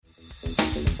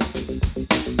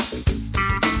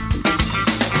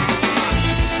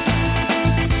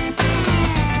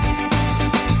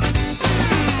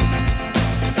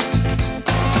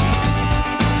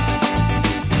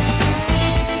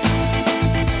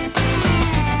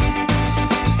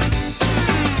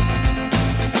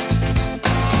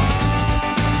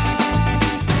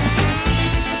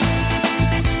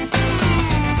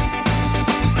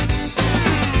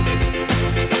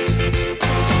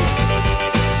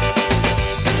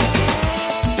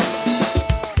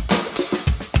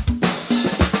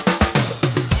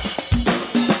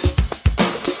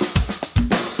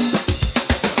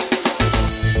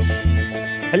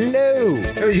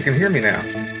me now.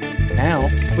 Now?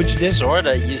 What'd you do?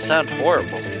 Sorta. You sound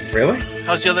horrible. Really?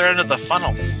 How's the other end of the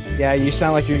funnel? Yeah, you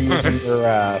sound like you're using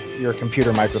your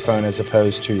computer microphone as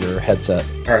opposed to your headset.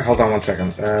 All right, hold on one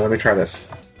second. Let me try this.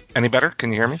 Any better?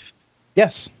 Can you hear me?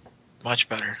 Yes. Much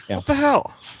better. Yeah. What the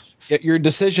hell? Your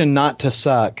decision not to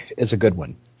suck is a good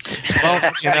one.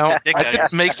 Well, you know, Dick I guys.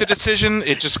 didn't make the decision.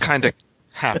 It just kind of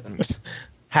happened.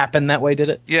 Happened that way, did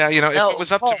it? Yeah, you know, if No, it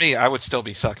was up Paul. to me, I would still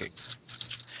be sucking.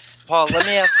 Paul, let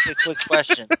me ask you a quick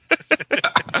question.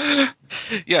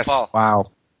 Yes. Paul,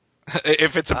 Wow.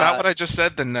 If it's about what I just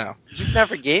said, then no. you've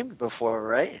never gamed before,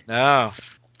 right? No.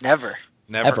 Never.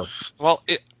 Never. Ever. Well,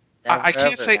 Never, I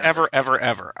can't ever, say never.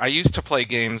 ever. I used to play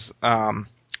games,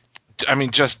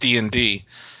 just D&D,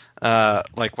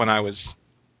 like when I was...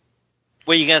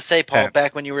 What are you going to say, Paul, Yeah.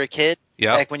 back when you were a kid?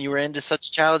 Yeah, Back when you were into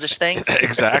such childish things?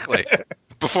 exactly.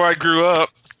 Before I grew up.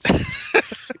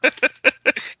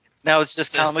 Now it's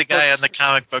just Says the comic guy books? on the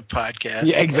comic book podcast.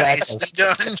 Yeah, exactly. Nicely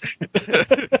done.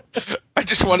 I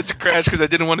just wanted to crash because I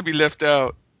didn't want to be left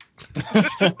out.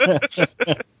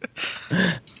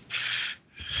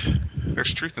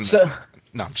 There's truth in that. So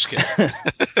No, I'm just kidding.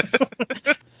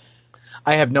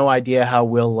 I have no idea how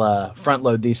we'll front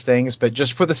load these things, but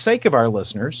just for the sake of our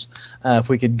listeners, if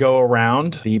we could go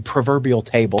around the proverbial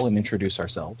table and introduce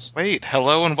ourselves. Wait,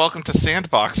 hello and welcome to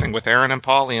Sandboxing with Aaron and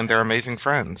Polly and their amazing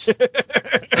friends.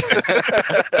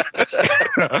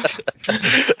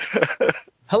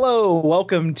 Hello,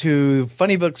 welcome to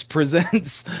Funny Books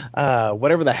Presents,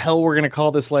 whatever the hell we're going to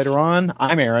call this later on.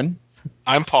 I'm Aaron.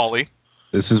 I'm Polly.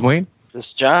 This is Wayne. This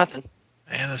is Jonathan.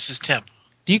 And this is Tim.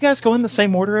 Do you guys go in the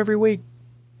same order every week?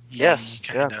 Yes.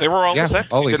 Kinda. They were all Yeah,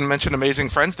 set. You always. didn't mention amazing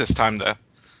friends this time, though.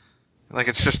 Like,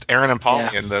 it's just Aaron and Polly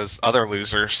Yeah. and those other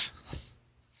losers.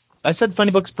 I said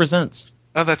Funny Books Presents.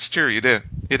 Oh, that's true. You did.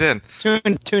 You did.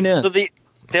 Tune in. So the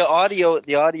audio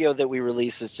that we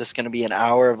release is just going to be an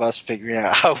hour of us figuring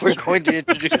out how we're going to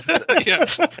introduce it.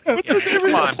 Yes. Yeah,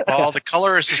 come on, Paul. The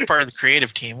colorist is part of the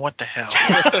creative team. What the hell?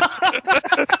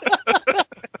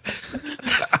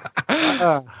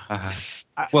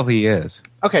 Well, he is.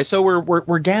 Okay, so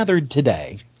we're gathered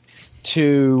today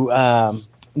to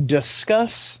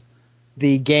discuss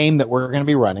the game that we're going to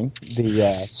be running,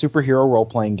 the superhero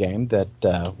role-playing game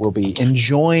that we'll be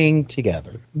enjoying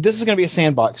together. This is going to be a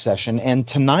sandbox session, and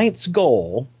tonight's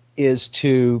goal is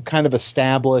to kind of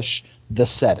establish the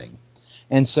setting.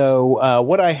 And so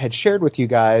what I had shared with you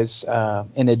guys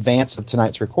in advance of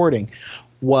tonight's recording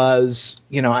was,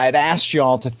 I had asked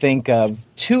y'all to think of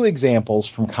 2 examples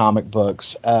from comic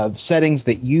books of settings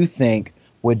that you think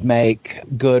would make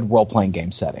good role-playing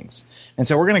game settings. And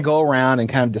so we're going to go around and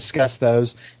kind of discuss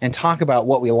those and talk about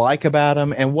what we like about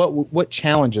them and what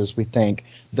challenges we think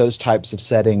those types of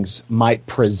settings might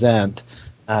present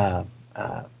in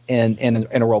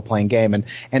a role-playing game.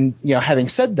 And having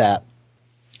said that,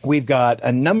 we've got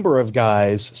a number of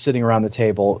guys sitting around the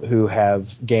table who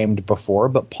have gamed before,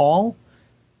 but Paul,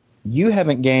 you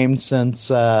haven't gamed since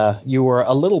you were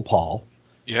a little Paul.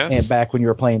 Yes. And back when you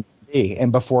were playing D&D,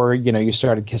 and before you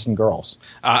started kissing girls.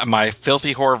 My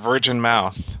filthy whore virgin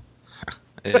mouth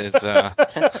is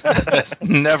has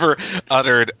never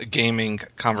uttered gaming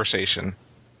conversation.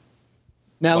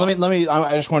 Now let me.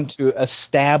 I just wanted to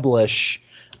establish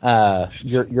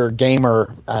your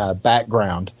gamer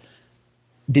background.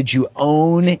 Did you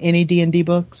own any D&D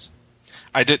books?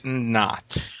 I did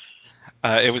not.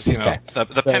 It was, Okay. the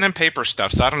So- pen and paper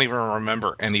stuff, so I don't even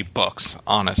remember any books,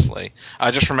 honestly.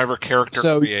 I just remember character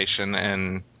So- creation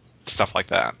and stuff like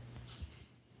that.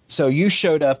 So you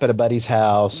showed up at a buddy's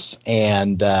house,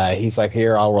 and he's like,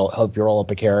 "Here, I'll help you roll up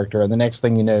a character." And the next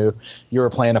thing you knew, you were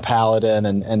playing a paladin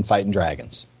and fighting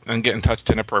dragons. And getting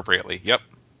touched inappropriately. Yep.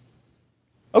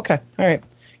 Okay, all right.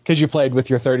 Because you played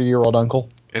with your 30-year-old uncle.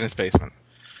 In his basement.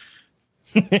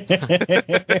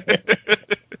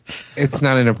 It's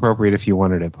not inappropriate if you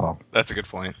wanted it, Paul. That's a good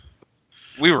point.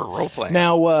 We were role-playing.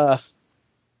 Now,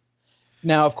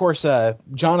 of course,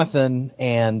 Jonathan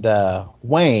and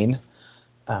Wayne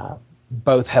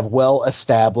both have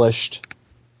well-established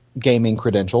gaming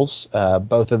credentials.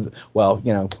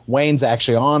 Wayne's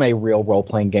actually on a real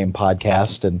role-playing game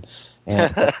podcast, and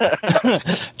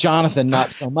Jonathan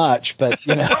not so much. But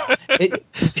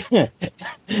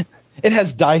it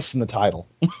has dice in the title.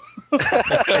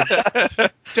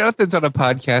 Jonathan's on a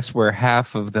podcast where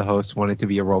half of the hosts want it to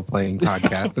be a role-playing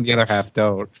podcast and the other half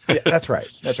don't. Yeah, that's right.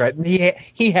 That's right. And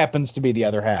he happens to be the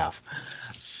other half.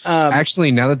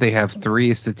 Actually, now that they have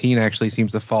 3, Satine actually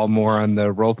seems to fall more on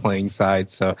the role-playing side,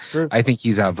 so True. I think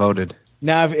he's outvoted.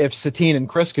 Now, if Satine and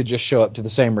Chris could just show up to the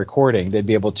same recording, they'd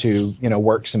be able to,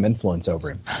 work some influence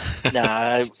over him.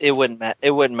 Nah, it wouldn't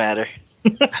matter.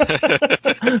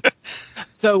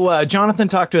 So, Jonathan,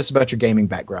 talk to us about your gaming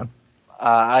background.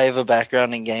 I have a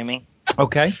background in gaming.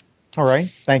 Okay. All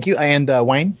right. Thank you. And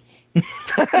Wayne?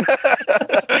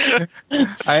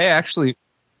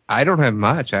 I don't have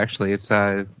much, actually. It's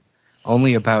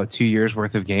only about 2 years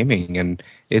worth of gaming, and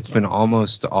it's been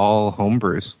almost all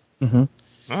homebrews. Mm-hmm.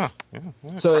 Oh,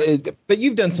 yeah. So, but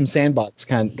you've done some sandbox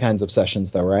kinds of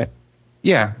sessions, though, right?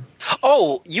 Yeah.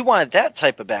 Oh, you want that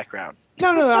type of background?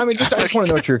 No. I mean, I just want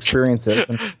to know what your experience is.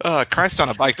 And Christ on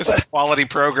a bike. This is quality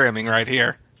programming right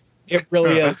here. it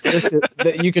really is.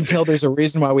 You can tell there's a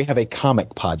reason why we have a comic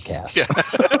podcast. Yeah.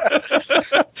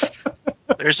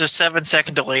 There's a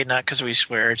 7-second delay, not because we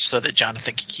swear, it's so that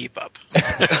Jonathan can keep up.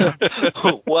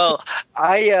 Well,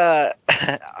 I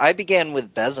began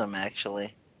with Besom,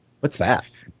 actually. What's that?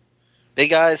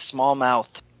 Big eyes, small mouth.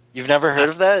 You've never heard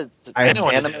of that? I know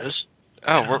what anime. it is.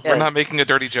 Oh, we're not making a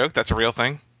dirty joke? That's a real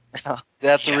thing?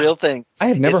 That's a real thing. I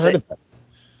have never heard of that.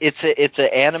 It's an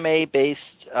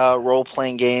anime-based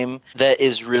role-playing game that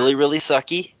is really, really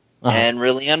sucky and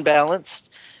really unbalanced.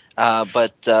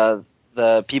 But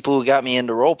the people who got me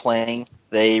into role-playing,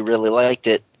 they really liked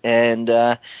it. And,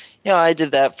 I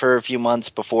did that for a few months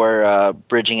before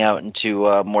bridging out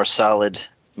into more solid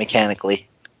mechanically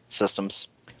systems.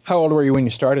 How old were you when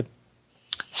you started?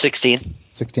 16.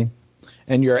 16.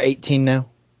 And you're 18 now?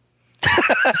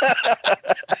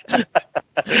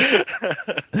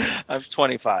 I'm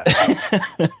 25.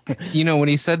 When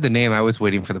he said the name, I was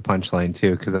waiting for the punchline,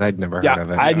 too, because I'd never heard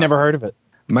of it. I'd never heard of it.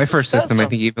 My first system, I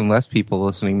think even less people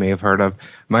listening may have heard of.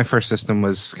 My first system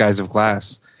was Skies of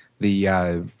Glass,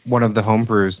 the one of the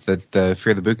homebrews that the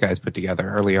Fear the Boot guys put together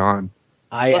early on.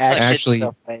 I'm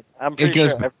pretty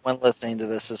sure everyone listening to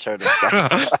this has heard of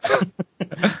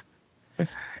that.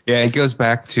 Yeah, it goes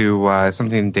back to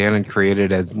something Dan had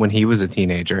created as when he was a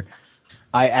teenager.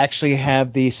 I actually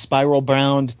have the spiral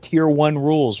bound tier 1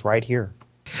 rules right here.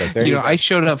 So I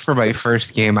showed up for my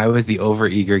first game. I was the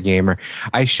overeager gamer.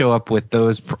 I show up with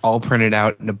those all printed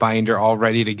out in a binder, all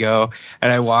ready to go,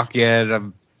 and I walk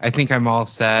in. I think I'm all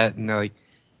set, and they're like,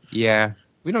 "Yeah,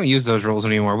 we don't use those rules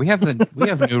anymore. We have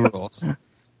new rules,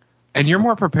 and you're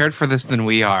more prepared for this than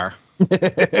we are."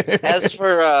 As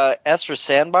for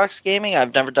sandbox gaming,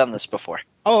 I've never done this before.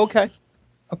 Oh, okay.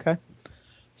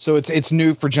 So it's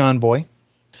new for John Boy.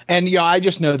 And I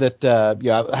just know that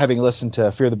having listened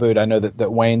to Fear the Boot, I know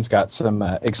that Wayne's got some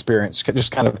experience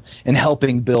just kind of in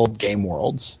helping build game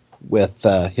worlds with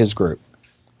his group.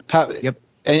 Yep.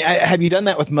 And have you done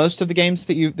that with most of the games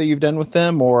that you've done with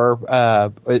them,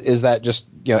 or is that just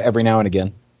every now and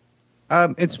again?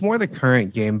 It's more the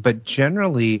current game, but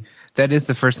generally that is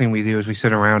the first thing we do is we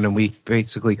sit around and we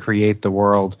basically create the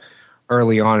world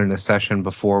early on in a session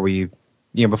before we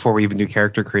even do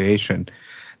character creation.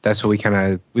 That's what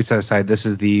we set aside. This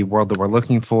is the world that we're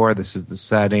looking for. This is the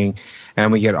setting,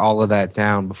 and we get all of that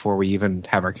down before we even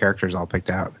have our characters all picked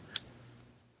out.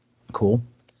 Cool.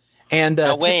 And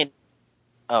Wayne.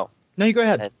 Oh no, you go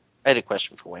ahead. I had a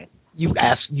question for Wayne. You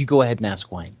go ahead and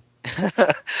ask Wayne.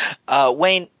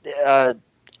 Wayne,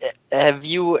 have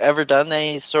you ever done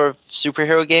any sort of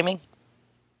superhero gaming?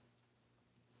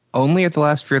 Only at the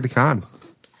last Fear the Con.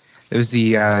 It was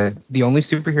the only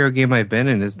superhero game I've been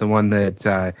in is the one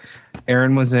that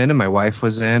Aaron was in and my wife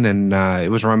was in, and it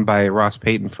was run by Ross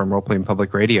Payton from Role Playing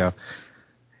Public Radio.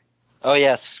 Oh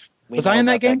yes, was I in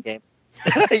that game?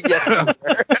 Yes,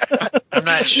 I'm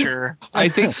not sure. I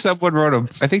think someone wrote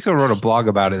a blog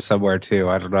about it somewhere too.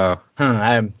 I don't know.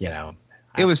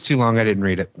 It was too long. I didn't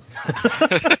read it.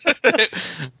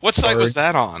 What site was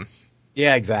that on?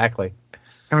 Yeah, exactly.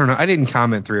 I don't know. I didn't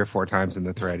comment 3 or 4 times in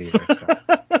the thread either.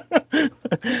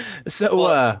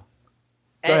 So,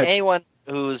 anyone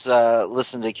who's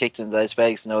listened to Kicked in Dice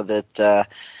Bags know that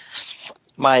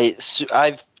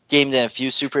I've gamed in a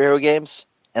few superhero games,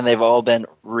 and they've all been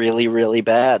really, really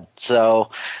bad.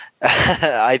 So,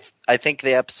 I think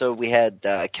the episode we had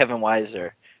Kevin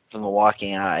Weiser from The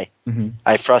Walking Eye,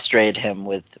 I frustrated him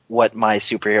with what my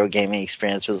superhero gaming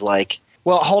experience was like.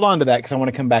 Well, hold on to that because I want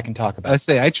to come back and talk about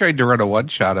it. I tried to run a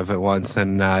one-shot of it once,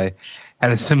 and I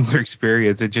had a similar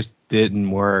experience. It just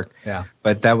didn't work. Yeah.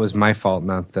 But that was my fault,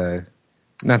 not the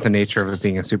nature of it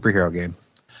being a superhero game.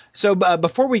 So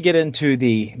before we get into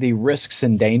the risks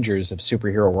and dangers of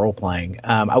superhero role-playing,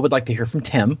 I would like to hear from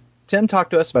Tim. Tim,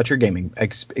 talk to us about your gaming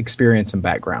experience and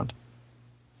background.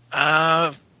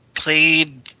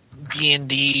 Played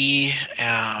D&D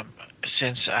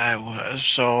since I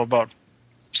was about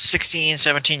 16,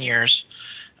 17 years.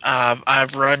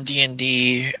 I've run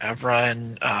D&D. I've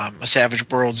run a Savage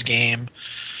Worlds game.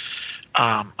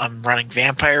 I'm running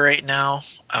Vampire right now.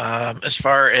 As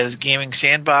far as gaming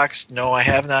sandbox, no, I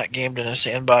have not gamed in a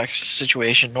sandbox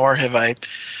situation, nor have I.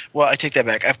 Well, I take that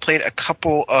back. I've played a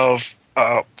couple of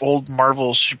old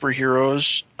Marvel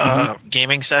superheroes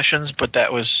gaming sessions, but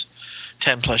that was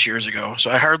 10 plus years ago.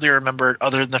 So I hardly remember it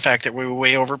other than the fact that we were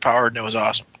way overpowered and it was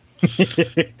awesome.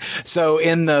 So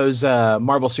in those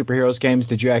Marvel superheroes games,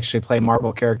 did you actually play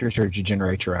Marvel characters or did you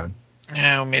generate your own?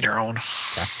 Yeah, we made our own.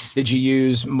 Okay. Did you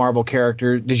use Marvel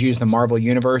character? Did you use the Marvel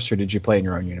universe or did you play in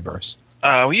your own universe?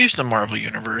 We used the Marvel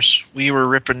universe. We were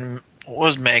ripping, what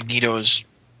was Magneto's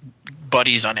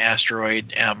buddies on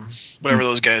Asteroid M, whatever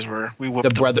those guys were. We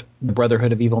whooped the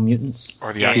Brotherhood of Evil Mutants?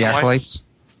 Or the Acolytes?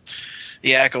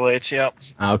 The Acolytes, yep.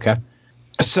 Okay.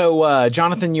 So,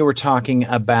 Jonathan, you were talking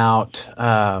about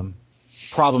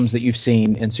problems that you've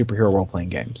seen in superhero role-playing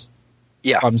games.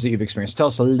 Yeah. Problems that you've experienced. Tell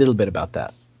us a little bit about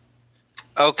that.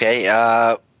 Okay.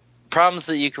 Problems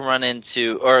that you can run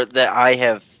into, or that I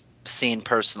have seen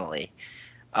personally.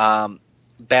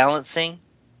 Balancing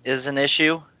is an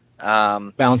issue.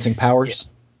 Balancing powers?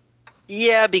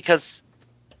 Yeah, because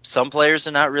some players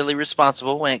are not really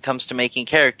responsible when it comes to making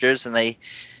characters, and they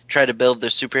try to build their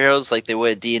superheroes like they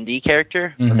would a D&D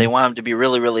character, but they want them to be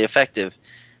really, really effective.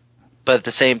 But at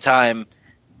the same time,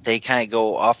 they kind of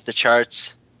go off the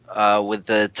charts with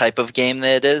the type of game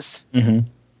that it is.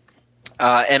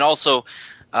 And also,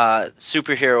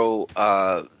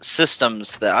 superhero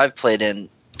systems that I've played in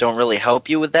don't really help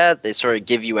you with that. They sort of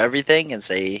give you everything and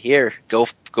say, here, go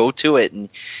to it. And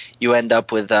you end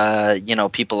up with,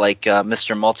 people like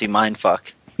Mr.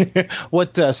 Multi-Mindfuck.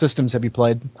 What systems have you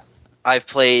played? I've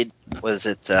played,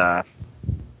 the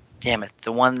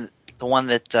one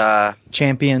that...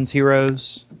 Champions,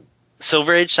 Heroes?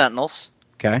 Silver Age Sentinels.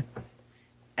 Okay.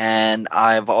 And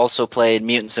I've also played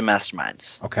Mutants and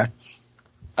Masterminds. Okay.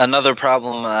 Another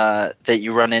problem that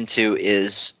you run into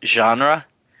is genre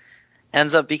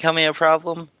ends up becoming a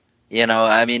problem. No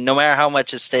matter how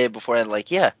much it's stated before,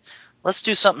 let's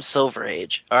do something Silver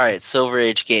Age. All right, Silver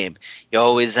Age game. You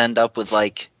always end up with,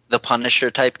 the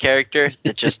Punisher type character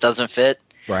that just doesn't fit.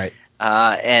 Right.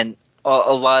 And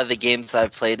a lot of the games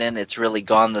I've played in, it's really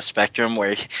gone the spectrum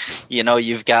where,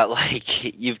 you've got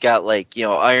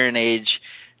Iron Age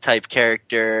type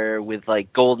character with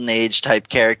Golden Age type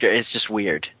character. It's just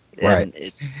weird.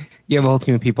 Right. You have a whole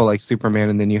team of people like Superman,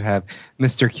 and then you have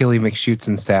Mr. Killy McShoots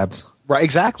and Stabs. Right,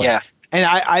 exactly. Yeah. And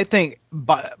I think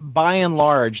by and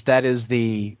large, that is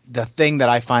the thing that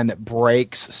I find that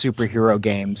breaks superhero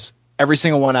games. Every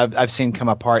single one I've seen come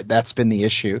apart, that's been the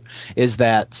issue, is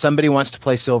that somebody wants to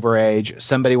play Silver Age,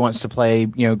 somebody wants to play,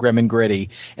 Grim and Gritty,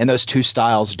 and those two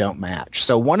styles don't match.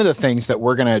 So one of the things that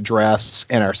we're going to address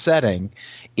in our setting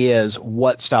is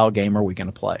what style game are we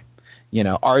going to play?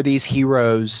 Are these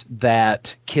heroes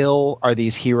that kill? Are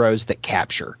these heroes that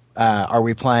capture? Are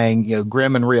we playing,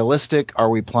 grim and realistic? Are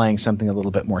we playing something a little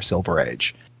bit more Silver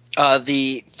Age?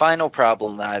 The final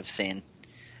problem that I've seen,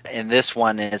 and this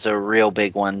one is a real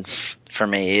big one for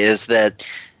me, is that,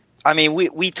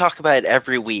 we talk about it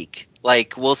every week.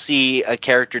 We'll see a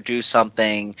character do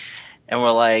something, and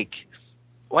we're like,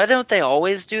 why don't they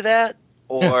always do that?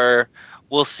 Or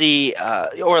we'll see,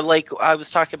 or I was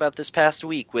talking about this past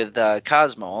week with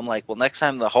Cosmo. I'm like, well, next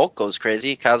time the Hulk goes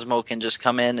crazy, Cosmo can just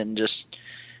come in and just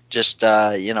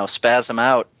spaz him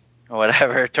out or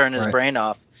whatever, turn his brain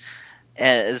off.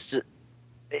 And it's just,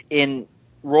 in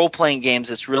role-playing games,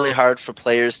 it's really hard for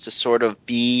players to sort of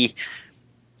be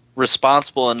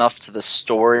responsible enough to the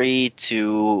story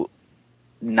to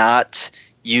not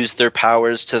use their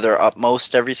powers to their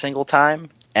utmost every single time.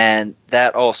 And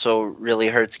that also really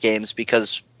hurts games,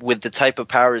 because with the type of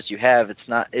powers you have, it's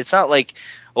not like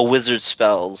a wizard's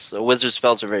spells. A wizard's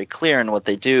spells are very clear in what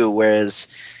they do, whereas,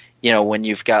 when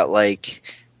you've got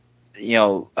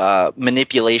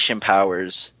manipulation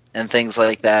powers and things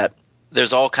like that,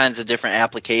 there's all kinds of different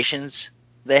applications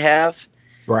they have.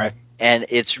 Right. And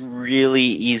it's really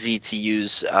easy to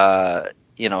use,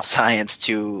 science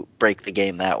to break the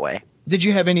game that way. Did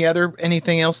you have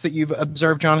anything else that you've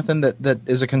observed, Jonathan, that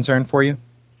is a concern for you?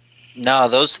 No,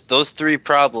 those three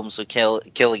problems would kill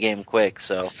a game quick.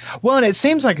 So, well, and it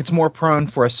seems like it's more prone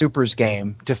for a supers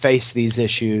game to face these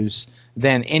issues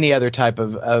than any other type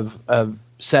of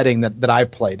setting that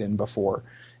I've played in before.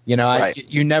 Right.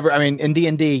 In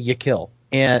D&D you kill,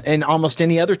 and in almost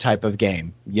any other type of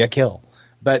game you kill,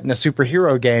 but in a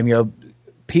superhero game,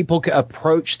 people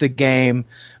approach the game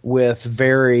with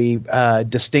very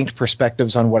distinct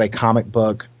perspectives on what a comic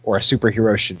book or a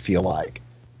superhero should feel like.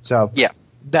 So yeah,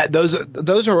 those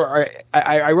are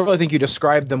I really think you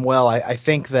described them well. I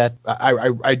think that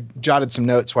I jotted some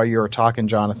notes while you were talking,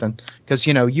 Jonathan, because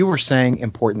you were saying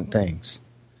important things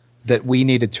that we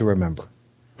needed to remember.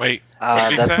 Wait, what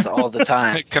did you That's say? all the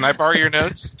time. Can I borrow your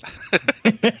notes?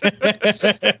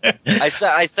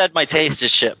 I said my taste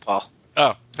is shit, Paul.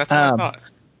 Oh, that's what I thought.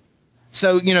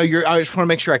 So, I just want to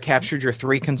make sure I captured your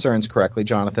three concerns correctly,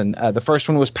 Jonathan. The first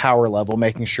one was power level,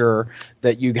 making sure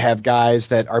that you have guys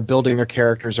that are building their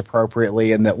characters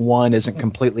appropriately and that one isn't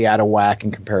completely out of whack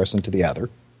in comparison to the other.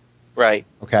 Right.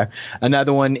 Okay.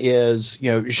 Another one is,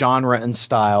 genre and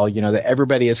style, that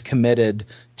everybody is committed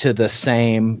to the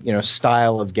same,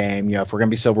 style of game. If we're going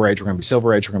to be Silver Age, we're going to be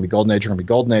Silver Age. We're going to be Golden Age, we're going to be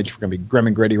Golden Age. We're going to be Grim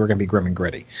and Gritty, we're going to be Grim and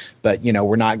Gritty. But,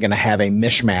 we're not going to have a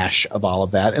mishmash of all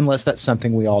of that unless that's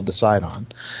something we all decide on.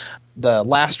 The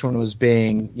last one was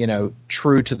being,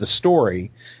 true to the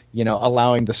story,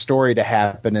 allowing the story to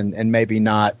happen and maybe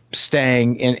not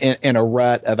staying in a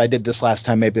rut of I did this last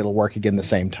time, maybe it'll work again the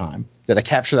same time. Did I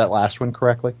capture that last one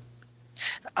correctly?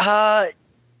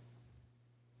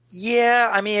 Yeah,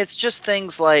 I mean, it's just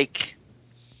things like,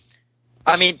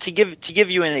 to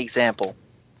give you an example,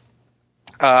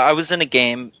 I was in a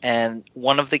game and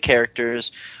one of the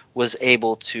characters was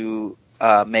able to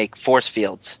make force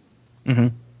fields. Mm-hmm.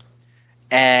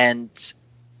 And,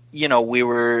 we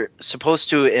were supposed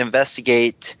to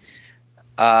investigate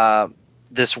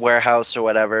this warehouse or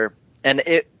whatever, and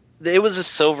it was a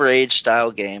Silver Age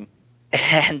style game,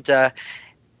 and the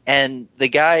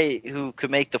guy who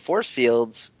could make the force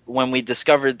fields, when we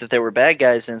discovered that there were bad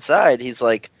guys inside, he's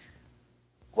like,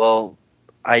 "Well,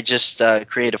 I just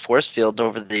create a force field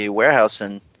over the warehouse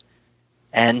and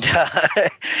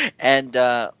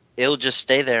it'll just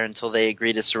stay there until they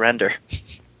agree to surrender."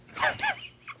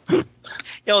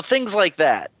 Things like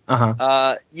that.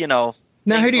 Uh-huh.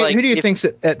 Now, who do you think's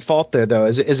at fault there, though?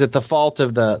 Is it the fault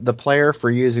of the player for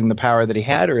using the power that he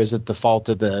had, or is it the fault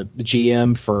of the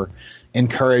GM for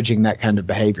encouraging that kind of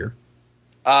behavior?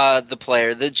 The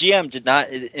player. The GM did not.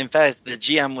 In fact, the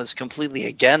GM was completely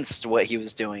against what he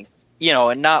was doing.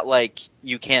 And not like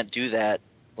you can't do that.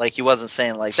 Like, he wasn't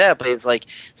saying like that, but it's like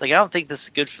I don't think this is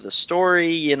good for the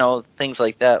story. Things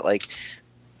like that. Like,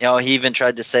 he even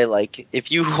tried to say, like, if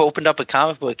you opened up a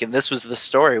comic book and this was the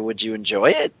story, would you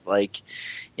enjoy it? Like,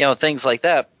 things like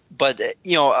that. But,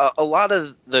 a lot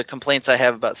of the complaints I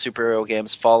have about superhero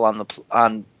games fall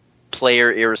on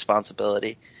player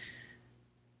irresponsibility.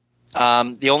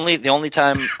 The only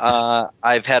time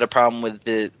I've had a problem with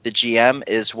the GM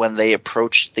is when they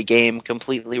approached the game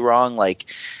completely wrong. Like,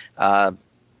 a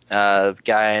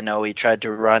guy I know, he tried to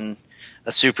run a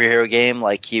superhero game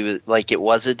like it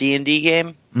was a D&D game,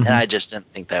 mm-hmm. and I just didn't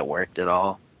think that worked at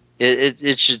all.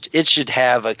 It should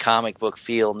have a comic book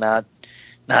feel, not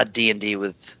D&D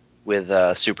with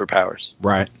superpowers.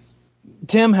 Right.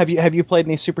 Tim, have you played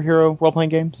any superhero role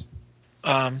playing games?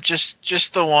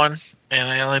 Just the one, and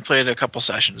I only played a couple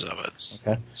sessions of it.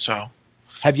 Okay. So,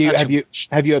 have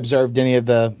you observed any of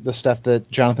the stuff that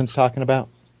Jonathan's talking about?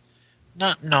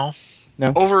 No. No.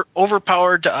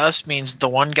 Overpowered to us means the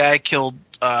one guy killed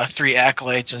 3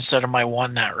 acolytes instead of my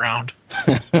one that round.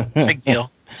 Big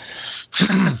deal.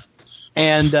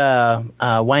 And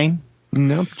Wayne?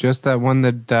 Nope, just that one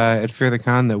that at Fear the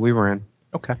Con that we were in.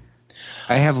 Okay.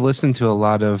 I have listened to a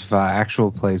lot of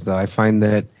actual plays, though. I find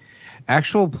that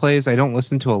actual plays, I don't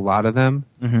listen to a lot of them.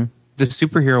 Mm-hmm. The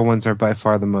superhero ones are by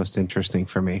far the most interesting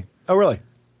for me. Oh, really?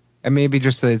 And maybe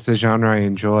just that it's a genre I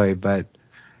enjoy, but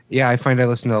yeah, I find I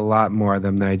listen to a lot more of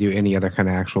them than I do any other kind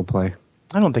of actual play.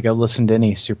 I don't think I've listened to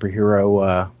any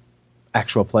superhero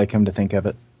actual play, come to think of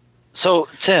it. So,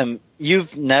 Tim,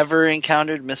 you've never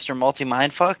encountered Mr.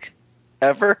 Multi-Mindfuck?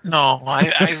 Ever? No,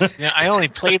 I only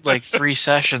played like 3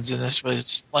 sessions, and this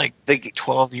was like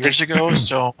 12 years ago,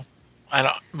 so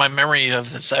my memory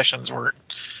of the sessions weren't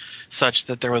such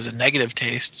that there was a negative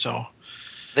taste, so...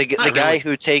 The guy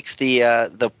who takes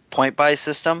the point buy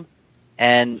system,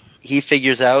 and he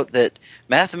figures out that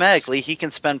mathematically he can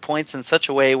spend points in such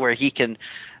a way where he can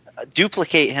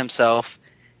duplicate himself,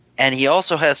 and he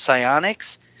also has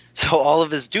psionics, so all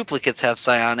of his duplicates have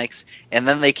psionics, and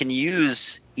then they can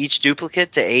use each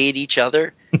duplicate to aid each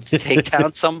other to take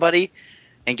down somebody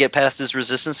and get past his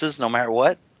resistances no matter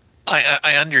what.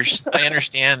 I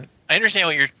understand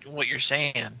what you're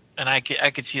saying, and I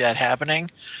could see that happening,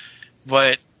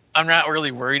 but I'm not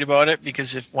really worried about it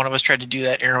because if one of us tried to do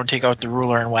that, Aaron would take out the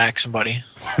ruler and whack somebody.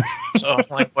 So,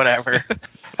 like, whatever.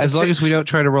 As long as we don't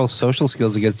try to roll social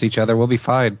skills against each other, we'll be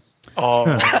fine. Oh.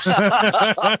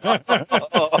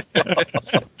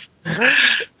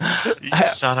 You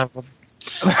son of a...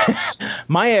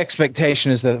 My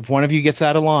expectation is that if one of you gets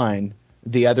out of line,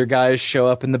 the other guys show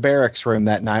up in the barracks room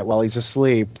that night while he's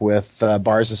asleep with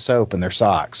bars of soap in their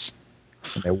socks.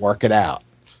 And they work it out.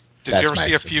 Did you ever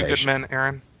see A Few Good Men,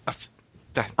 Aaron?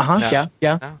 Yeah.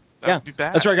 That'd be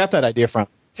bad. That's where I got that idea from.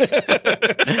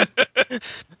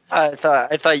 I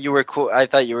thought you were cool. I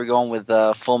thought you were going with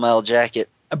Full Metal Jacket.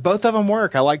 Both of them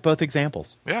work. I like both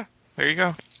examples. Yeah, there you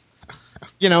go.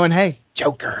 And hey,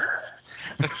 Joker.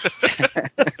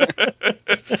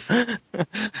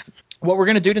 What we're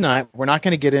going to do tonight, we're not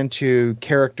going to get into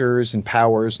characters and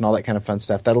powers and all that kind of fun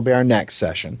stuff. That'll be our next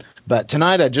session. But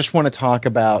tonight I just want to talk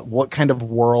about what kind of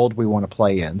world we want to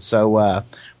play in. So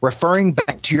referring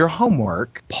back to your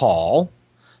homework, Paul,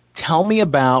 tell me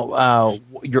about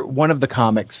one of the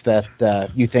comics that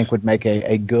you think would make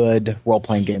a good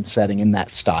role-playing game setting in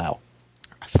that style.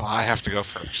 So I have to go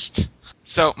first.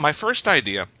 So my first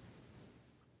idea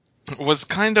was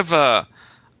kind of a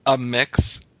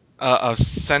mix of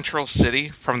Central City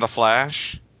from The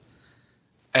Flash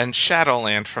and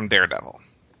Shadowland from Daredevil.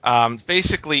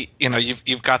 Basically,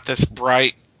 you've got this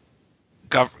bright,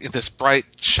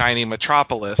 shiny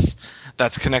metropolis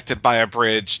that's connected by a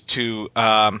bridge to,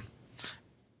 and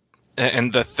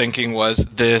the thinking was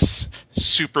this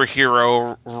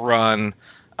superhero-run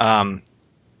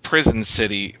prison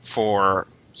city for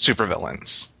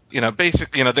supervillains.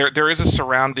 Basically, there is a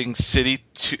surrounding city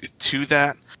to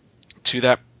that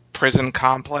prison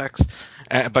complex,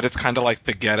 but it's kind of like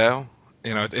the ghetto.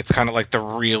 It's kind of like the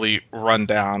really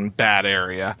rundown bad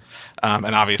area, and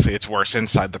obviously it's worse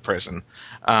inside the prison.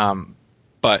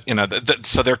 But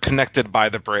so they're connected by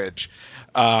the bridge,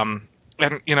 so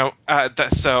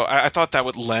I thought that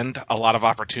would lend a lot of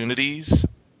opportunities.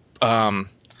 One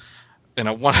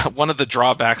of the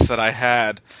drawbacks that I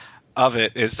had of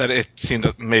it is that it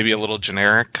seemed maybe a little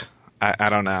generic. I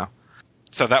don't know.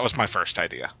 So that was my first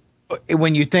idea.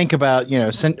 When you think about,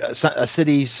 a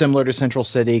city similar to Central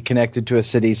City connected to a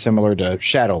city similar to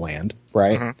Shadowland,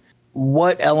 right? Mm-hmm.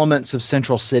 What elements of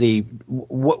Central City,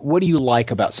 what do you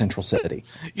like about Central City?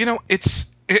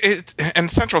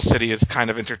 And Central City is kind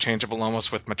of interchangeable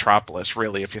almost with Metropolis,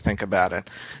 really, if you think about it.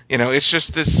 It's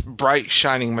just this bright,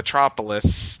 shining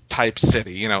Metropolis type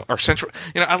city, or Central.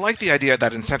 I like the idea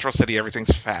that in Central City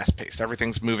everything's fast paced,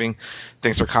 everything's moving,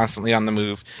 things are constantly on the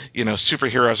move.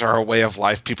 Superheroes are a way of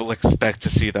life. People expect to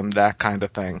see them, that kind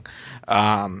of thing.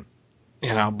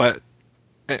 But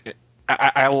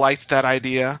I liked that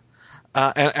idea.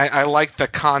 And I like the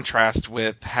contrast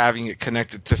with having it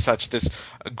connected to such this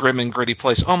grim and gritty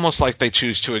place, almost like they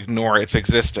choose to ignore its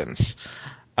existence.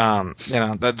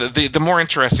 The more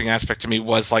interesting aspect to me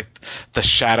was like the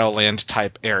Shadowland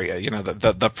type area,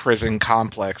 the prison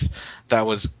complex that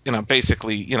was,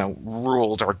 basically,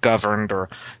 ruled or governed or,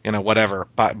 whatever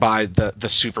by the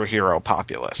superhero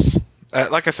populace.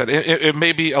 Like I said, it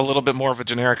may be a little bit more of a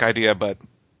generic idea, but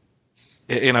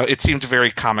it seemed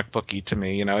very comic booky to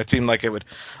me. It seemed like it would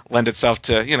lend itself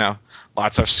to,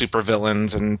 lots of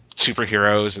supervillains and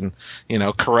superheroes and,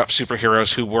 corrupt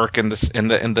superheroes who work in the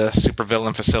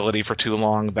supervillain facility for too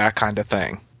long, that kind of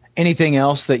thing. Anything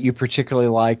else that you particularly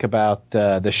like about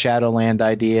the Shadowland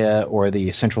idea or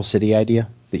the Central City idea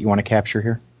that you want to capture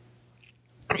here?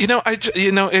 I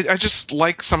just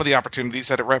like some of the opportunities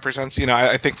that it represents.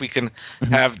 I think we can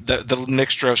have the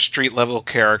mixture of street level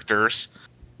characters,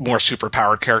 more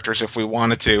superpowered characters if we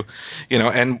wanted to,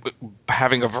 and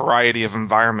having a variety of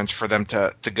environments for them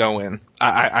to go in.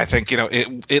 I think,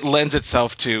 it lends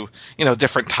itself to,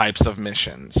 different types of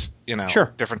missions,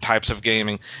 sure. Different types of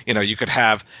gaming. You could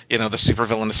have, the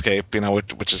supervillain escape,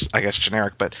 which is, I guess,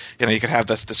 generic, but, you could have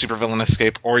the supervillain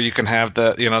escape, or you can have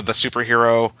the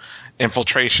superhero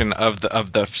infiltration of the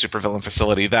supervillain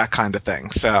facility, that kind of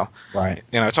thing. So, right.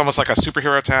 It's almost like a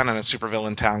superhero town and a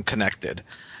supervillain town connected.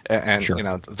 And sure.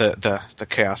 The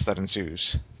chaos that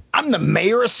ensues. I'm the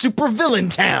mayor of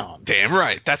Supervillain Town. Damn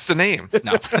right, that's the name.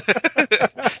 No.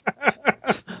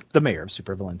 The mayor of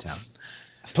Supervillain Town.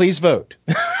 Please vote.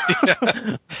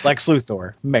 Lex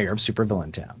Luthor, mayor of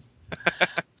Supervillain Town.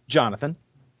 Jonathan.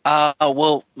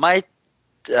 Well, my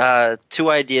two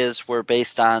ideas were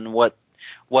based on what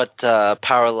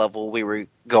power level we were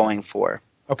going for.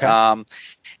 Okay.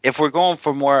 If we're going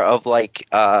for more of like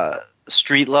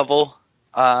street level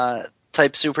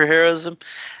type superheroism,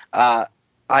 I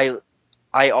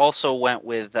also went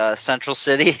with Central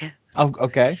City. Oh,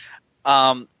 okay.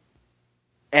 And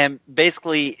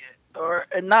basically, or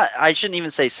not, I shouldn't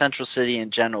even say Central City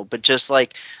in general, but just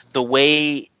like the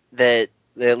way that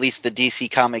at least the DC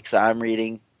comics that I'm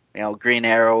reading, Green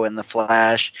Arrow and the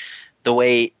Flash, the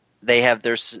way they have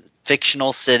their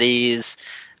fictional cities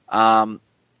that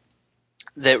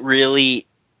really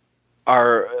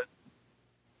are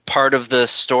part of the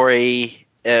story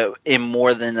in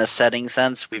more than a setting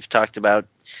sense. We've talked about,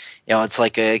 it's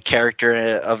like a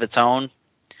character of its own.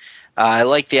 I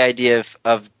like the idea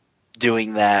of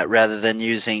doing that rather than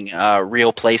using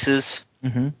real places.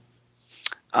 Mm-hmm.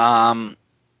 So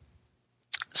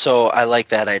I like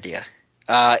that idea.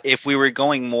 If we were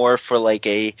going more for like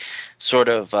a sort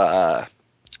of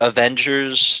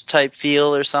Avengers type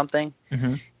feel or something,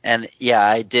 and yeah,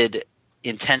 I did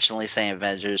intentionally say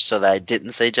Avengers so that I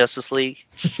didn't say Justice League.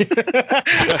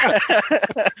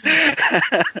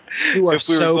 You are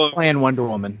playing Wonder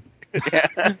Woman. Yeah.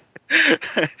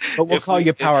 But we'll call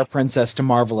you Power Princess to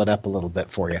marvel it up a little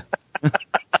bit for you. I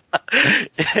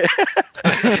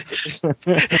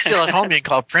feel at home being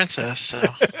called Princess. So.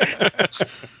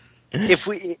 If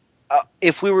we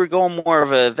were going more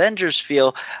of an Avengers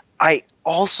feel, I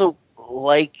also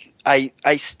like.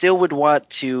 I still would want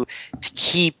to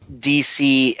keep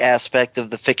DC aspect of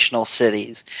the fictional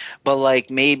cities, but like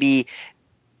maybe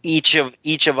each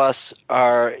of us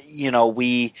are,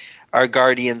 we are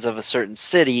guardians of a certain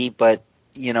city, but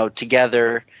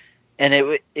together,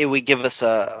 and it would give us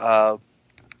a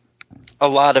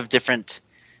lot of different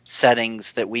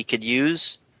settings that we could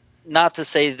use. Not to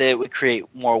say that it would create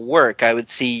more work. I would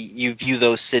see you view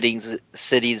those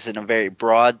cities in a very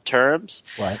broad terms.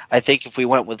 Right. I think if we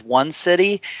went with one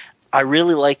city, I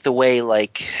really like the way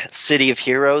like City of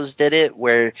Heroes did it,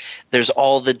 where there's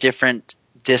all the different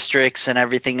districts and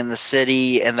everything in the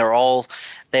city, and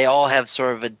they all have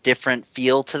sort of a different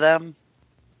feel to them.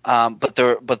 But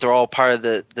they're all part of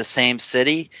the same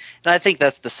city, and I think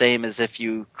that's the same as if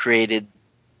you created,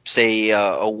 say,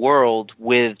 a world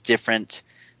with different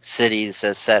cities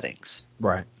as settings.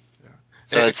 Right.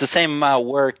 So it's the same amount of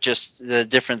work, just the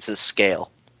difference is scale.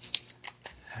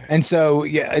 And so,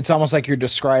 yeah, it's almost like you're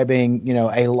describing,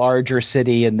 a larger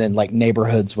city and then like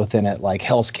neighborhoods within it, like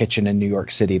Hell's Kitchen in New York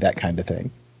City, that kind of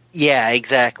thing. Yeah,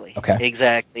 exactly. Okay.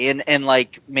 Exactly. And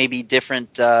like maybe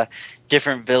different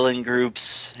villain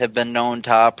groups have been known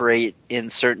to operate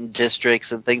in certain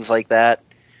districts and things like that.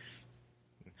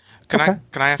 Can I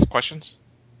ask questions?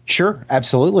 Sure,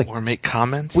 absolutely. Or make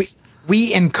comments?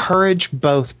 We encourage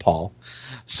both, Paul.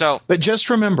 But just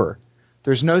remember,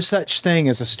 there's no such thing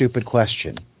as a stupid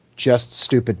question. Just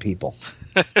stupid people.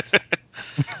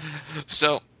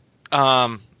 So,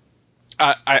 I'm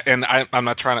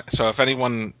not trying to. So, if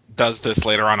anyone does this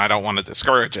later on, I don't want to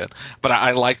discourage it. But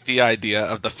I like the idea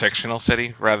of the fictional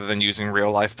city rather than using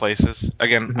real life places.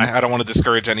 Again, I don't want to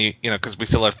discourage any, because we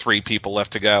still have 3 people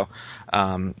left to go.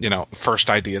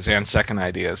 First ideas and second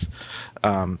ideas.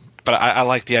 But I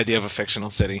like the idea of a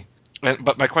fictional city.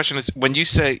 But my question is, when you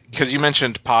say, because you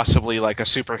mentioned possibly like a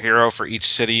superhero for each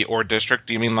city or district,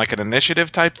 do you mean like an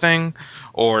initiative type thing,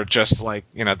 or just like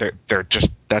they're just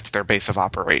that's their base of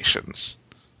operations?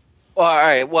 Well, all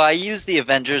right. Well, I used the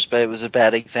Avengers, but it was a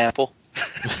bad example.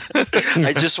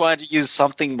 I just wanted to use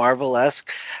something Marvel-esque.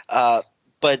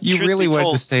 But you really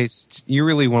wanted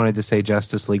to say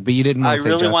Justice League, but you didn't want to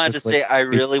say Justice League. I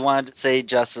really wanted to say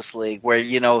Justice League, where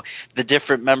the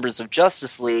different members of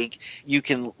Justice League, you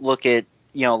can look at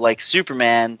like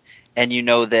Superman, and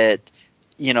that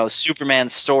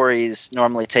Superman's stories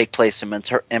normally take place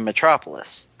in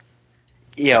Metropolis.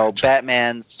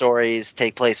 Batman's stories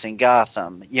take place in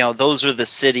Gotham. Those are the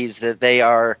cities that they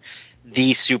are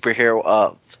the superhero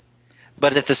of.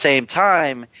 But at the same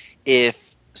time, if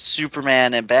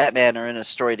Superman and Batman are in a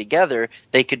story together,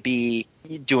 they could be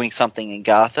doing something in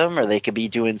Gotham, or they could be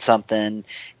doing something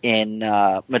in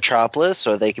Metropolis,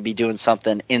 or they could be doing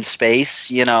something in space,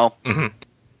 Mm-hmm.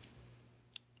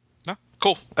 No,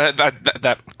 cool.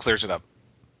 That clears it up.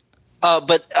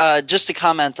 But just to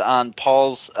comment on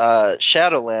Paul's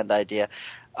Shadowland idea,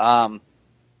 I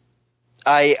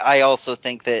also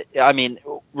think that,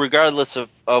 regardless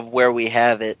of where we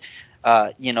have it,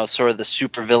 sort of the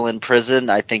supervillain prison,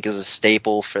 I think, is a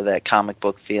staple for that comic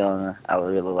book feel, and I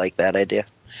really like that idea.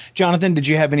 Jonathan, did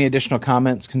you have any additional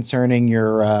comments concerning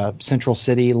your Central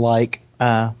City-like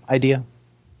idea?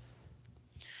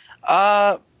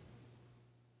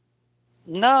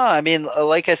 No,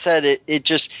 like I said, it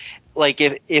just, like,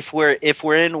 if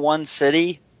we're in one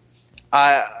city,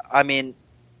 I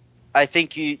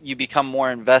think you become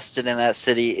more invested in that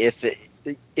city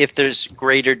if there's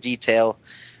greater detail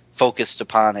focused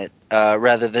upon it,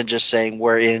 rather than just saying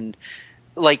we're in,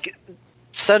 like,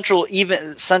 Central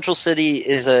City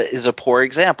is a poor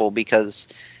example, because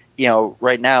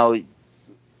right now,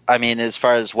 as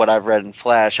far as what I've read in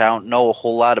Flash, I don't know a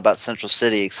whole lot about Central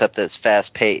City except that it's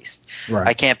fast paced. Right.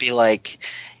 I can't be like,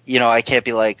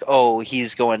 oh,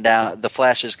 he's going down, the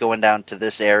Flash is going down to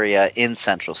this area in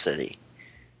Central City.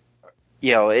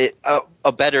 A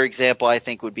better example, I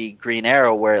think, would be Green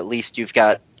Arrow, where at least you've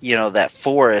got, that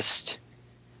forest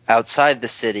outside the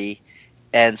city,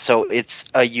 and so it's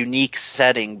a unique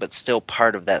setting, but still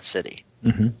part of that city.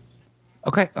 Mm-hmm.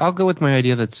 Okay, I'll go with my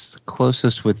idea that's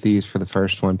closest with these for the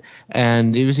first one.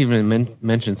 And it was even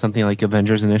mentioned something like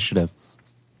Avengers Initiative,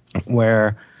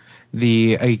 where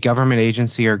a government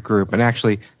agency or group, and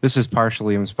actually this is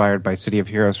partially inspired by City of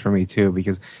Heroes for me too,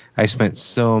 because I spent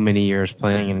so many years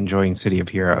playing and enjoying City of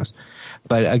Heroes.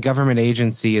 But a government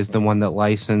agency is the one that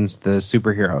licensed the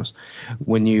superheroes.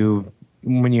 When you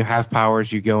have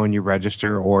powers, you go and you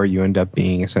register, or you end up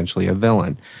being essentially a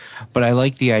villain. But I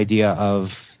like the idea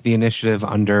of the initiative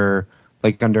under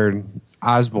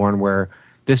Osborn, where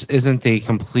this isn't a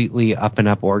completely up and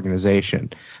up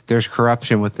organization. There's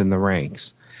corruption within the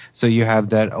ranks. So you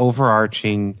have that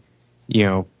overarching,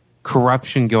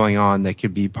 corruption going on that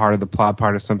could be part of the plot,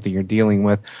 part of something you're dealing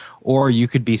with, or you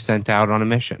could be sent out on a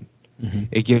mission. Mm-hmm.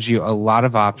 It gives you a lot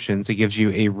of options. It gives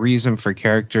you a reason for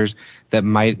characters that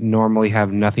might normally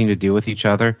have nothing to do with each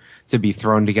other to be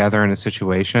thrown together in a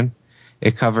situation.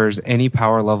 It covers any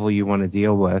power level you want to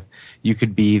deal with. You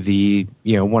could be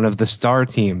one of the star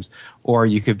teams, or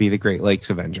you could be the Great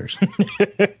Lakes Avengers. I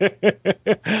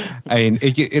mean,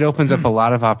 it opens up a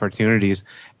lot of opportunities,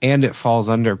 and it falls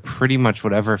under pretty much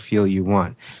whatever feel you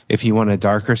want. If you want a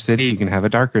darker city, you can have a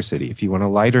darker city. If you want a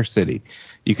lighter city,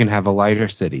 you can have a lighter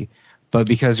city. But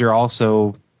because you're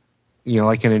also,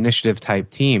 like an initiative type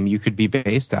team, you could be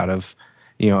based out of,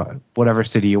 whatever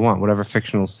city you want, whatever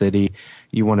fictional city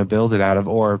you want to build it out of,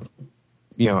 or,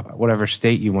 whatever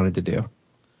state you wanted to do.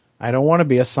 I don't want to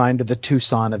be assigned to the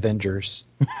Tucson Avengers.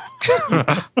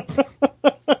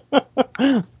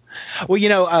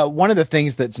 Well, one of the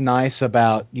things that's nice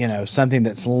about, something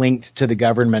that's linked to the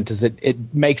government is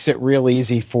it makes it real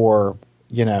easy for,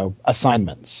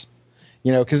 assignments.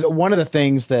 Because one of the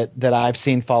things that I've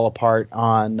seen fall apart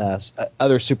on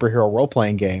other superhero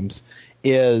role-playing games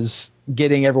is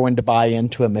getting everyone to buy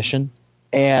into a mission.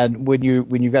 And when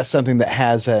you've got something that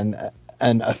has an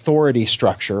authority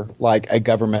structure, like a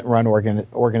government-run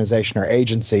organization or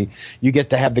agency, you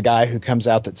get to have the guy who comes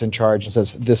out that's in charge and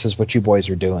says, "This is what you boys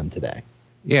are doing today."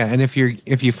 Yeah, and if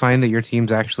you find that your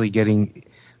team's actually getting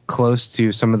close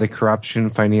to some of the corruption,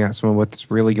 finding out some of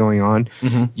what's really going on,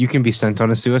 mm-hmm. you can be sent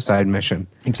on a suicide mission.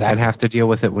 Exactly. And have to deal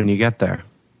with it when you get there.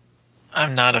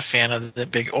 I'm not a fan of the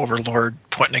big overlord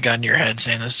pointing a gun to your head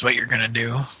saying this is what you're going to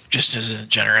do, just as a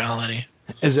generality.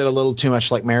 Is it a little too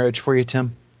much like marriage for you,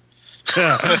 Tim?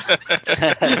 No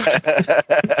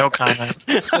comment.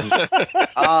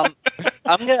 I'm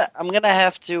gonna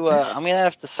have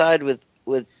to side with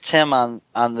Tim on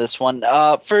this one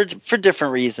for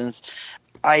different reasons.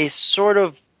 I would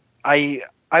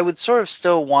sort of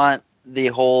still want the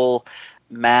whole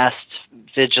masked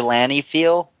vigilante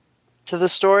feel to the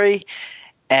story,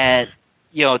 and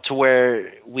to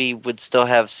where we would still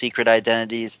have secret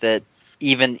identities that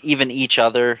even each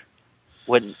other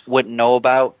wouldn't know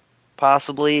about,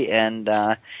 possibly. And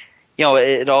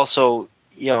it also,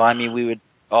 we would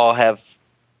all have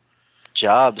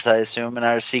jobs, I assume, and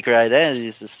our secret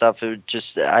identities and stuff.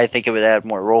 I think it would add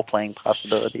more role playing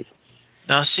possibilities.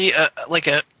 Now, see,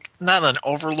 not an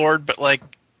overlord, but like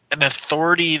an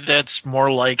authority that's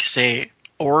more like, say,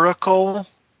 Oracle,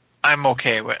 I'm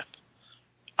okay with.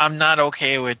 I'm not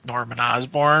okay with Norman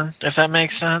Osborn, if that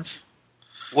makes sense.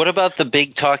 What about the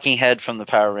big talking head from the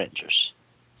Power Rangers?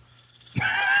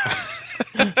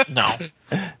 No.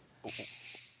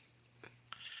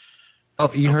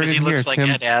 Oh, you heard it he here, looks like Tim.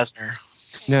 Ed Asner.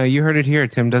 No, you heard it here.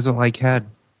 Tim doesn't like head.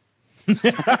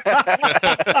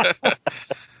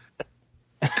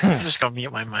 I'm just going to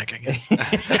mute my mic again.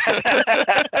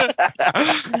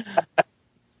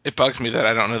 It bugs me that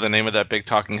I don't know the name of that big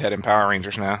talking head in Power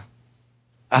Rangers now.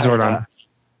 Zordon.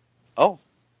 Oh.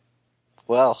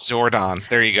 Well. Zordon.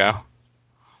 There you go.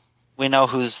 We know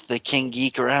who's the king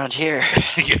geek around here.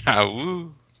 Yeah,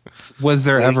 woo. Was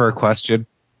there ever a question?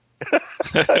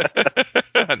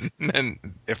 And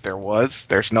if there was,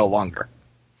 there's no longer.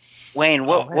 Wayne,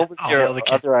 what was your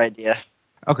other idea?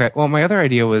 Okay, well, my other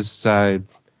idea was, I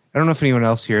don't know if anyone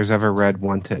else here has ever read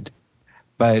Wanted,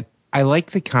 but I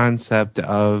like the concept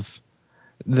of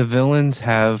the villains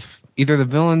have, either the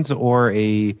villains or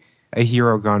a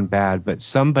hero gone bad, but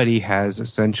somebody has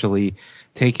essentially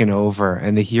taken over,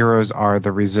 and the heroes are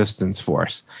the resistance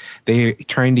force. They're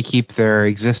trying to keep their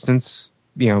existence,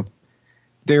 their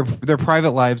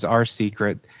private lives are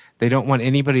secret. They don't want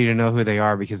anybody to know who they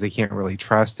are because they can't really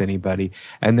trust anybody,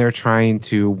 and they're trying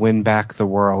to win back the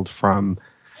world from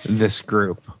this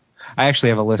group. I actually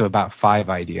have a list of about 5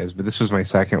 ideas, but this was my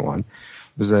second one.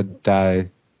 Was that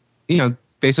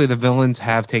basically the villains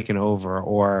have taken over,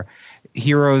 or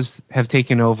heroes have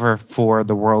taken over for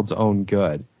the world's own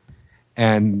good,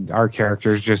 and our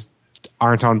characters just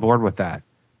aren't on board with that.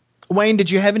 Wayne,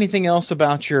 did you have anything else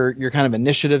about your kind of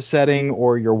initiative setting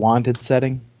or your wanted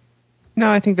setting? No,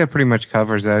 I think that pretty much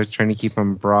covers it. I was trying to keep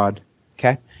them broad.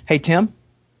 Okay. Hey, Tim,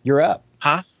 you're up.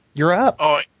 Huh? You're up.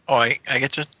 I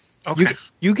get to. Okay.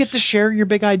 You get to share your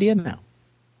big idea now.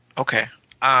 Okay.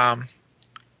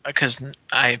 Because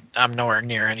I'm nowhere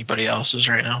near anybody else's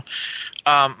right now.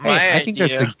 I think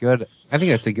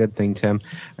that's a good thing, Tim.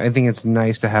 I think it's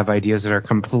nice to have ideas that are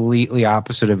completely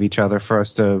opposite of each other for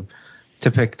us to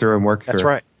pick through and work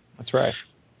through. That's right.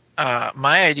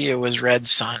 My idea was Red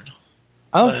Sun.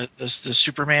 Oh, the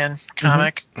Superman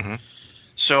comic. Mm-hmm.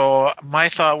 So my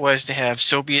thought was to have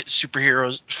Soviet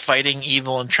superheroes fighting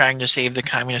evil and trying to save the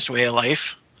communist way of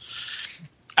life.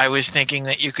 I was thinking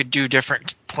that you could do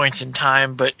different points in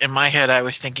time, but in my head I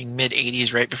was thinking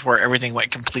mid-'80s, right before everything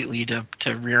went completely to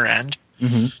rear end.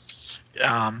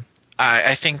 Mm-hmm.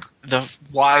 I think the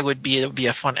why would be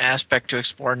a fun aspect to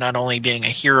explore, not only being a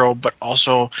hero, but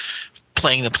also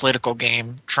playing the political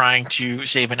game, trying to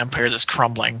save an empire that's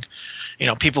crumbling. You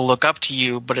know, people look up to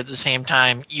you, but at the same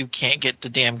time, you can't get the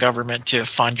damn government to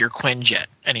fund your Quinjet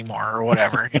anymore or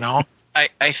whatever. You know,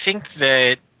 I think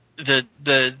that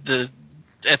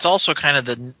it's also kind of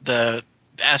the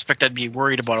aspect I'd be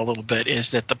worried about a little bit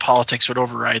is that the politics would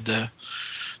override the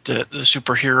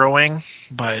superheroing,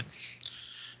 but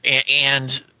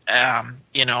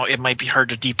you know, it might be hard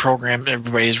to deprogram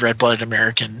everybody's red-blooded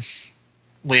American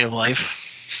way of life.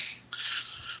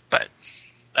 But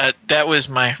that was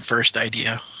my first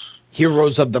idea.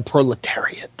 Heroes of the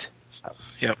Proletariat.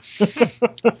 Yep.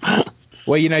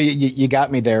 Well, you know, you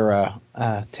got me there,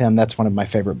 Tim. That's one of my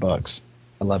favorite books.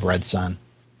 I love Red Sun.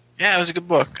 Yeah, it was a good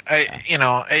book.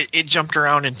 It jumped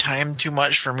around in time too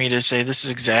much for me to say this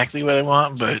is exactly what I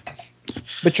want,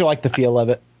 but you like the feel of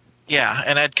it. Yeah,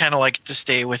 and I'd kind of like to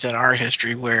stay within our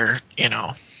history where, you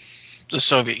know, the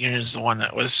Soviet Union is the one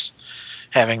that was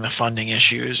having the funding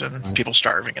issues and people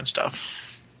starving and stuff.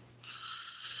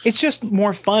 It's just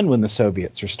more fun when the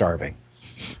Soviets are starving.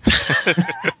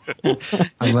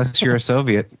 Unless you're a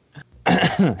Soviet.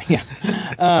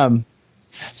 Yeah.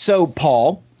 So,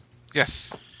 Paul.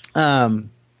 Yes.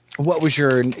 What was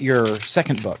your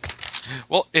second book?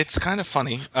 Well, it's kind of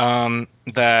funny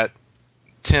that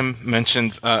Tim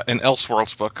mentioned an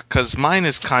Elseworlds book, because mine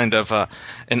is kind of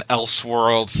an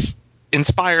Elseworlds,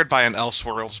 inspired by an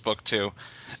Elseworlds book too,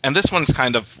 and this one's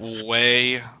kind of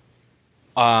way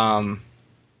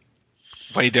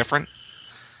different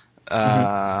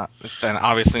than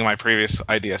obviously my previous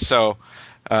idea. So,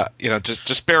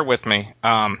 just bear with me,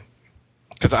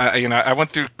 because I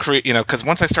went through because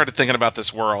once I started thinking about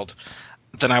this world,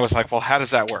 then I was like, well, how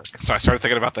does that work? So I started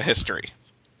thinking about the history.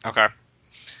 Okay.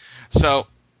 So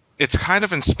it's kind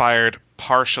of inspired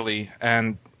partially,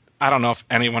 and I don't know if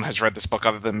anyone has read this book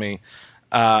other than me,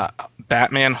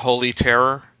 Batman Holy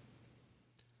Terror.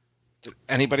 Did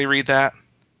anybody read that?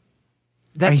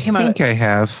 That came out I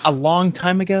have. A long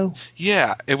time ago?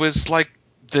 Yeah, it was like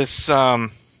this,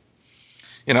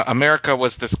 America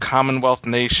was this Commonwealth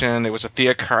nation. It was a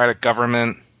theocratic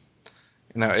government.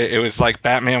 It was like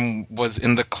Batman was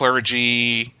in the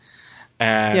clergy.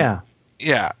 And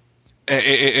yeah.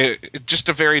 It just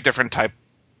a very different type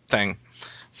thing.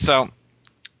 So,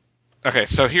 okay,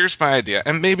 so here's my idea.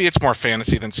 And maybe it's more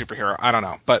fantasy than superhero. I don't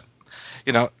know. But,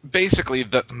 basically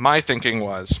my thinking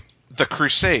was the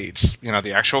Crusades,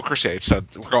 the actual Crusades, so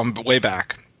we're going way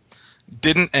back,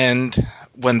 didn't end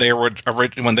when they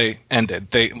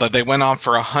ended. They went on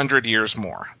for 100 years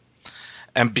more.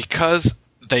 And because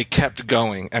they kept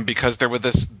going, and because there was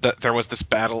this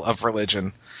battle of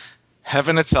religion,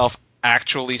 heaven itself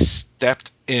actually stepped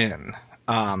in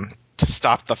to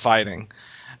stop the fighting,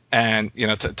 and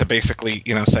to basically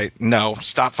say, no,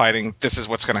 stop fighting. This is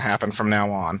what's going to happen from now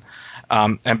on.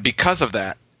 And because of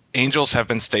that, angels have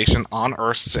been stationed on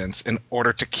Earth since in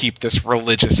order to keep this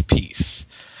religious peace.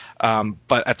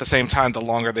 But at the same time, the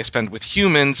longer they spend with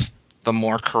humans, the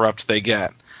more corrupt they get.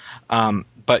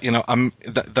 But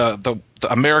the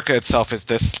America itself is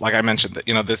this, like I mentioned,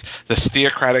 this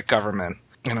theocratic government,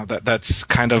 that's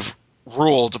kind of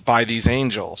ruled by these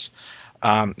angels.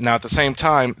 Now, at the same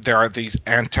time, there are these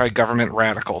anti-government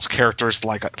radicals, characters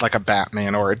like a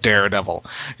Batman or a Daredevil,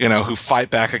 who fight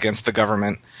back against the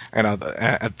government,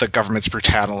 the government's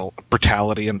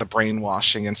brutality and the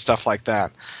brainwashing and stuff like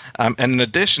that. And in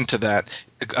addition to that,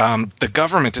 the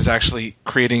government is actually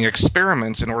creating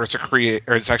experiments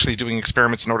it's actually doing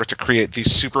experiments in order to create these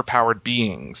superpowered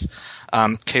beings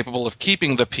capable of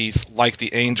keeping the peace like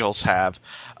the angels have.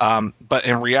 But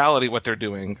in reality, what they're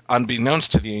doing,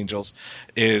 unbeknownst to the angels,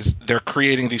 is they're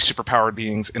creating these superpowered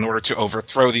beings in order to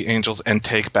overthrow the angels and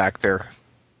take back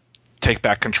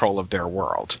control of their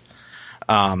world.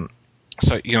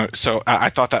 So I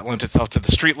thought that lent itself to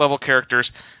the street level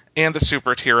characters and the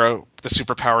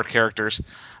superpowered characters.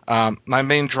 My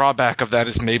main drawback of that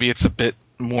is maybe it's a bit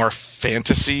more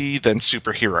fantasy than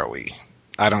superhero-y.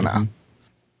 I don't know.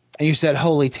 And you said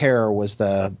Holy Terror was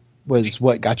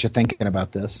what got you thinking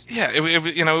about this. Yeah,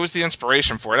 it was the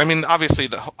inspiration for it. I mean, obviously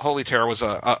the Holy Terror was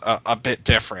a bit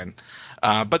different,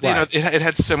 but Right. it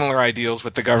had similar ideals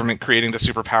with the government creating the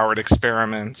superpowered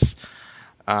experiments.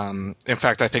 In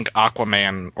fact, I think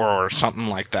Aquaman or something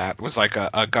like that was like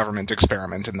a government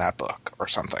experiment in that book or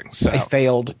something. So A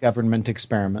failed government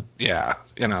experiment. yeah,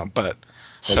 but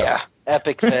Yeah,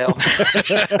 epic fail.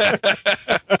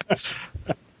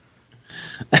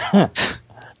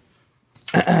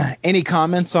 Any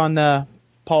comments on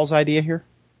Paul's idea here?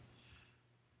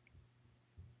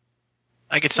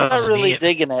 I could I'm tell. not really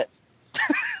digging it.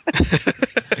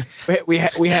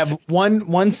 We have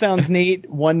one sounds neat,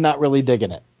 one not really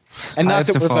digging it, and I not have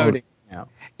that to we're follow- voting now.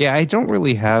 Yeah, I don't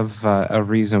really have a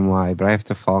reason why, but I have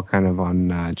to fall kind of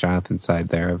on Jonathan's side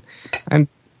there. And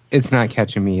it's not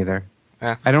catching me either.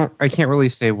 Yeah. I can't really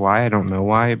say why. I don't know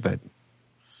why, but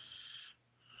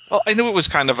well, I knew it was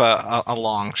kind of a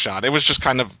long shot. It was just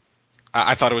kind of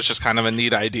I thought it was just kind of a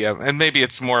neat idea, and maybe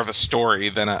it's more of a story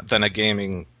than a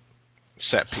gaming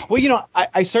set piece. Well,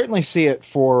 I certainly see it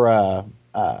for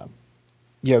a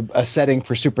setting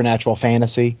for supernatural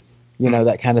fantasy,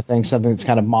 that kind of thing, something that's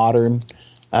kind of modern.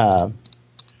 But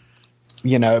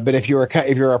if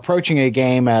you're approaching a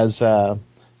game as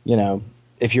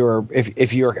if you're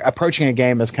approaching a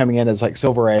game as coming in as like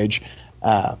Silver Age,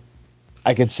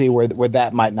 I could see where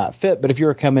that might not fit. But if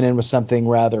you're coming in with something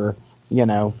rather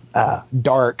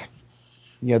dark,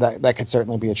 that could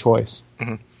certainly be a choice.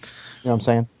 Mm-hmm. You know what I'm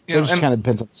saying? Yeah, It just kind of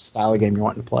depends on the style of game you're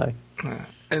wanting to play.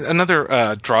 And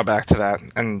another drawback to that,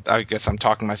 and I guess I'm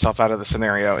talking myself out of the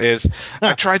scenario, is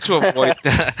I tried to avoid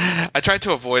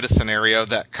a scenario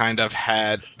that kind of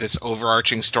had this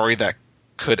overarching story that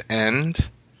could end.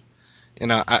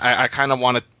 I kind of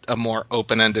wanted a more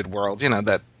open-ended world,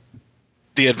 that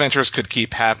the adventures could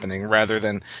keep happening rather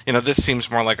than, this seems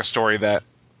more like a story that,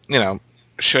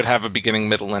 should have a beginning,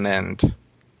 middle, and end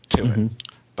to it.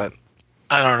 But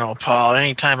I don't know, Paul.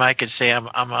 Anytime I could say I'm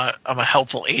a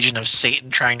helpful agent of Satan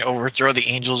trying to overthrow the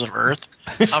angels of Earth,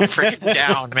 I'm freaking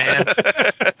down, man.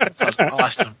 This is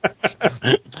awesome.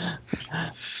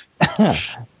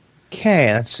 Okay,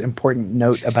 that's an important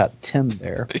note about Tim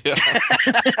there. yeah.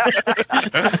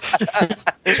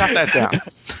 Jot that down.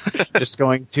 Just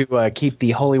going to keep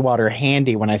the holy water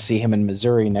handy when I see him in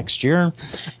Missouri next year.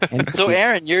 And So,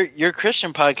 Aaron, your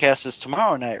Christian podcast is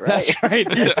tomorrow night, right? that's right.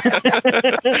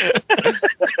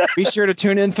 Be sure to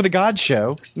tune in for the God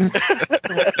Show.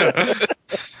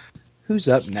 Who's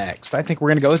up next? I think we're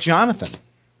going to go with Jonathan.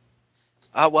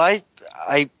 Well,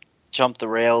 I jumped the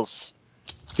rails.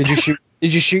 Did you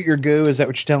shoot your goo? Is that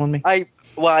what you're telling me?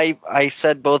 I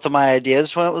said both of my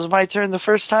ideas when it was my turn the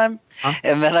first time, Huh?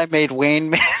 and then I made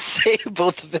Wayne say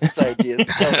both of his ideas.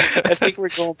 So I think we're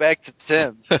going back to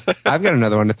Tim. I've got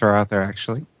another one to throw out there,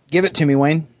 actually. Give it to me,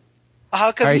 Wayne.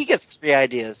 How come All right. he gets 3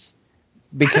 ideas?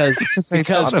 Because I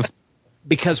thought of-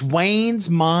 because Wayne's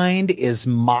mind is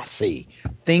mossy.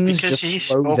 Things Because just he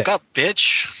flow spoke there. up,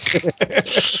 bitch.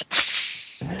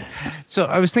 So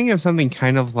I was thinking of something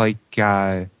kind of like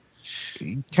a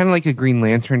Green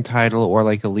Lantern title or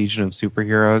like a Legion of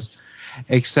Superheroes,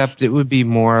 except it would be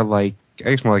more like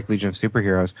Legion of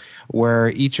Superheroes, where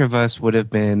each of us would have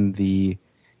been the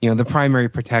primary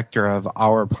protector of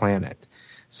our planet.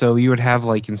 So you would have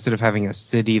instead of having a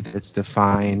city that's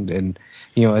defined and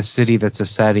a city that's a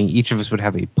setting, each of us would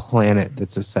have a planet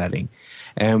that's a setting,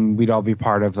 and we'd all be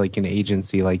part of an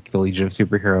agency like the Legion of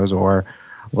Superheroes or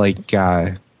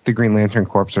the Green Lantern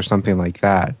Corps or something like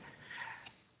that.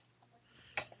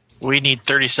 We need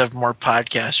 37 more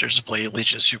podcasters to play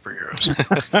Legion of Superheroes.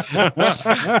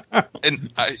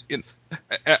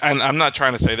 And I'm not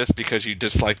trying to say this because you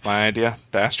disliked my idea,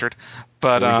 bastard.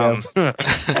 But Oh,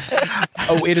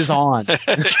 it is on.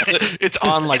 it's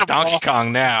on like Donkey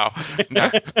Kong now. No,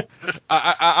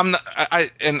 I'm not.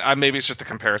 And maybe it's just a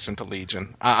comparison to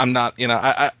Legion. I'm not.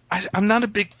 I'm not a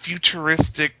big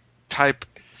futuristic type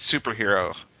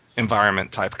superhero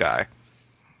environment type guy.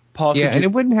 Paul, Yeah, could and you-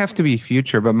 it wouldn't have to be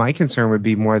future, but my concern would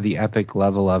be more the epic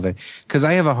level of it, because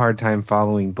I have a hard time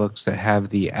following books that have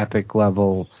the epic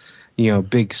level,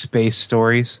 big space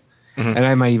stories, Mhm. and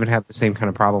I might even have the same kind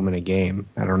of problem in a game.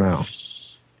 I don't know.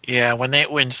 Yeah, when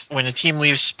a team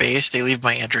leaves space, they leave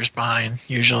my interest behind,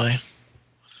 usually.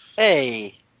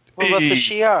 Hey, what about the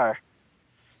Hey. Shi'ar?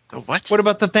 The what? what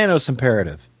about the Thanos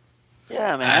imperative?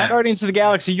 Yeah, man. Guardians of the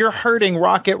Galaxy, you're hurting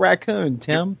Rocket Raccoon,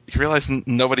 Tim. You realize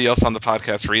nobody else on the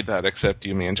podcast read that except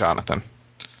you, me, and Jonathan.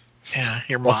 Yeah,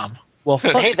 your mom. Well,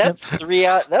 fuck Hey, Tim. that's 3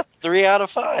 out. That's 3 out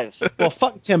of 5. Well,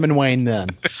 fuck Tim and Wayne then.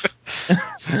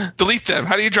 Delete them.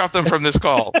 How do you drop them from this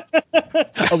call?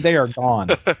 Oh, they are gone.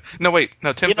 No, wait.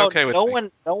 No, Tim's okay with me.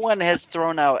 No one has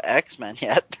thrown out X-Men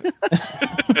yet.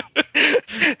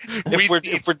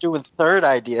 if we're doing third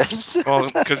ideas.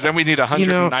 Well, because then we need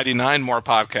 199 more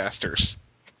podcasters.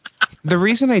 The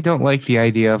reason I don't like the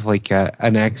idea of like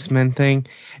an X-Men thing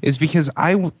is because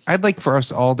I'd like for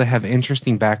us all to have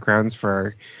interesting backgrounds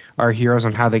for our heroes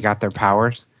on how they got their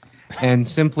powers, and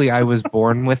simply I was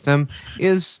born with them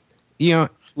is,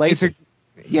 it's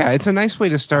a nice way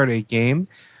to start a game,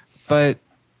 but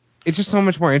it's just so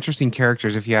much more interesting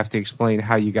characters if you have to explain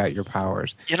how you got your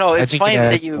powers. It's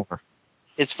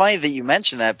funny that you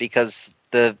mentioned that because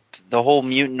the whole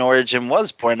mutant origin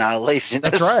was born out of laziness.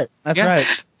 That's right.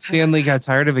 Stan Lee got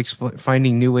tired of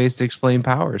finding new ways to explain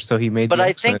powers, so he made. But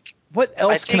I think what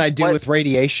else can I do with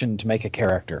radiation to make a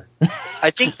character? I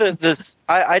think that this.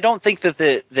 I don't think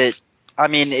that. I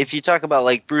mean, if you talk about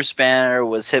like Bruce Banner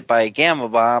was hit by a gamma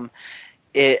bomb,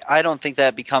 I don't think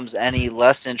that becomes any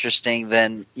less interesting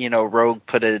than Rogue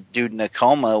put a dude in a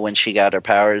coma when she got her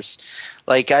powers.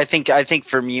 Like I think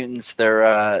for mutants,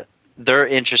 their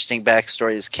interesting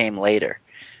backstories came later,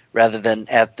 rather than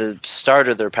at the start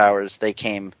of their powers. They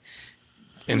came.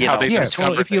 And how they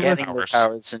discovered their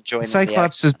powers and joined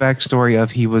Cyclops' backstory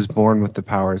of he was born with the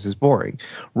powers is boring.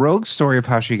 Rogue's story of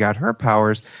how she got her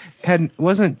powers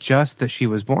wasn't just that she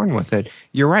was born with it.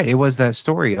 You're right. It was that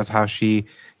story of how she,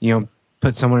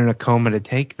 put someone in a coma to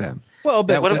take them. Well,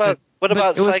 but what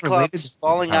about Cyclops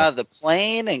falling out of the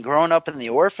plane and growing up in the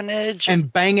orphanage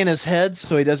and banging his head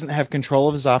so he doesn't have control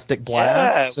of his optic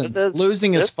blasts and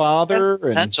losing his father?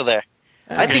 Potential there.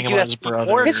 I think you have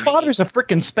his father's a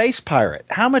freaking space pirate.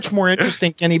 How much more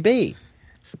interesting can he be?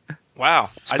 Wow.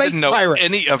 I didn't know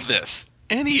any of this.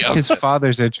 His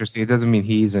father's interesting. It doesn't mean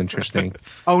he's interesting.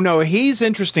 Oh, no. He's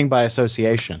interesting by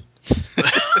association.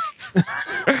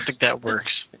 I think that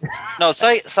works. No,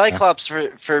 Cyclops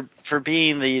for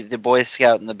being the Boy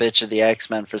Scout and the bitch of the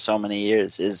X-Men for so many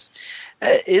years is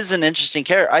an interesting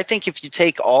character. I think if you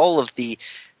take all of the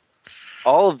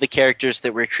characters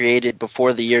that were created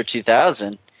before the year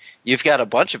 2000, you've got a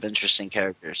bunch of interesting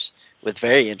characters with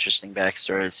very interesting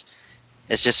backstories.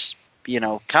 It's just,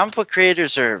 comic book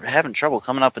creators are having trouble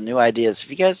coming up with new ideas. Have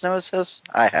you guys noticed this?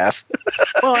 I have.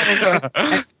 Well,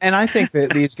 and I think that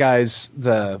these guys,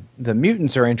 the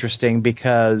mutants, are interesting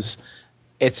because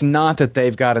it's not that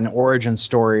they've got an origin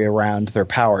story around their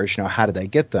powers, how did they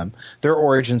get them? Their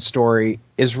origin story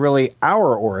is really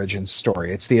our origin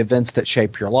story. It's the events that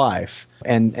shape your life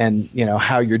and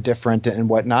how you're different and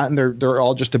whatnot. And they're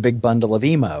all just a big bundle of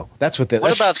emo. That's what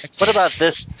What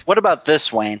about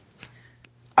this, Wayne?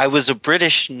 I was a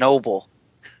British noble,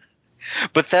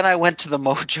 but then I went to the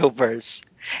Mojoverse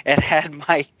and had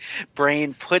my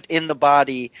brain put in the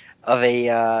body of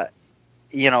a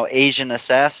Asian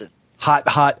assassin.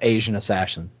 Hot Asian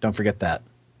assassin. Don't forget that.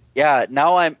 Yeah,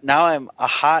 now I'm a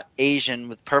hot Asian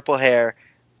with purple hair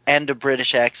and a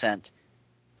British accent.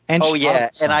 And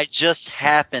and I just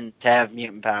happen to have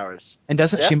mutant powers. And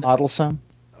doesn't she model some?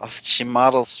 Oh, she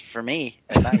models for me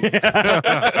at night.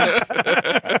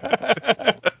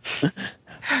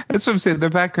 That's what I'm saying.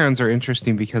 Their backgrounds are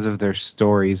interesting because of their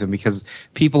stories and because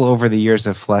people over the years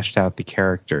have fleshed out the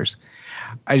characters.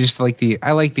 I like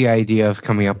the idea of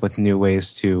coming up with new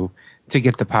ways to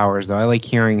get the powers, though. I like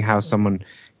hearing how someone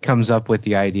comes up with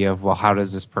the idea of, well, how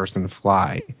does this person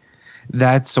fly?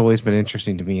 That's always been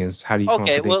interesting to me, is how do you come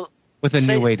up with a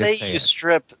new way to say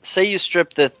it. Say you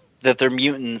strip that they're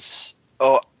mutants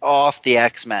off the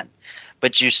X-Men,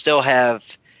 but you still have,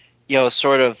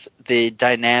 sort of the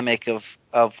dynamic of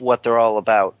what they're all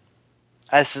about.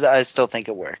 I still think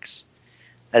it works.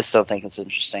 I still think it's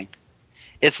interesting.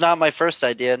 It's not my first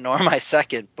idea, nor my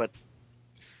second, but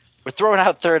we're throwing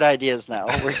out third ideas now.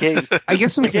 We're getting, I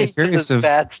guess I'm kind of curious of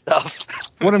bad stuff.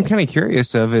 What I'm kind of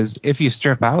curious of is if you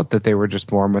strip out that they were just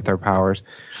born with their powers,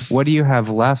 what do you have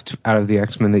left out of the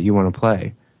X-Men that you want to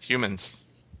play? Humans.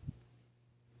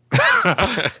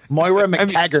 Moira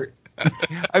McTaggart.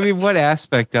 I mean, what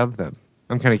aspect of them?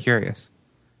 I'm kind of curious.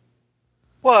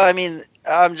 Well, I mean,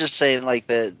 I'm just saying, like,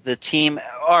 the team.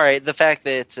 All right, the fact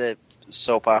that it's a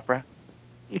soap opera.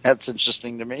 That's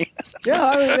interesting to me.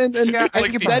 Yeah, and I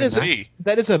think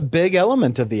that is a big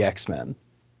element of the X-Men.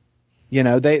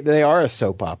 They are a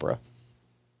soap opera.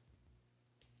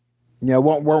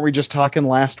 Weren't we just talking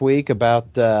last week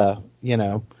about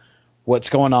what's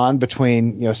going on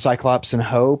between Cyclops and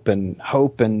Hope and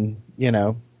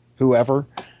whoever.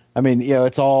 I mean,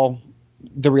 it's all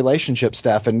the relationship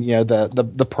stuff, and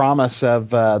the promise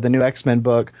of the new X-Men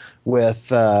book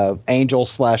with Angel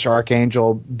 /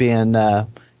 Archangel being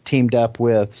teamed up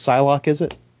with Psylocke, is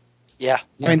it? Yeah.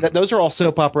 I mean, those are all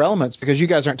soap opera elements because you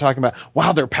guys aren't talking about,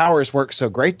 wow, their powers work so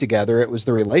great together. It was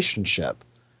the relationship.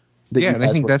 And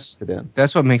I think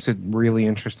that's what makes it really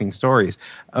interesting stories.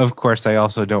 Of course, I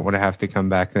also don't want to have to come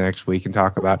back the next week and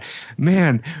talk about,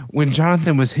 man, when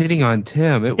Jonathan was hitting on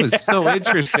Tim, it was so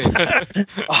interesting.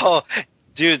 Oh,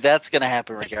 dude, that's going to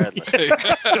happen regardless.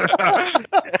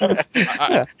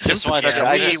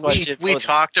 We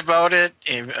talked about it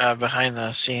behind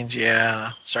the scenes.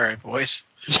 Yeah. Sorry, boys.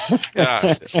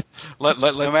 Yeah. No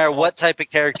matter what type of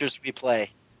characters we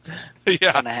play,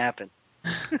 it's going to happen.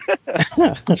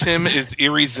 Tim is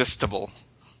irresistible.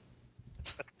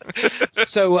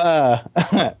 So,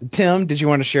 Tim, did you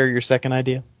want to share your second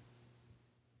idea?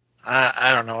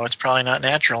 I don't know. It's probably not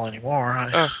natural anymore.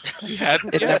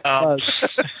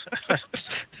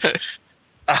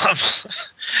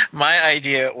 My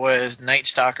idea was Night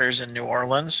Stalkers in New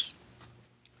Orleans.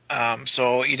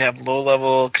 So you'd have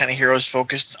low-level kind of heroes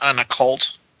focused on a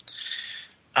cult.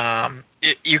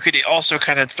 You could also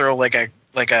kind of throw like a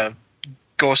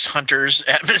Ghost Hunters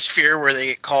atmosphere where they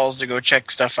get calls to go check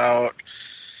stuff out.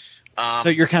 So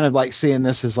you're kind of like seeing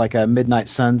this as like a Midnight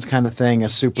Suns kind of thing, a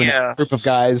group of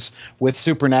guys with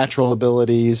supernatural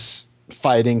abilities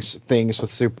fighting things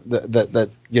with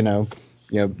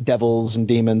devils and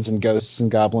demons and ghosts and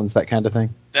goblins, that kind of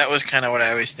thing. That was kind of what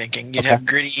I was thinking. You'd have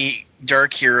gritty,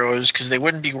 dark heroes because they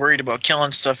wouldn't be worried about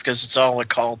killing stuff because it's all a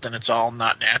cult and it's all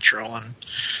not natural. And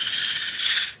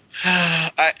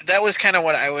that was kind of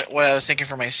what I was thinking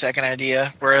for my second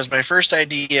idea. Whereas my first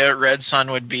idea, Red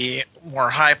Sun, would be more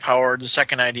high powered. The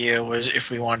second idea was if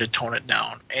we wanted to tone it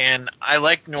down. And I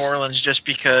like New Orleans just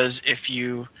because if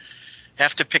you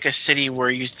have to pick a city where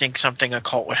you think something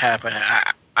occult would happen,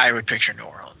 I would picture New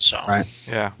Orleans. So right,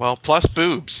 yeah. Well, plus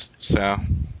boobs. So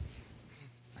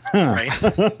right.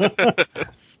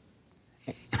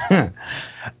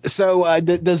 So,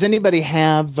 does anybody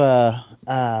have an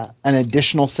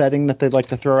additional setting that they'd like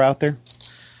to throw out there?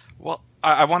 Well,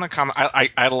 I want to comment.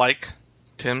 I like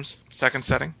Tim's second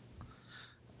setting.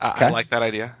 Okay. I like that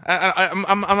idea.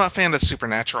 I'm a fan of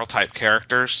supernatural type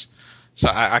characters, so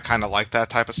I kind of like that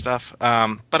type of stuff.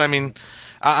 But I mean,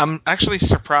 I'm actually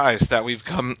surprised that we've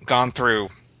gone through.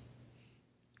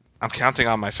 I'm counting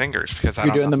on my fingers because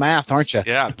you're doing the math, aren't you?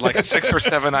 Yeah, like 6 or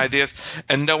 7 ideas,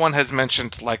 and no one has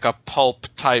mentioned like a pulp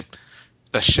type,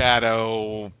 the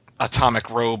Shadow,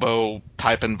 Atomic Robo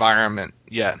type environment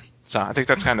yet. So I think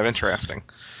that's kind of interesting.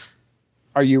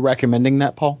 Are you recommending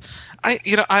that, Paul? I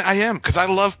am, because I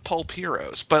love pulp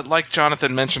heroes, but like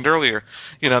Jonathan mentioned earlier,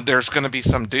 there's going to be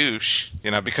some douche,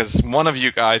 because one of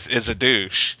you guys is a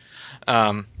douche,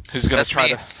 who's going to try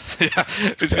to,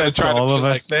 who's going to try to all of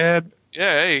us, man.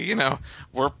 Yeah, hey,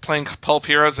 we're playing pulp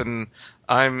heroes, and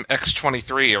I'm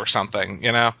X-23 or something,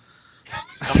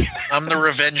 I'm the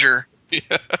Revenger.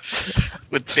 Yeah.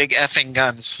 With big effing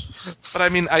guns. But I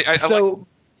mean, I like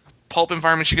pulp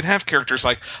environments. You can have characters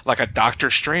like a Doctor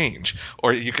Strange,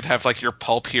 or you could have like your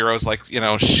pulp heroes like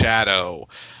Shadow,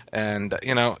 and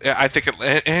I think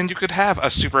and you could have a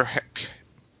super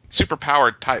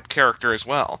powered type character as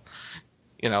well.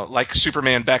 Like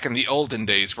Superman back in the olden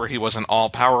days where he wasn't all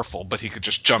powerful, but he could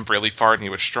just jump really far and he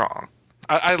was strong.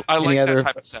 I like that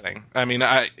type of setting. I mean,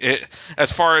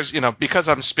 as far as, because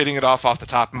I'm spitting it off the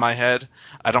top of my head,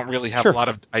 I don't really have a lot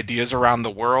of ideas around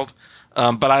the world.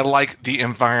 But I like the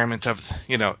environment of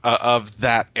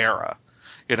that era,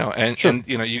 and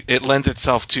it lends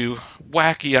itself to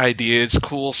wacky ideas,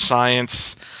 cool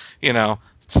science,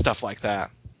 stuff like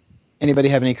that. Anybody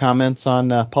have any comments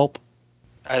on Pulp?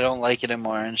 I don't like it in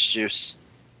orange juice.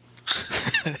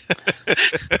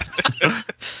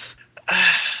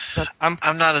 So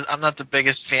I'm not the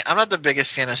biggest fan. I'm not the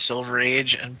biggest fan of Silver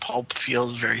Age, and Pulp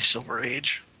feels very Silver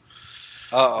Age.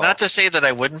 Uh-oh. Not to say that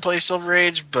I wouldn't play Silver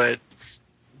Age, but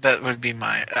that would be if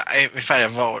I had a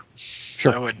vote,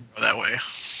 I would go that way.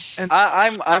 And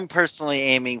I'm personally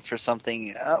aiming for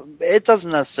something. It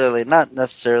doesn't not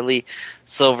necessarily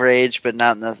Silver Age, but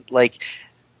not like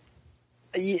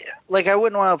I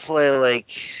wouldn't want to play like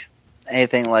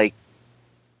anything like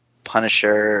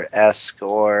Punisher-esque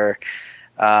or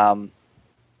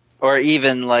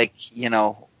even like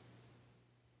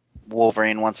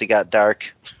Wolverine once he got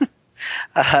dark.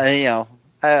 I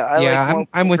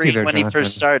I'm with you there, when Jonathan. he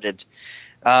first started.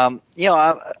 I'm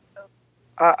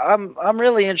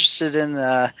really interested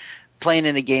in playing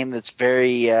in a game that's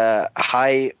very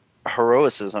high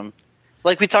heroicism.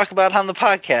 like we talk about on the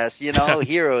podcast,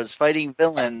 heroes fighting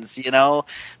villains,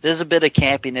 there's a bit of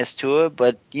campiness to it,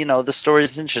 but the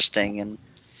story's interesting. And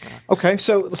okay,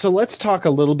 so let's talk a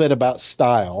little bit about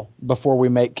style before we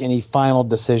make any final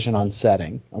decision on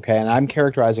setting. Okay, and I'm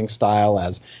characterizing style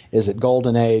as, is it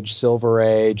Golden Age, Silver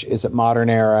Age, is it Modern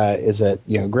Era, is it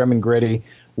grim and gritty,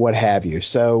 what have you.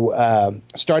 So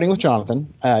starting with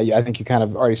Jonathan, I think you kind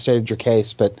of already stated your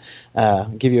case, but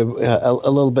give you a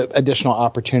little bit additional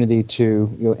opportunity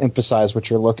to emphasize what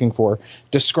you're looking for.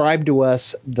 Describe to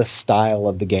us the style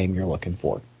of the game you're looking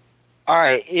for. All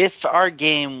right, if our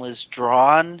game was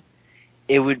drawn,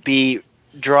 it would be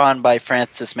drawn by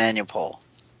Francis Manupul.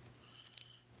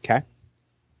 Okay.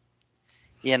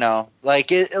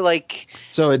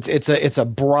 So it's a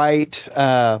bright,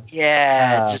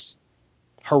 just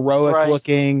heroic right.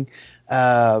 looking,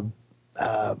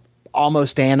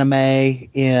 almost anime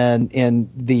in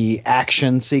the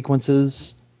action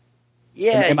sequences.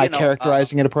 Yeah, Am I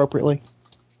characterizing it appropriately?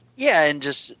 Yeah, and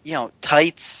just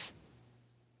tights.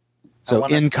 So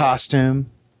in costume.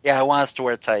 Yeah, I want us to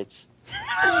wear tights.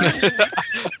 How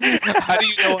do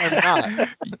you know I'm not?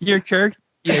 Your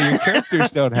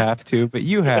characters don't have to, but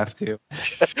you have to.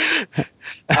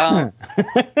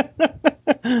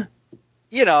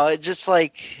 Just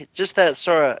that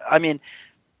sort of. I mean,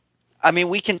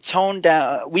 we can tone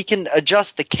down. We can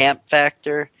adjust the camp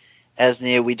factor as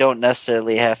needed. We don't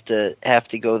necessarily have to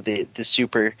go the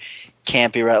super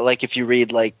campy route. Like if you read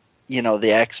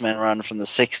the X-Men run from the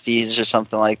 60s or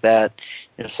something like that.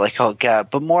 It's like, oh, God.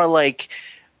 But more like,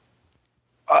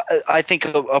 I think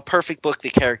a perfect book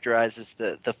that characterizes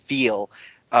the feel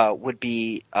would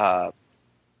be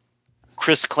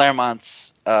Chris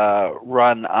Claremont's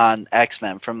run on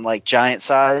X-Men from, giant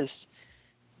size,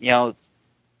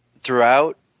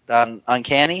 throughout on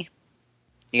Uncanny.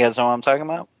 You guys know what I'm talking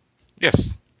about?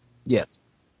 Yes. Yes.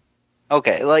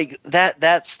 Okay,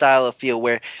 that style of feel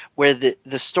where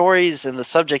the stories and the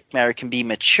subject matter can be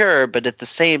mature, but at the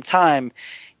same time,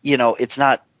 it's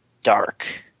not dark.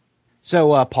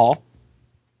 So, Paul,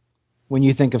 when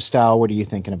you think of style, what are you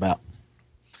thinking about?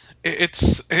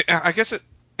 I guess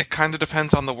it kind of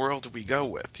depends on the world we go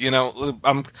with.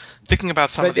 I'm thinking about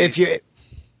some of these.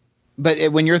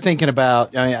 But when you're thinking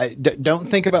about, don't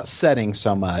think about setting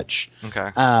so much.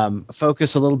 Okay.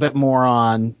 Focus a little bit more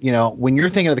on, when you're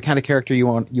thinking of the kind of character you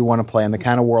want to play and the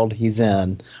kind of world he's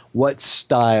in. What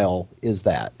style is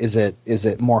that? Is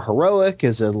it more heroic?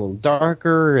 Is it a little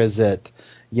darker? Is it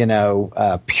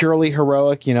purely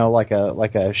heroic? Like a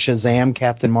Shazam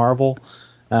Captain Marvel.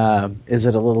 Is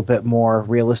it a little bit more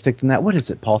realistic than that? What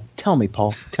is it, Paul? Tell me,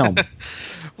 Paul. Tell me.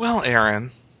 Well, Aaron,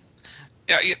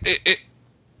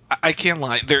 I can't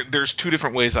lie. There's two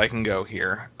different ways I can go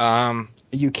here.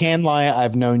 You can lie.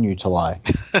 I've known you to lie.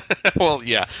 Well,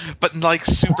 yeah. But like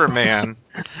Superman,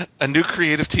 a new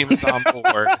creative team is on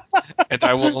board, and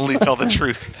I will only tell the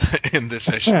truth in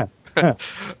this issue.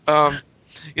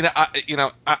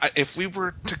 If we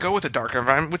were to go with a darker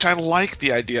environment, which I like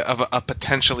the idea of a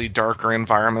potentially darker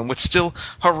environment with still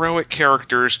heroic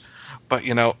characters, but,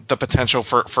 the potential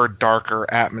for darker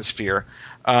atmosphere,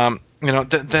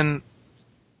 then...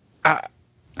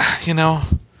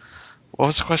 what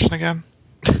was the question again?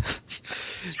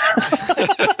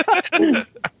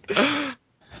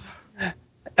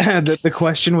 The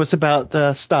question was about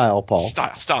style, Paul.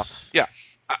 Style. Yeah.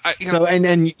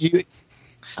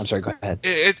 I'm sorry. Go ahead.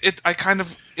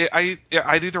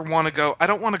 I'd either want to go. I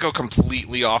don't want to go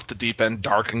completely off the deep end,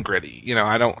 dark and gritty.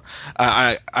 I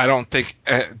don't think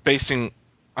basing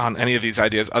on any of these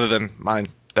ideas other than mine.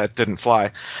 That didn't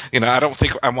fly. I don't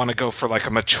think I want to go for a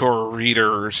mature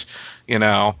readers,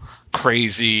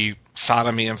 crazy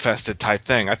sodomy infested type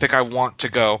thing. I think I want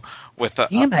to go with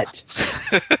damn it,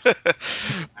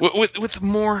 with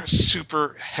more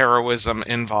super heroism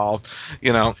involved.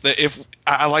 If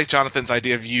I like Jonathan's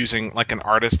idea of using an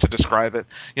artist to describe it,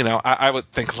 I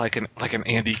would think like an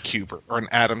Andy Kubert or an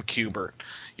Adam Kubert,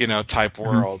 type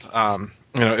world.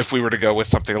 If we were to go with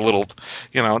something a little,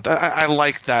 I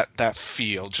like that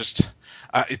feel. Just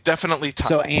it definitely.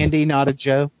 So Andy, not a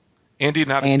Joe. Andy,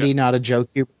 not a Joe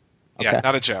Kubert. Okay. Yeah,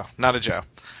 not a Joe. Okay.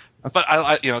 But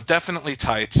I definitely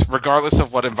tights, regardless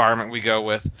of what environment we go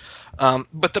with.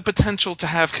 But the potential to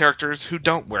have characters who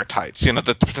don't wear tights,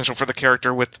 the potential for the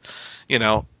character with,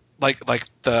 like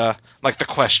the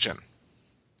Question.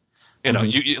 I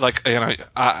like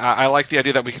the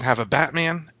idea that we can have a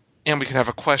Batman and we can have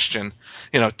a Question,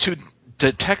 two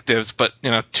detectives, but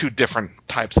two different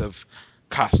types of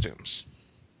costumes.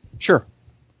 Sure.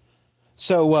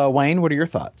 So Wayne, what are your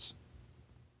thoughts?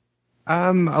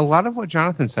 A lot of what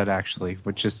Jonathan said, actually,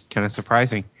 which is kind of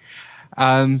surprising.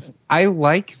 I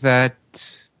like that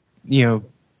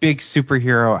big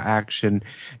superhero action.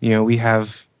 We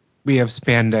have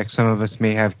spandex. Some of us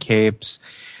may have capes.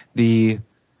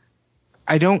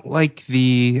 I don't want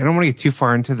to get too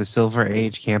far into the Silver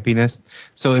Age campiness.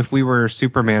 So if we were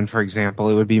Superman, for example,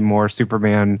 it would be more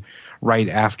Superman right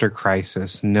after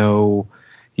Crisis. No,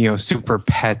 super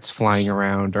pets flying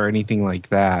around or anything like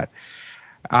that.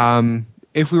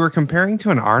 If we were comparing to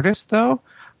an artist, though,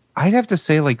 I'd have to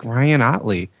say like Ryan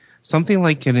Ottley. Something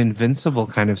like an Invincible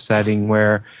kind of setting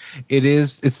where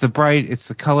it's the bright, it's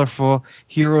the colorful,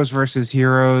 heroes versus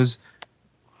heroes,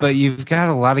 but you've got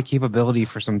a lot of capability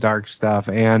for some dark stuff,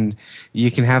 and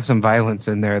you can have some violence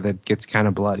in there that gets kind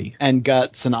of bloody. And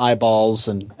guts and eyeballs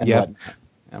and whatnot.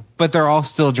 Yeah. But they're all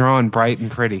still drawn bright and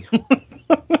pretty.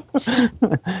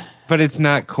 But it's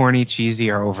not corny, cheesy,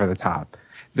 or over the top.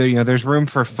 There's room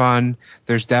for fun.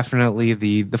 There's definitely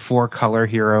the 4-color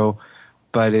hero,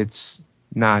 but it's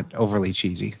not overly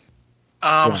cheesy.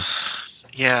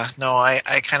 Yeah, no,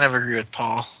 I kind of agree with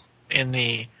Paul.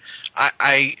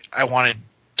 I wanted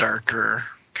darker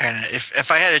kind of if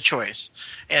I had a choice,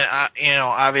 and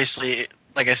obviously,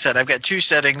 like I said, I've got 2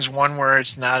 settings: one where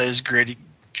it's not as gritty,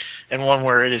 and one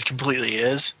where it is completely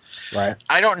is. Right.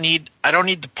 I don't need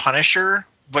the Punisher,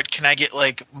 but can I get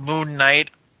like Moon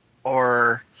Knight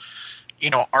or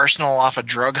Arsenal off a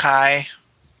drug high,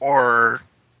 or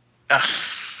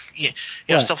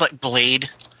stuff like Blade.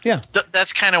 Yeah,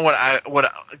 that's kind of what I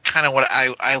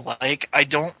like. I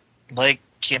don't like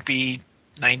campy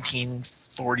 1940s,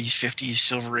 50s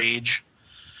Silver Age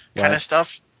kind of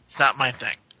stuff. It's not my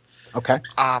thing. Okay.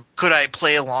 Could I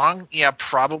play along? Yeah,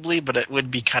 probably, but it would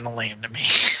be kind of lame to me.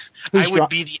 I would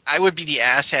be the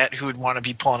asshat who would want to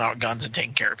be pulling out guns and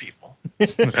taking care of people.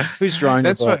 Who's drawing?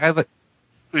 That's what I like.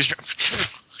 Who's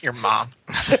your mom?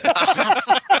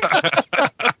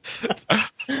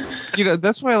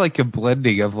 That's why I like a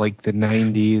blending of like the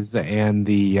 90s and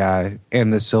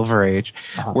the Silver Age,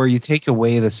 where you take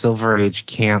away the Silver Age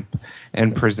camp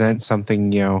and present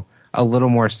something a little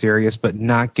more serious, but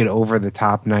not get over the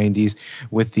top 90s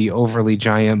with the overly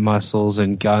giant muscles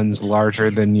and guns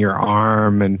larger than your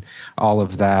arm and all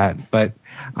of that. But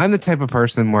I'm the type of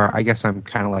person where I guess I'm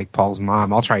kind of like Paul's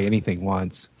mom. I'll try anything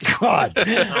once. God.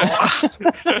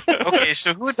 Okay,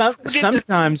 so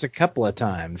sometimes a couple of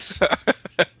times.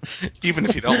 Even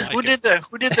if you don't like who did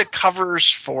the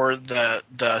covers for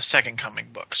the Second Coming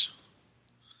books?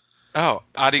 Oh,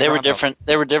 Adi They were Granov. different.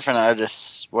 They were different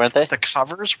artists, weren't they? The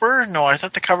covers were? No, I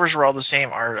thought the covers were all the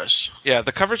same artists. Yeah,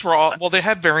 the covers were all they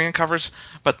had variant covers,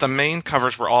 but the main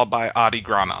covers were all by Adi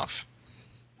Granov.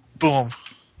 Boom.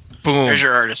 Boom. There's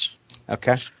your artist.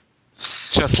 Okay.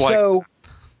 Just like So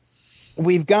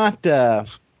we've got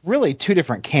really 2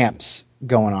 different camps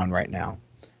going on right now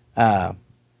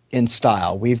in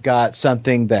style. We've got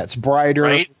something that's brighter,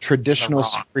 Right? traditional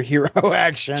superhero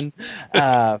action,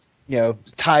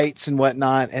 tights and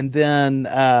whatnot. And then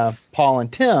Paul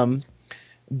and Tim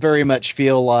very much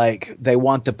feel like they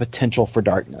want the potential for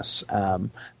darkness.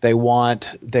 They want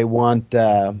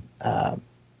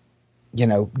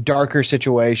darker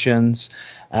situations,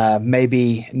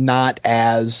 maybe not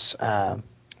as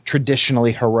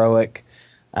traditionally heroic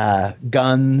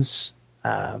guns.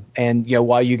 And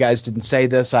while you guys didn't say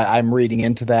this, I'm reading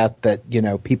into that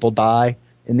people die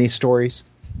in these stories.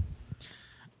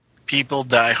 People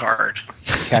die hard.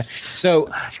 Okay, so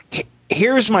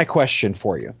here's my question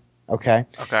for you. Okay.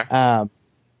 okay.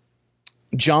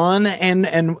 John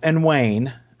and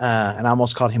Wayne. And I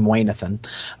almost called him Waynathan.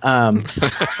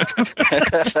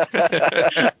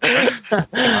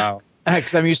 Wow.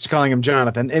 Because I'm used to calling him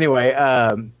Jonathan. Anyway,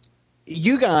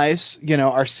 you guys,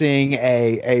 are seeing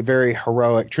a very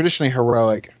traditional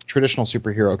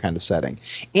superhero kind of setting.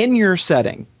 In your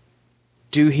setting,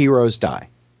 do heroes die?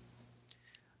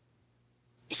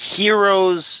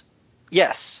 Heroes,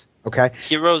 yes. Okay.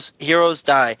 Heroes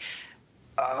die.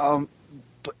 Okay.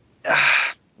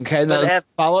 But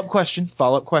Follow-up question.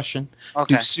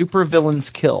 Okay. Do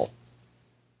supervillains kill?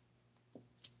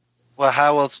 Well,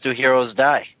 how else do heroes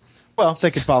die? Well,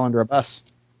 they could fall under a bus.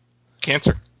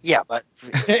 Cancer. Yeah, but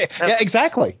Yeah,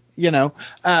 exactly. For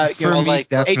me, like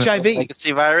definitely, HIV.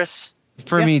 legacy virus.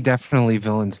 for me, definitely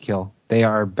villains kill. They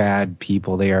are bad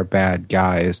people. They are bad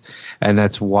guys. And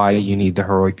that's why you need the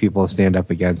heroic people to stand up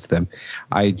against them.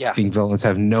 I think villains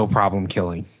have no problem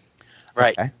killing.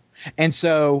 Right. Okay. And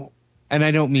so, And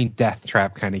I don't mean death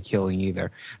trap kind of killing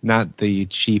either. Not the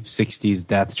cheap 60s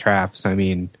death traps. I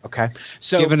mean, okay.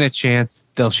 So, given a chance,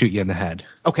 they'll shoot you in the head.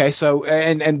 okay. So,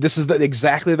 and this is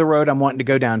exactly the road I'm wanting to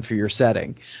go down for your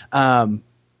setting. Bad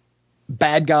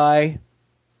guy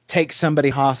takes somebody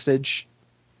hostage.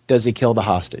 Does he kill the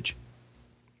hostage?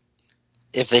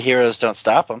 if the heroes don't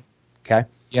stop him. Okay.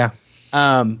 Yeah.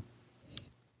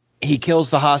 He kills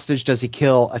the hostage. Does he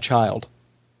kill a child?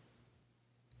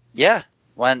 Yeah.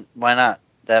 Why not?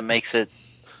 That makes it.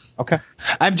 Okay.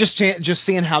 I'm just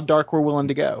seeing how dark we're willing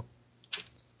to go.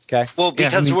 Okay. Well,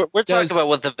 because we're talking about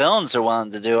what the villains are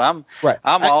willing to do. I'm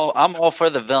all for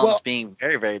the villains being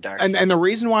very, very dark. And the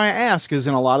reason why I ask is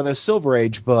in a lot of those Silver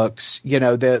Age books,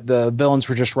 the villains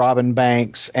were just robbing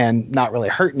banks and not really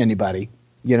hurting anybody.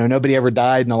 Nobody ever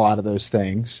died in a lot of those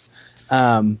things.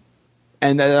 And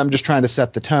I'm just trying to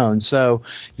set the tone. So,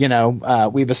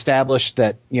 we've established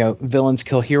that, villains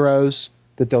kill heroes,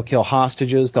 that they'll kill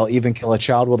hostages, they'll even kill a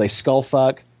child. Will they skull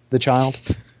fuck the child?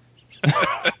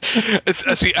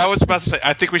 See, I was about to say,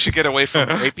 I think we should get away from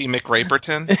Rapey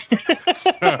McRaperton.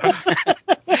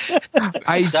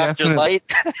 Dr. Light.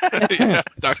 Yeah,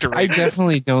 Dr. Raper. I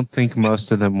definitely don't think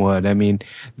most of them would. I mean,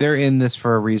 they're in this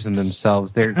for a reason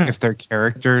themselves. If they're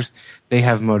characters, they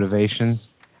have motivations.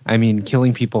 I mean,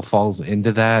 killing people falls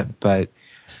into that, but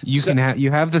you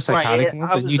have the psychotic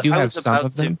ones, and you do have some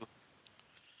of them.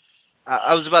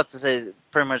 I was about to say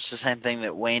pretty much the same thing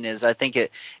that Wayne is. I think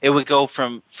it would go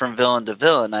from villain to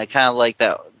villain. I kind of like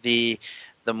that the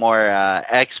more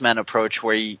X-Men approach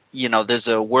where there's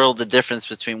a world of difference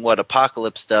between what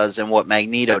Apocalypse does and what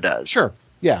Magneto does. Sure,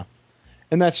 yeah,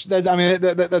 and that's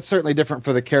certainly different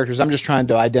for the characters. I'm just trying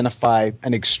to identify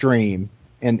an extreme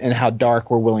and how dark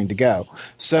we're willing to go.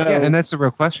 So, yeah, and that's the real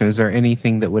question: is there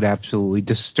anything that would absolutely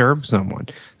disturb someone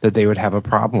that they would have a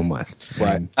problem with?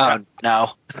 Right?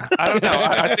 No. I don't know.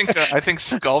 I think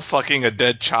skull fucking a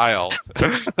dead child.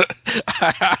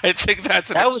 I think that's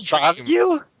an that would extreme. bother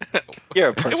you. You're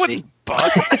a pussy. It wouldn't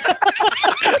bother.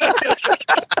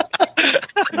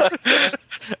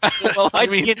 Well, I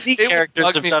mean, D&D it characters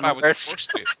would have bug me if done I was worse.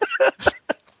 forced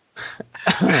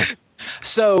to.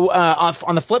 So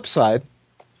on the flip side,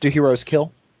 do heroes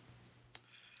kill?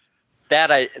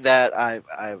 That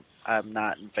I'm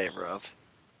not in favor of.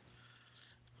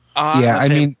 Yeah, I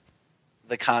mean,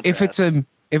 The contrast.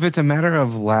 if it's a matter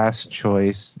of last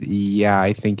choice, yeah,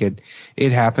 I think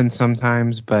it happens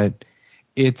sometimes, but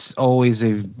it's always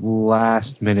a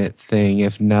last minute thing.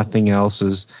 If nothing else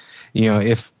is,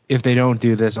 if they don't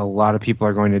do this, a lot of people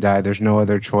are going to die. There's no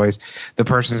other choice. The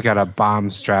person's got a bomb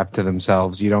strapped to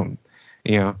themselves. You don't,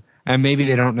 and maybe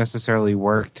they don't necessarily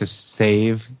work to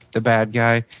save the bad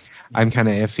guy. I'm kind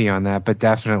of iffy on that, but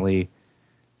definitely.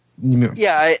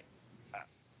 Yeah,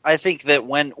 I think that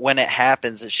when it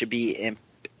happens, it should be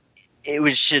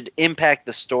should impact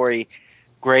the story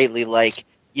greatly. Like,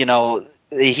 the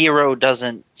hero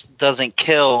doesn't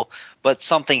kill, but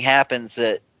something happens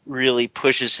that really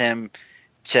pushes him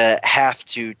to have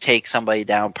to take somebody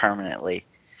down permanently,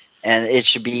 and it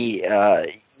should be a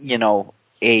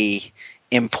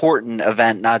important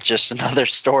event, not just another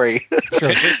story.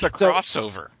 Sure. It's a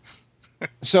crossover.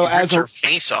 So as a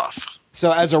face off.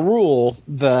 So as a rule,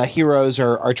 the heroes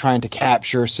are trying to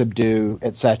capture, subdue,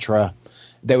 etc.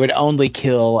 They would only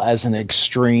kill as an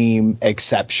extreme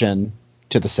exception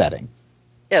to the setting.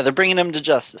 Yeah, they're bringing him to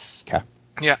justice. Okay.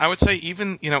 Yeah, I would say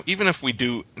even if we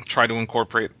do try to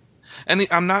incorporate, and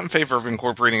I'm not in favor of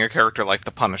incorporating a character like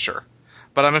the Punisher,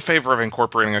 but I'm in favor of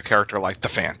incorporating a character like the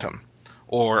Phantom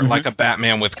or like a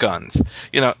Batman with guns.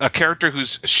 A character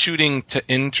who's shooting to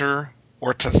injure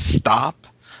or to stop,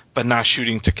 but not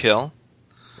shooting to kill.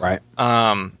 Right.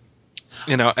 And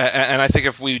I think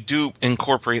if we do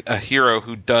incorporate a hero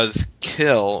who does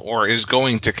kill or is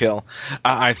going to kill,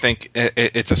 I think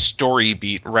it's a story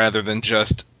beat rather than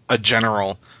just a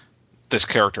general, this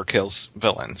character kills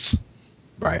villains.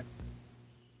 Right.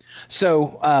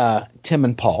 So, Tim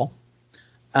and Paul,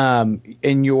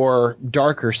 in your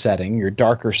darker setting, your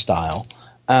darker style,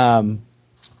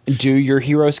 do your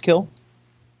heroes kill?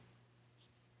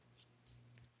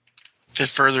 If it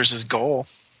furthers his goal.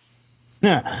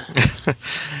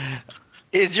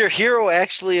 Is your hero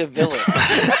actually a villain?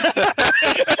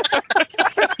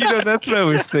 That's what I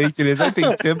was thinking. I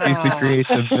think Tim needs to create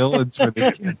the villains for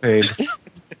this campaign.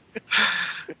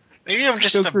 Maybe I'm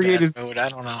just in a bad mood. I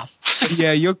don't know.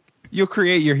 Yeah, you'll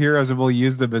create your heroes and we'll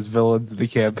use them as villains in the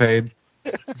campaign.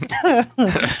 Yeah,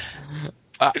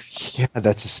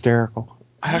 that's hysterical.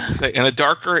 I have to say, in a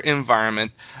darker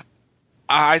environment,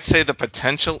 I'd say the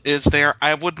potential is there.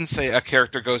 I wouldn't say a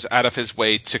character goes out of his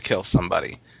way to kill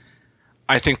somebody.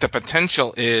 I think the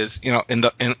potential is,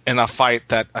 in a fight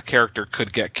that a character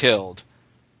could get killed.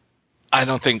 I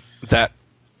don't think that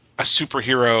a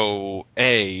superhero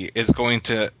A is going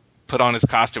to put on his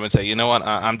costume and say, you know what,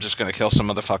 I'm just going to kill some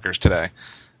motherfuckers today.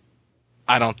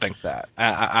 I don't think that.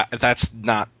 That's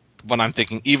not what I'm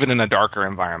thinking, even in a darker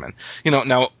environment.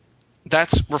 Now,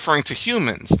 That's referring to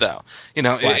humans, though.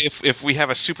 Right. If we have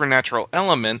a supernatural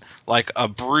element, like a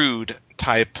brood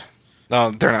type,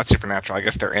 no, they're not supernatural. I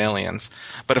guess they're aliens.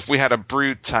 But if we had a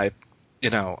brood type,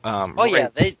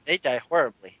 race, they die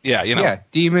horribly. Yeah, Yeah,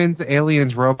 demons,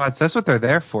 aliens, robots. That's what they're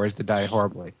there for, is to die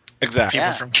horribly. exactly.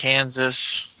 Yeah. People from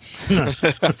Kansas.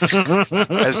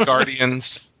 As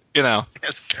guardians,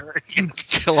 As guardians.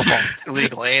 kill them all.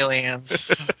 Illegal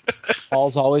aliens.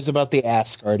 Paul's always about the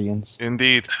ass guardians.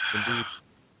 Indeed.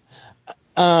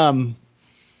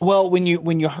 Well, when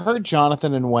you heard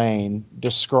Jonathan and Wayne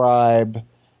describe,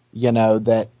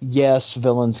 that yes,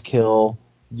 villains kill.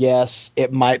 Yes,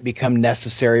 it might become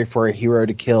necessary for a hero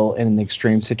to kill in an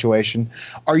extreme situation.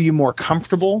 Are you more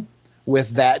comfortable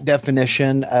with that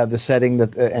definition of the setting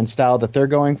and style that they're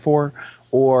going for?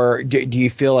 Or do you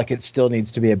feel like it still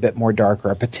needs to be a bit more dark,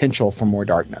 or a potential for more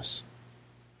darkness?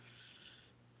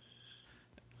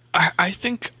 I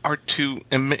think our two,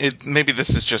 and maybe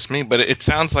this is just me, but it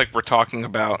sounds like we're talking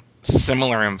about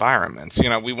similar environments.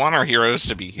 We want our heroes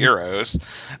to be heroes.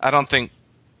 I don't think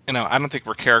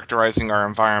we're characterizing our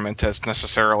environment as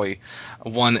necessarily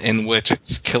one in which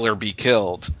it's kill or be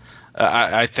killed.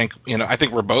 I think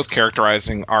we're both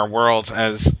characterizing our worlds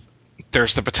as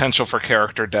there's the potential for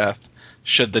character death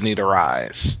should the need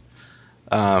arise.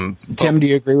 Tim, do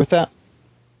you agree with that?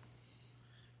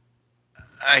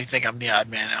 I think I'm the odd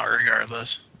man out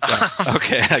regardless.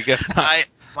 Okay, I guess not.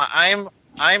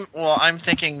 I'm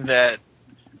thinking that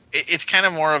it's kind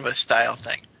of more of a style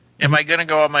thing. Am I going to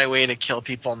go on my way to kill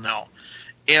people? No.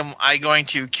 Am I going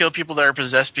to kill people that are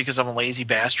possessed because I'm a lazy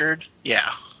bastard? Yeah.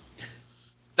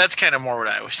 That's kind of more what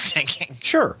I was thinking.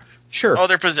 Sure. Oh,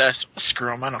 they're possessed. Screw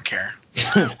them. I don't care.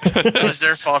 It was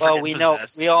their fault for getting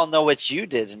possessed. We all know what you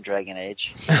did in Dragon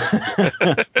Age.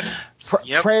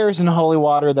 Yep. Prayers in holy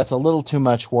water, that's a little too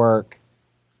much work.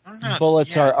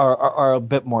 Bullets are a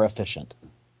bit more efficient.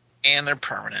 And they're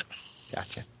permanent.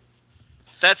 Gotcha.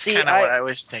 That's kind of what I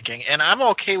was thinking. And I'm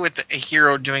okay with a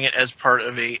hero doing it as part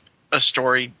of a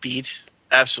story beat.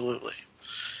 Absolutely.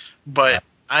 But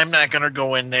I'm not going to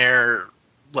go in there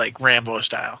like Rambo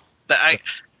style.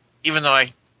 Even though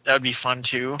that would be fun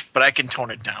too, but I can tone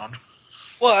it down.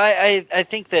 Well, I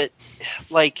think that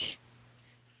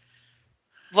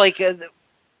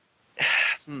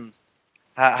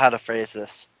how to phrase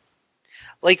this?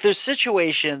 Like, there's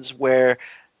situations where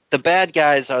the bad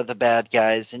guys are the bad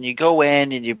guys, and you go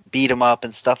in and you beat them up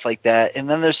and stuff like that. And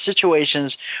then there's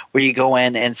situations where you go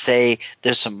in and say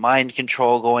there's some mind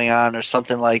control going on or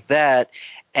something like that,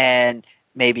 and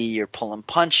maybe you're pulling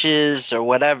punches or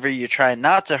whatever. You're trying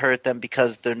not to hurt them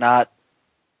because they're not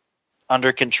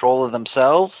under control of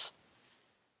themselves.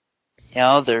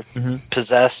 They're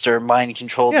possessed or mind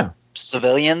controlled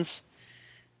civilians.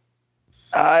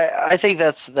 I think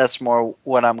that's more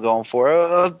what I'm going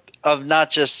for. Of not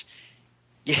just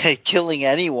killing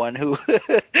anyone who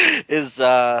is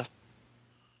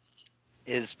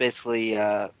basically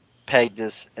pegged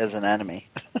as an enemy.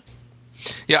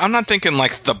 Yeah, I'm not thinking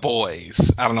like The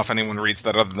Boys. I don't know if anyone reads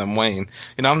that other than Wayne.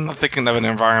 I'm not thinking of an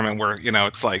environment where,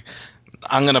 it's like,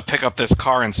 I'm going to pick up this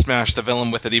car and smash the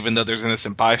villain with it even though there's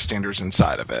innocent bystanders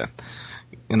inside of it.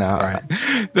 Right.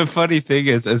 The funny thing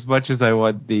is, as much as I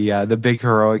want the big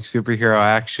heroic superhero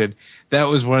action, that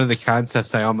was one of the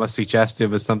concepts I almost suggested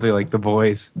was something like The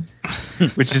Boys,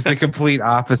 which is the complete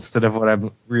opposite of what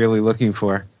I'm really looking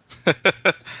for.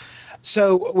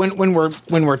 So when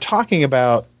we're talking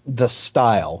about the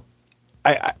style,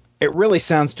 it really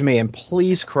sounds to me, and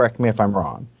please correct me if I'm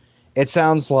wrong, it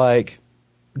sounds like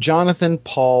Jonathan,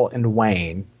 Paul, and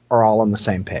Wayne are all on the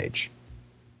same page.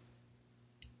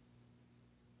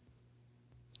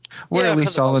 We're at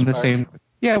least all in the same.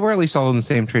 Yeah, we're at least all in the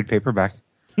same trade paperback.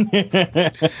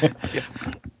 I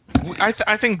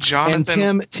think Jonathan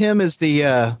and Tim is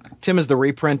the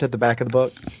reprint at the back of the book.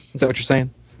 Is that what you're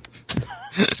saying?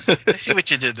 I see what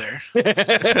you did there.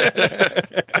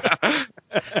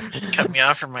 Cut me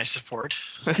off from my support.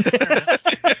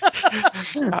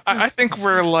 I think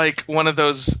we're like one of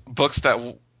those books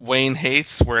that Wayne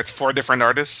hates, where it's 4 different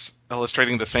artists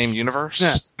illustrating the same universe.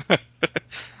 Yes.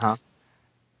 Huh?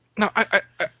 No, I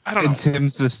don't know. And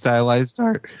Tim's the stylized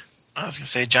art. I was going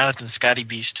to say Jonathan Scotty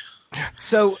Beast.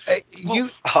 So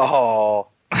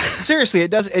seriously,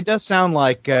 it does sound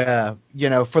like for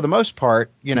the most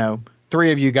part,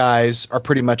 3 of you guys are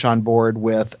pretty much on board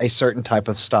with a certain type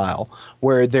of style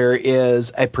where there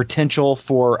is a potential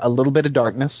for a little bit of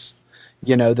darkness.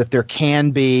 That there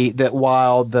can be, that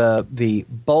while the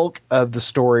bulk of the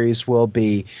stories will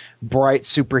be bright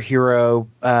superhero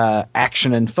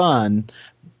action and fun,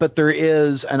 but there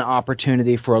is an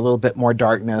opportunity for a little bit more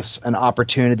darkness, an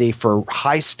opportunity for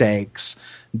high stakes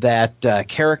that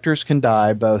characters can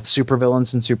die, both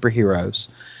supervillains and superheroes.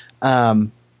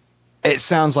 It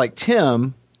sounds like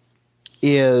Tim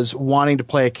is wanting to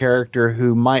play a character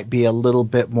who might be a little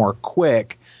bit more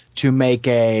quick to make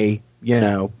a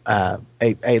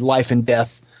life and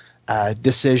death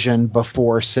decision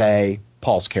before, say,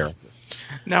 Paul's character.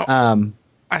 Now,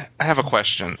 I have a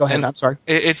question. Go ahead. I'm sorry.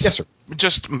 It's yes, sir.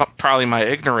 Just probably my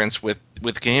ignorance with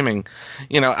gaming.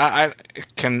 I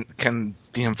can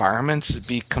the environments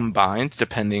be combined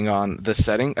depending on the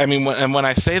setting? I mean, when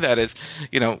I say that is,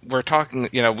 we're talking,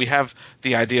 we have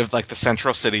the idea of like the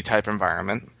Central City type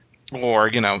environment,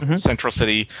 or Central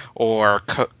City or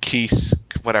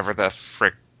whatever the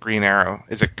frick Green Arrow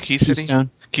is. It Key City? Keystone.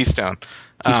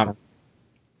 Keystone.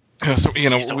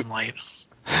 Keystone Light.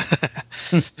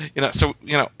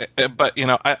 But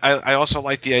I also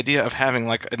like the idea of having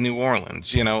like a New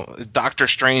Orleans. Doctor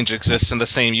Strange exists in the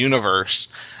same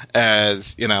universe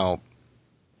as the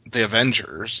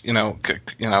Avengers.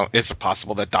 Is it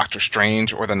possible that Doctor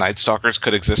Strange or the Night Stalkers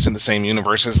could exist in the same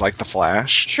universe as like the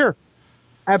Flash? Sure,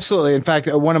 absolutely. In fact,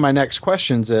 one of my next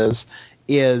questions is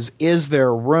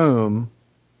there room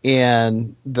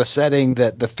in the setting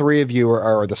that the three of you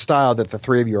or the style that the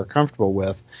three of you are comfortable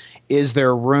with? Is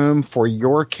there room for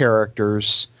your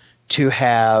characters to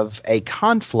have a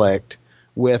conflict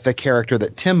with a character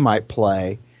that Tim might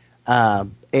play,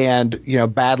 and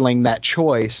battling that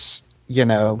choice?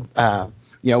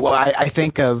 I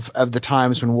think of the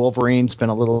times when Wolverine's been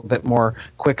a little bit more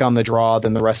quick on the draw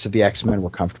than the rest of the X-Men were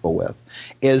comfortable with.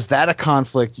 Is that a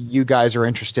conflict you guys are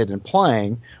interested in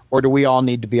playing, or do we all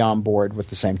need to be on board with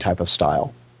the same type of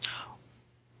style?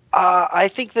 I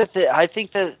think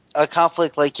that a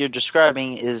conflict like you're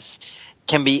describing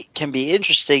can be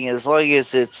interesting as long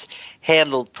as it's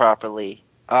handled properly.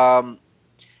 An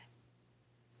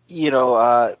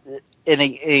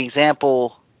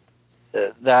example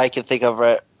that I can think of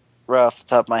right off the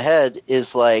top of my head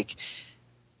is like,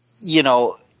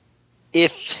 say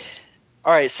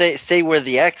we're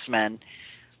the X-Men,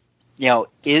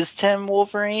 is Tim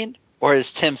Wolverine or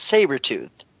is Tim Sabretooth?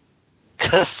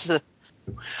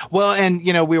 Well, and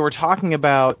we were talking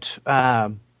about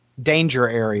danger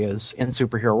areas in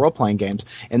superhero role-playing games,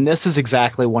 and this is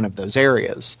exactly one of those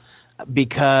areas,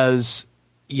 because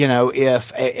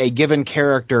if a given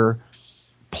character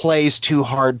plays too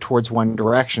hard towards one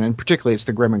direction, and particularly it's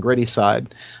the grim and gritty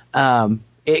side,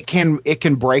 it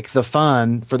can break the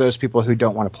fun for those people who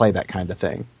don't want to play that kind of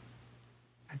thing.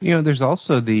 There's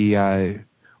also the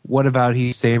what about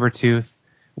he's Sabretooth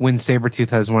when Sabretooth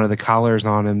has one of the collars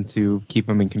on him to keep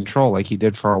him in control, like he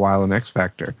did for a while in X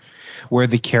Factor, where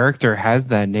the character has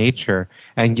that nature,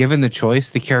 and given the choice,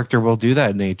 the character will do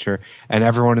that nature, and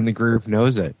everyone in the group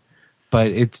knows it.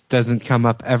 But it doesn't come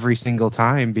up every single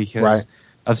time because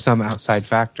of some outside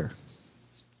factor.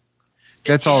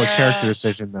 That's all a character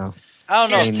decision, though. I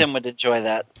don't know if Tim would enjoy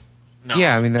that. No,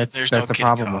 yeah, I mean, that's a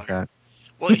problem with that.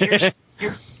 Well,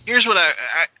 here's what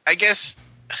I guess...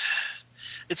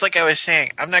 It's like I was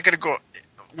saying, I'm not going to go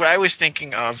 – what I was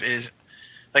thinking of is,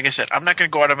 like I said, I'm not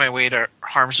going to go out of my way to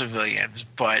harm civilians,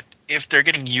 but if they're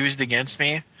getting used against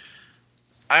me,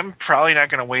 I'm probably not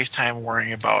going to waste time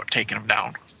worrying about taking them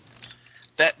down.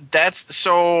 That's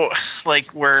so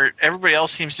like where everybody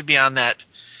else seems to be on that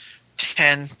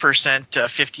 10% to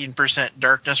 15%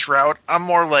 darkness route. I'm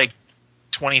more like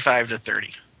 25 to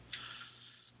 30.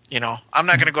 I'm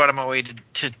not going to go out of my way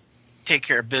to take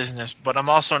care of business, but I'm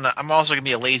also going to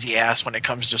be a lazy ass when it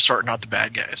comes to sorting out the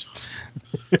bad guys.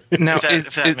 Now,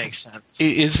 if that makes sense.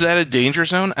 Is that a danger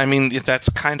zone? I mean, that's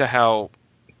kind of how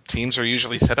teams are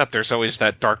usually set up. There's always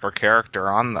that darker character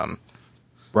on them.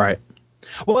 Right.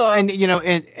 Well, and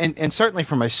and certainly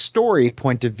from a story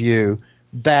point of view,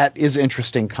 that is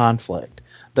interesting conflict.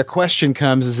 The question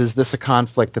comes is this a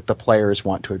conflict that the players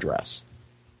want to address?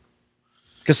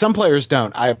 Because some players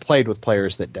don't. I have played with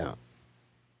players that don't.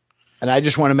 And I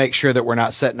just want to make sure that we're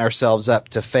not setting ourselves up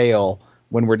to fail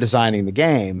when we're designing the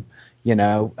game.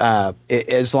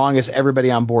 As long as everybody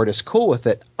on board is cool with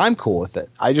it, I'm cool with it.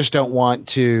 I just don't want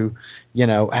to,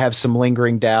 have some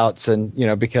lingering doubts and,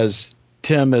 because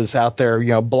Tim is out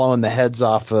there, blowing the heads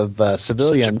off of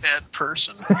civilians. Such a bad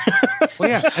person. Well,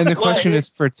 yeah. And the question is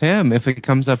for Tim, if it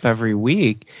comes up every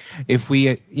week, if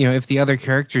the other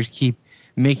characters keep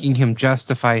making him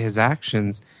justify his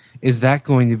actions, is that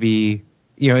going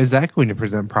to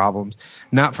present problems?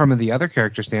 Not from the other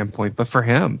character standpoint, but for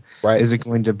him. Right. Is it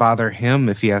going to bother him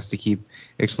if he has to keep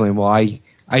explaining, well,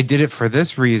 I did it for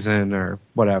this reason or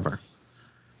whatever?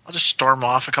 I'll just storm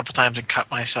off a couple times and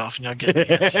cut myself, and you'll get me.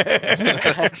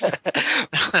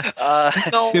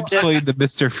 No, Tim played the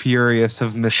Mr. Furious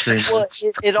of mystery. Well,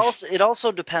 it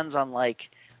also depends on like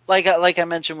I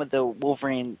mentioned with the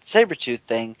Wolverine Sabretooth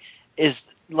thing, is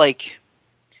like,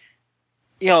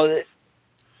 you know,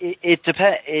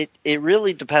 it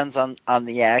really depends on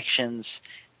the actions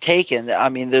taken. I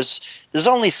mean, there's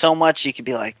only so much you could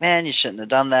be like, man, you shouldn't have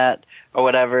done that or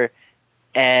whatever,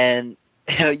 and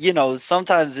you know,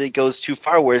 sometimes it goes too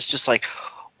far where it's just like,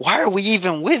 why are we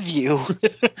even with you?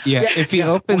 Yeah, if he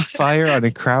opens fire on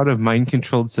a crowd of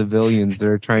mind-controlled civilians that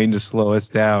are trying to slow us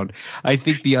down, I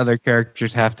think the other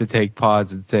characters have to take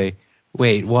pause and say,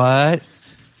 wait, what?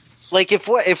 Like, if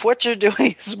what you're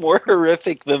doing is more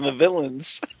horrific than the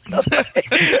villains,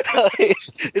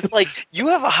 it's like, you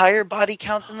have a higher body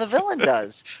count than the villain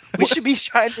does. We should be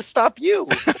trying to stop you.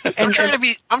 I'm trying to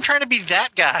be that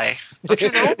guy. Don't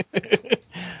you know?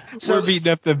 We're beating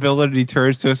up the villain and he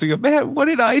turns to us and goes, man, what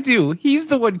did I do? He's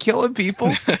the one killing people.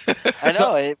 I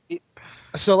know.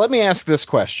 So let me ask this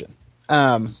question.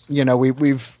 You know,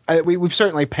 we've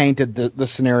certainly painted the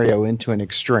scenario into an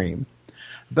extreme.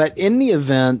 But in the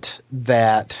event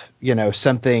that, you know,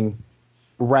 something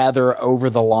rather over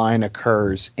the line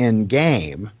occurs in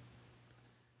game,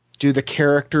 do the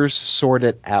characters sort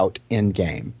it out in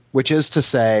game? Which is to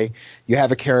say, you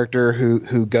have a character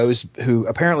who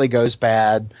apparently goes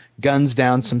bad, guns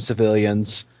down some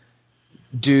civilians.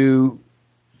 Do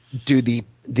the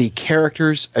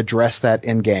characters address that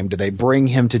in game? Do they bring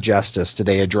him to justice? Do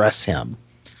they address him?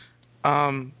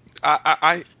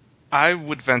 I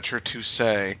would venture to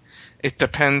say it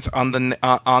depends on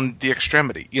the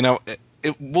extremity. You know,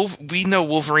 we know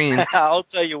Wolverine. I'll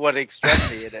tell you what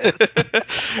extremity it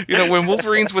is. You know, when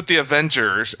Wolverine's with the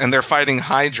Avengers and they're fighting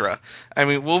Hydra, I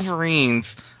mean,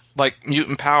 Wolverine's like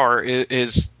mutant power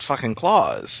is fucking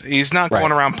claws. He's not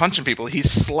going around punching people. He's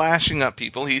slashing up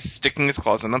people. He's sticking his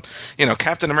claws in them. You know,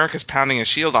 Captain America's pounding a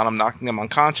shield on him, knocking him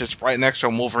unconscious. Right next to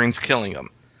him, Wolverine's killing him.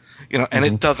 You know, and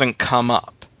it doesn't come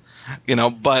up. You know,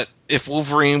 but if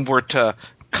Wolverine were to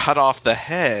cut off the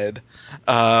head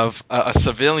of a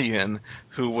civilian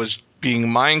who was being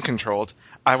mind controlled,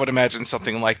 I would imagine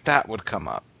something like that would come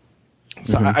up.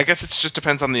 So I guess it just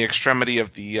depends on the extremity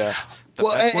of the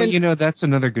well, you know, that's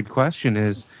another good question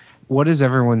is, what is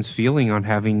everyone's feeling on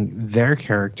having their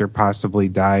character possibly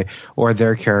die or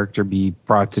their character be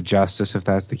brought to justice if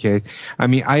that's the case? I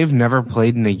mean, I've never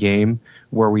played in a game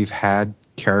where we've had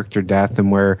character death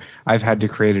and where I've had to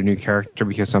create a new character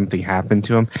because something happened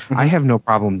to him. I have no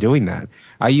problem doing that.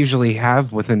 I usually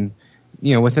have within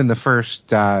the first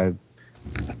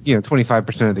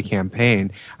 25% of the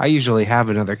campaign, I usually have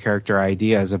another character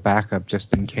idea as a backup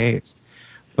just in case.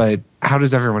 But how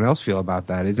does everyone else feel about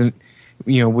that?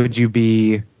 Would you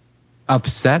be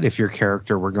upset if your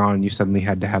character were gone and you suddenly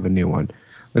had to have a new one?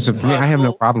 Listen, for me, I have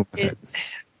no problem with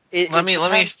it. Let me.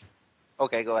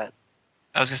 Okay, go ahead.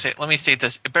 I was going to say, let me state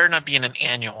this. It better not be in an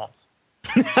annual.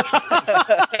 It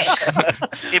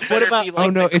better be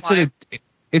like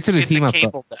it's in a team up.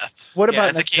 Cable death. What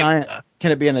about in a giant?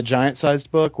 Can it be in a giant-sized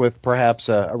book with perhaps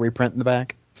a reprint in the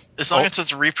back? As long as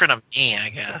it's a reprint of me, I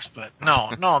guess. But no,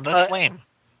 that's lame.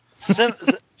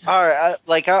 All right,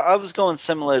 I was going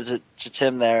similar to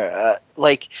Tim there. All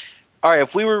right,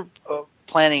 if we were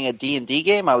planning a D&D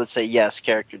game, I would say yes,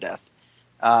 character death,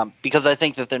 because I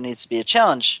think that there needs to be a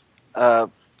challenge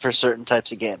for certain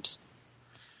types of games.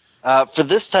 For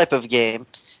this type of game,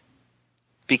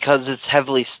 because it's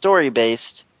heavily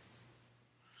story-based,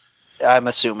 I'm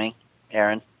assuming,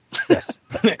 Aaron. Yes.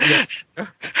 Yes.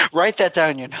 Write that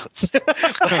down in your notes.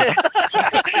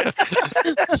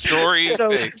 Story.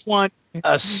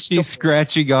 He's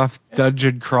scratching off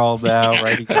dungeon crawl now,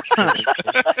 right? The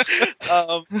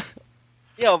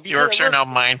orcs are now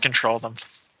mind controlled. I'm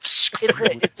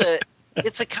screwed.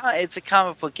 It's a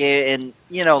comic book game, and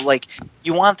you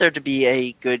want there to be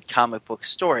a good comic book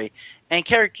story, and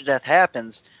character death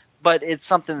happens, but it's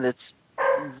something that's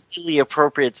really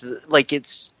appropriate to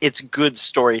it's good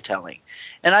storytelling,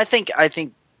 and I think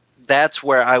that's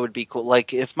where I would be cool.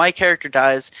 Like if my character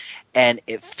dies and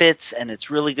it fits and it's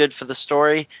really good for the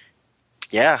story,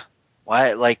 yeah,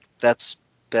 why? Like that's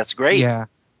great. Yeah,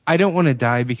 I don't want to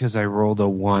die because I rolled a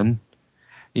 1.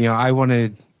 I want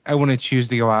to choose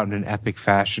to go out in an epic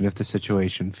fashion if the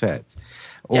situation fits,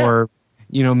 or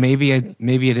maybe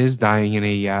it is dying in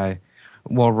a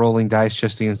rolling dice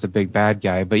just against a big bad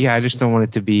guy. But yeah, I just don't want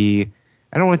it to be.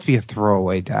 I don't want it to be a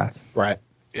throwaway death. Right.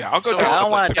 Yeah, I'll go. I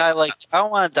don't want to die like. I don't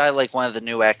want to die like one of the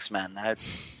new X-Men.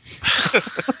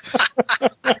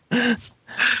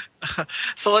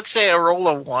 So let's say I roll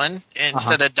a 1, and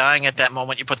instead of dying at that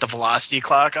moment, you put the velocity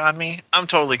clock on me. I'm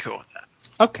totally cool with that.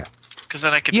 Okay. Because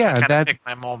then I can kind of pick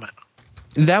my moment.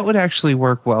 That would actually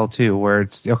work well too, where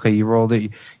it's okay. You rolled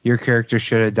it. Your character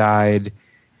should have died.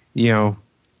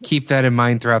 Keep that in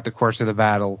mind throughout the course of the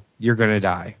battle. You're going to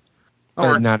die,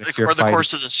 or not if you're the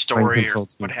course of the story or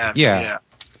what have you. Yeah.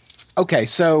 Okay,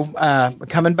 so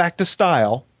coming back to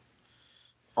style,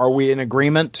 are we in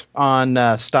agreement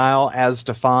on style as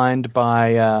defined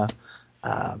by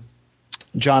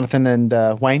Jonathan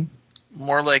and Wayne?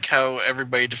 More like how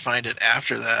everybody defined it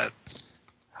after that.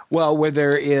 Well, where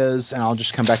there is, and I'll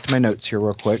just come back to my notes here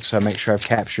real quick so I make sure I've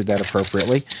captured that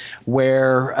appropriately,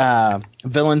 where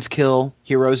villains kill,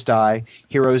 heroes die.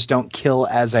 Heroes don't kill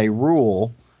as a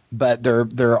rule, but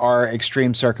there are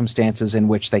extreme circumstances in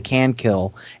which they can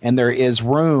kill, and there is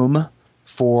room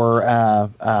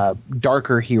for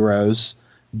darker heroes,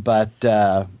 but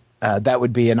that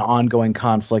would be an ongoing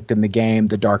conflict in the game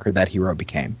the darker that hero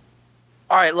became.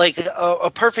 All right, like a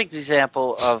perfect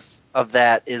example of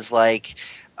that is like,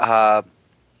 and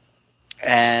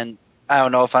I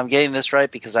don't know if I'm getting this right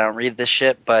because I don't read this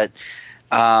shit, but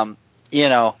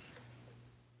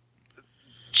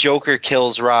Joker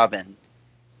kills Robin.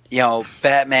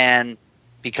 Batman,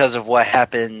 because of what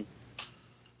happened,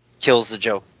 kills the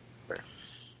Joker.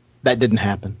 That didn't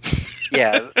happen.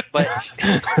 Yeah, but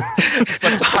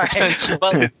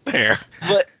there.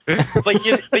 But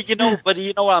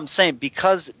you know what I'm saying,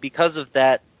 because of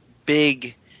that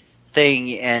big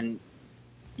thing, and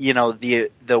the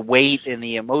weight and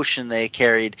the emotion they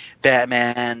carried,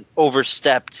 Batman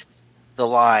overstepped the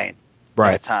line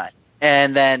at time,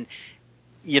 and then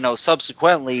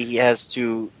subsequently he has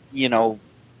to go,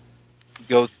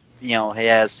 he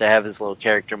has to have his little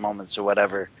character moments or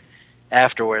whatever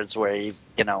afterwards where he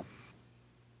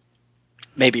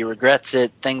maybe regrets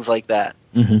it, things like that.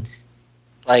 Mm-hmm.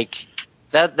 Like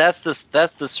that's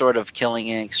the sort of killing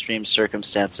in extreme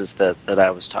circumstances that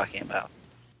I was talking about.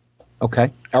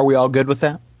 Okay, are we all good with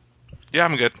that? Yeah,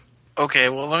 I'm good. Okay,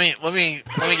 well let me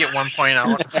get one point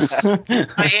out.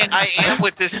 I am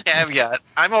with this caveat.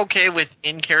 I'm okay with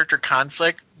in-character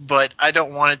conflict, but I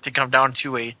don't want it to come down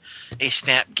to a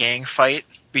snap gang fight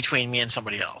between me and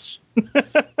somebody else.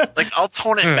 Like, I'll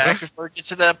tone it back before it gets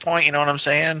to that point, you know what I'm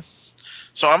saying?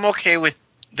 So I'm okay with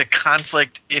the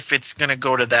conflict if it's going to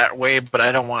go to that way, but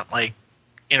I don't want, like,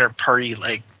 inter-party,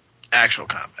 like, actual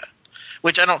combat.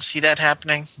 Which I don't see that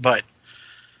happening, but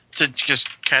to just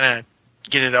kind of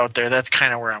get it out there, that's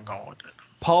kind of where I'm going with it.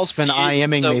 Paul's been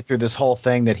IMing me through this whole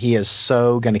thing that he is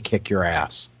so going to kick your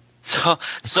ass. So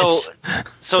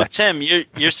Tim,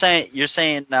 you're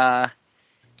saying that,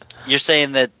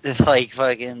 like,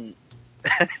 fucking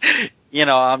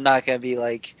I'm not gonna be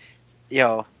like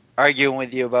arguing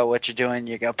with you about what you're doing.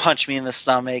 You're gonna punch me in the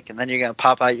stomach, and then you're gonna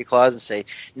pop out your claws and say,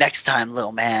 "Next time,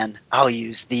 little man, I'll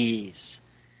use these."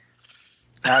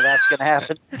 Now that's gonna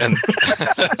happen. And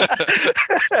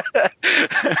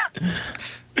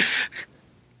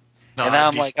now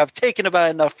I'm like, I've taken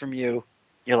about enough from you.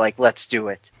 You're like, let's do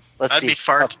it. I'd be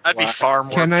far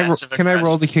more. Can I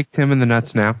roll to kick Tim in the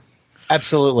nuts now?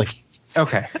 Absolutely.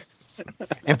 Okay.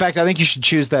 In fact, I think you should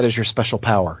choose that as your special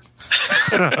power.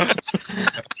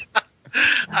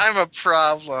 I'm a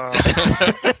problem.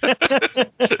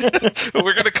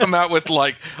 We're going to come out with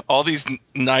like all these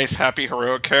nice, happy,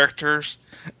 heroic characters,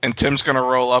 and Tim's going to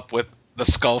roll up with the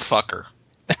skull fucker.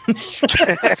 Captain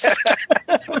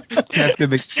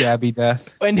McStabby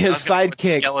Death. And his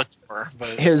sidekick,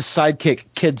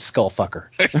 Kid Skullfucker.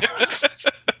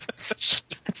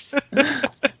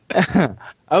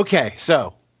 Okay,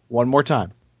 so one more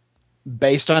time.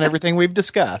 Based on everything we've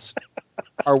discussed,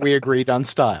 are we agreed on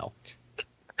style?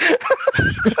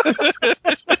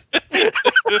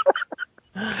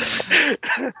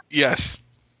 Yes.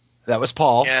 That was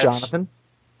Paul. Yes. Jonathan.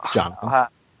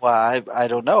 Well, I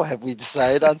don't know. Have we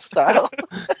decided on style?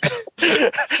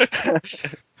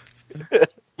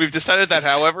 We've decided that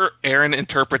however Aaron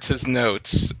interprets his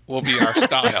notes will be our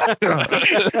style.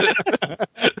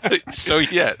 So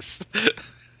yes.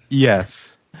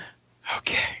 Yes.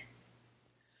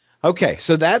 Okay.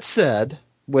 So that said,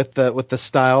 with the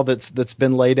style that's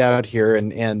been laid out here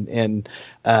in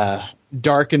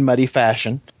dark and muddy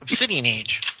fashion, Obsidian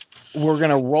Age. We're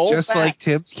gonna roll just back. like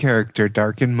Tim's character,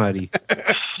 dark and muddy.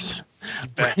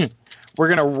 We're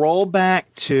gonna roll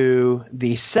back to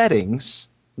the settings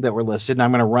that were listed, and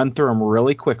I'm gonna run through them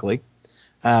really quickly.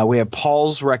 We have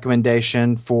Paul's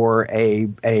recommendation for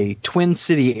a Twin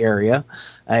City area,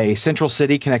 a central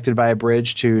city connected by a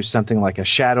bridge to something like a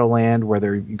Shadowland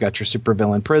where you've got your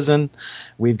supervillain prison.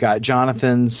 We've got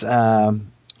Jonathan's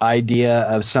idea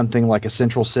of something like a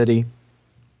central city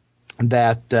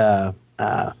that the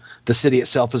city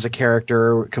itself is a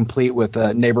character, complete with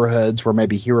neighborhoods where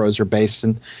maybe heroes are based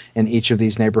in each of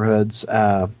these neighborhoods.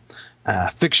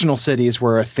 Fictional cities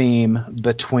were a theme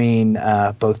between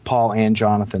both Paul and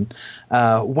Jonathan.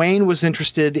 Wayne was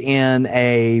interested in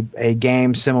a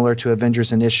game similar to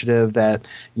Avengers Initiative that,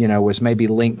 was maybe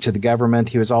linked to the government.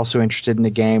 He was also interested in a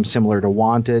game similar to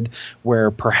Wanted, where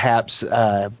perhaps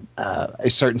a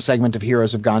certain segment of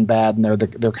heroes have gone bad, and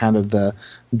they're kind of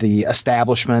the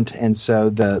establishment, and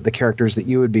so the characters that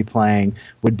you would be playing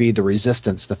would be the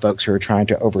resistance, the folks who are trying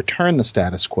to overturn the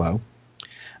status quo.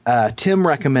 Tim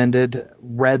recommended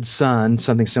Red Sun,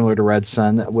 something similar to Red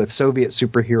Sun, with Soviet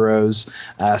superheroes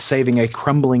saving a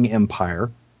crumbling empire.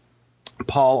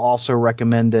 Paul also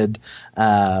recommended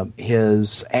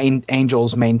his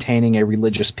angels maintaining a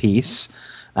religious peace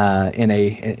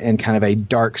in kind of a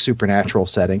dark supernatural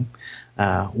setting.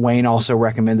 Wayne also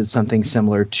recommended something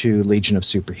similar to Legion of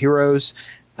Superheroes.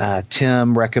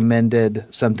 Tim recommended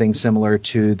something similar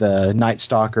to the Night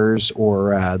Stalkers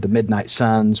or the Midnight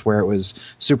Suns, where it was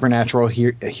supernatural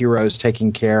heroes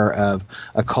taking care of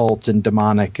occult and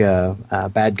demonic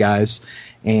bad guys.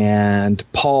 And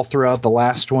Paul threw out the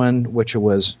last one, which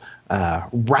was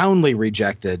roundly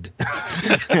rejected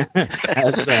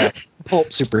as pulp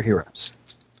superheroes.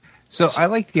 So I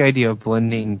like the idea of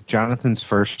blending Jonathan's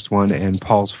first one and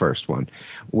Paul's first one,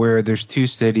 where there's two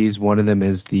cities. One of them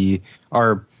is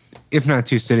or if not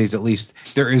two cities, at least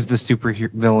there is the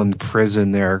supervillain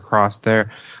prison there across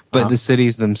there. But the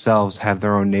cities themselves have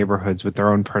their own neighborhoods with their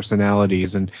own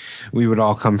personalities, and we would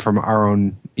all come from our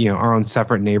own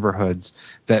separate neighborhoods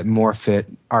that more fit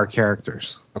our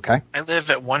characters. Okay. I live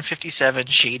at 157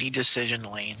 Shady Decision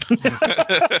Lane.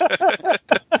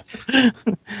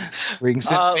 We can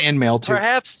send fan mail to.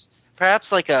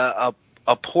 Perhaps like a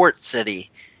port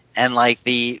city, and like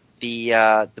the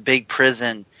big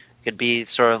prison could be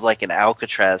sort of like an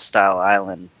Alcatraz style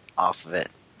island off of it.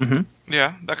 Mm-hmm.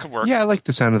 Yeah, that could work. Yeah, I like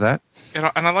the sound of that. And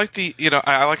I like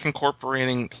I like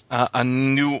incorporating a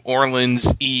New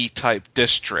Orleans-y type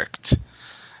district.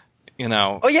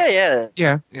 Oh yeah.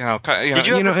 Yeah. Did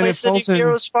you ever play City of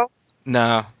Heroes, Paul?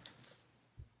 No.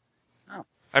 Oh.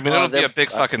 I mean, it'll be a big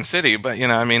fucking city, but we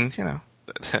got a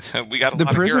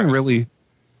lot of heroes.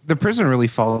 The prison really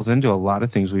falls into a lot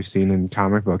of things we've seen in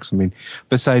comic books. I mean,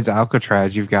 besides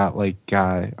Alcatraz, you've got like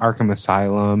Arkham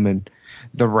Asylum and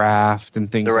The Raft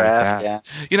and things like that. Yeah.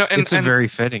 It's very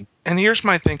fitting. And here's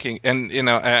my thinking, and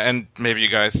and maybe you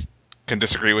guys can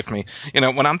disagree with me.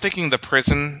 When I'm thinking the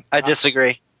prison, I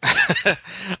disagree.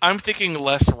 I'm thinking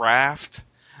less Raft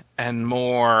and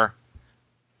more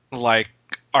like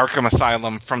Arkham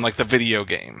Asylum from like the video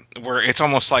game, where it's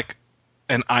almost like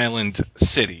an island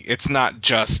city. It's not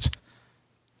just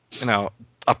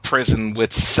a prison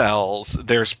with cells.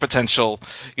 There's potential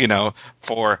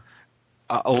for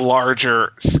a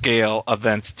larger scale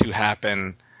events to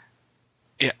happen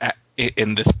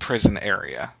in this prison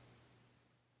area.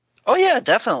 Oh yeah,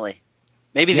 definitely.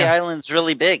 Maybe the Yeah. island's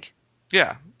really big.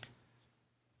 Yeah.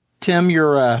 Tim,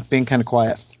 you're being kind of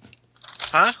quiet.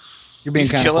 Huh? You're being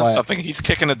He's kind of killing quiet. something. He's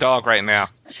kicking a dog right now.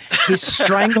 He's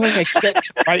strangling a kitten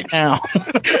right now.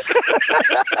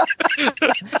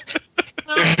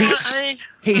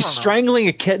 He's strangling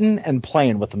a kitten and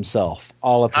playing with himself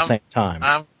all at the same time.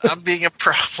 I'm being a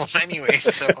problem anyway,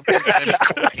 so I'm just gonna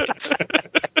be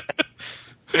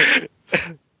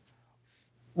quiet.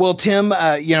 Well, Tim,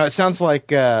 it sounds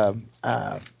like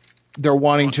they're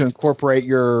wanting to incorporate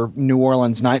your New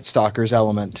Orleans Night Stalkers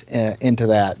element into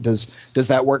that. Does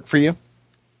that work for you?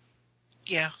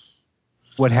 Yeah.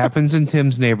 What happens in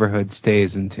Tim's neighborhood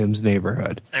stays in Tim's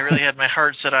neighborhood. I really had my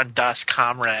heart set on Das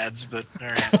Comrades, but all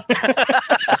right.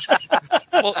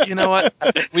 Well, you know what?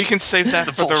 We can save that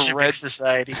The for the Bolshevik Red.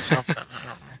 Society, something. I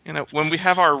don't know. When we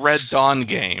have our Red Dawn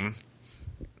game.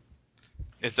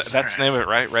 That's the name of it,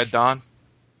 right? Red Dawn?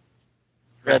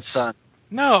 Red Sun.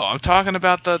 No, I'm talking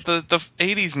about the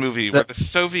 80s movie where the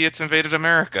Soviets invaded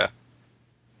America.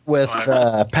 With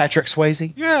Patrick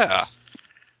Swayze? Yeah.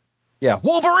 Yeah.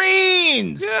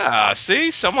 Wolverines! Yeah,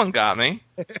 see? Someone got me.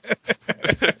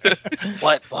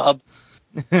 What, bub?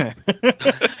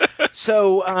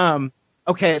 So,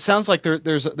 okay, it sounds like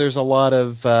there's a lot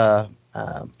of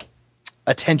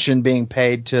attention being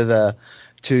paid to the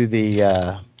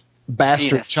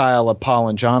bastard Venus. child of Paul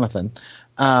and Jonathan.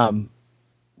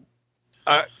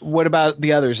 What about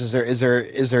the others?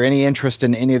 Is there any interest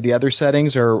in any of the other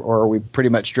settings, or are we pretty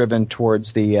much driven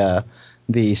towards the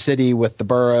city with the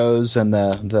boroughs and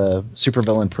the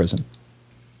supervillain prison?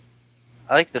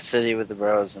 I like the city with the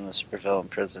boroughs and the supervillain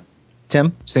prison.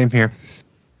 Tim? Same here.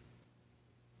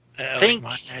 I Think-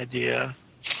 like my idea.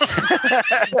 But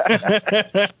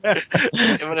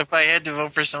if I had to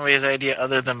vote for somebody's idea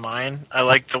other than mine, I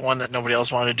liked the one that nobody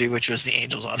else wanted to do, which was the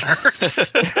Angels on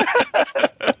Earth.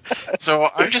 So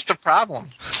I'm just a problem.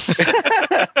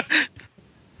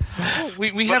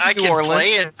 We But have New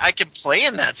Orleans. I can play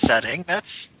in that setting.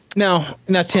 That's Now,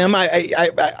 Tim,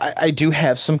 I do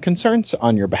have some concerns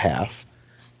on your behalf.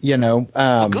 You know,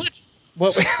 good.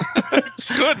 Well,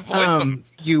 Good voice.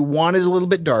 you want it a little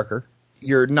bit darker.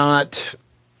 You're not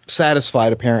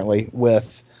satisfied, apparently,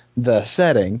 with the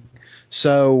setting.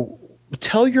 So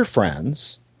tell your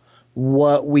friends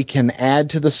what we can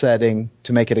add to the setting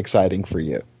to make it exciting for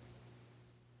you.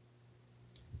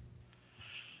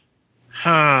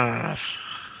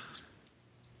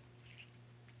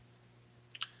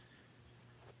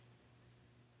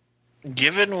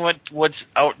 Given what's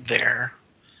out there,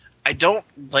 I don't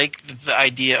like the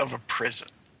idea of a prison.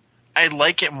 I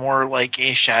like it more like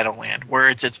a Shadowland, where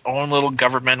it's its own little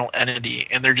governmental entity,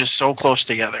 and they're just so close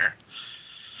together.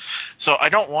 So I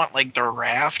don't want like the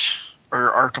Raft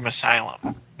or Arkham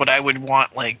Asylum, but I would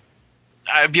want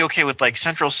I'd be okay with like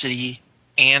Central City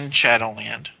and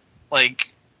Shadowland,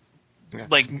 like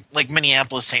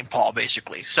Minneapolis, St. Paul,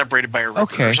 basically separated by a river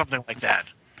Okay. or something like that.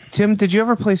 Tim, did you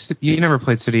ever play? You never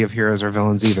played City of Heroes or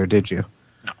Villains either, did you?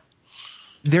 No.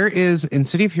 There is in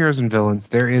City of Heroes and Villains.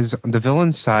 There is the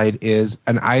villain side is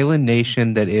an island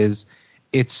nation that is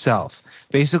itself.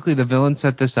 Basically, the villain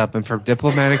set this up, and for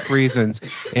diplomatic reasons,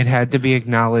 it had to be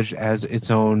acknowledged as its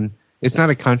own. It's not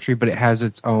a country, but it has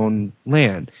its own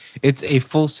land. It's a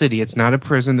full city. It's not a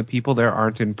prison. The people there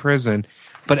aren't in prison,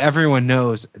 but everyone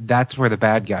knows that's where the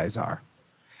bad guys are.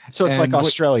 So it's And like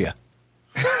Australia.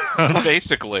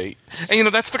 Basically, and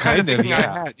that's the kind of Kind of, thinking I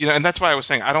yeah. had, and that's why I was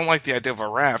saying I don't like the idea of a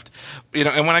raft,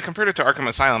 and when I compared it to Arkham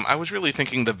Asylum, I was really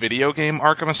thinking the video game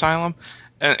Arkham Asylum,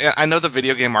 and I know the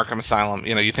video game Arkham Asylum,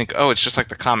 you think, oh, it's just like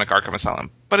the comic Arkham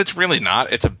Asylum, but it's really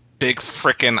not. It's a big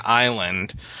frickin'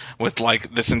 island with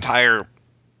like this entire,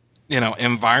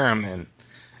 environment,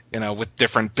 with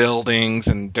different buildings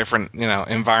and different,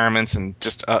 environments and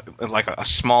just like a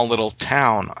small little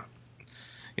town.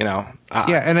 Yeah,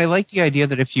 and I like the idea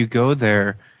that if you go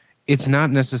there, it's not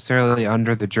necessarily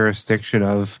under the jurisdiction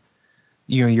of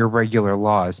your regular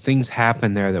laws. Things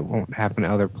happen there that won't happen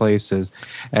other places,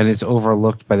 and it's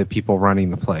overlooked by the people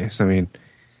running the place. I mean,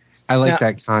 I like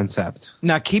that concept.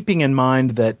 Now, keeping in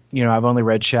mind that I've only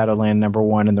read Shadowland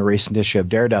 #1 in the recent issue of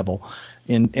Daredevil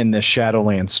in this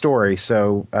Shadowland story,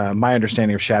 so my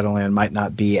understanding of Shadowland might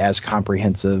not be as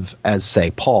comprehensive as,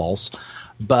 say, Paul's,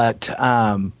 but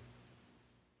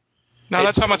No,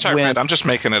 that's how much I when- read. I'm just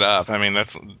making it up. I mean,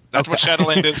 that's what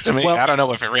Shadowland is to me. Well- I don't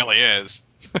know if it really is.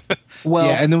 well,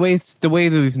 Yeah, and the way that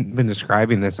we've been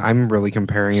describing this, I'm really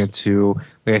comparing it to,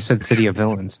 like I said, City of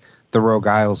Villains, the Rogue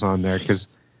Isles on there, because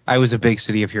I was a big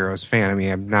City of Heroes fan. I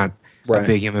mean, I'm not Right. a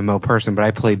big MMO person, but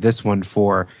I played this one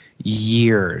for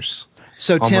years,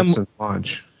 so almost Tim, since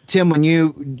launch. when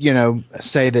you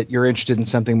say that you're interested in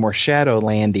something more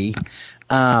Shadowlandy,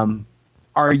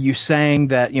 are you saying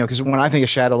that because when I think of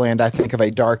Shadowland, I think of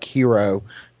a dark hero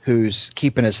who's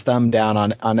keeping his thumb down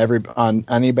on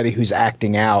anybody who's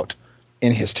acting out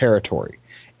in his territory?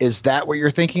 Is that what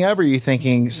you're thinking of, or are you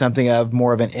thinking something of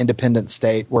more of an independent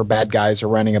state where bad guys are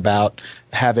running about,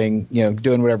 having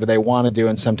doing whatever they want to do,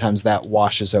 and sometimes that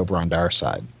washes over onto our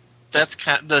side? That's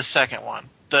kind of the second one.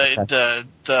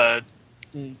 The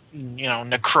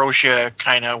Necrotia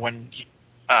kind of when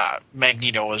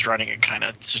Magneto was running it kind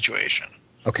of situation.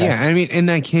 Okay. Yeah, I mean, in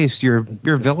that case, your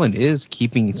villain is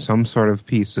keeping some sort of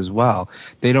peace as well.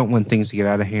 They don't want things to get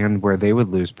out of hand where they would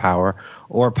lose power,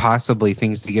 or possibly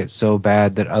things to get so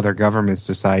bad that other governments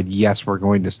decide, yes, we're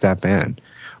going to step in.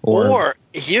 Or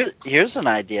here's an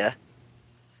idea.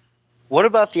 What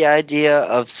about the idea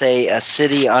of, say, a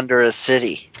city under a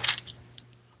city?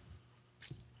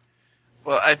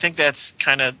 Well, I think that's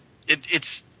kind of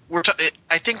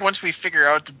I think once we figure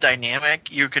out the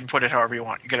dynamic, you can put it however you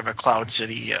want. You could have a cloud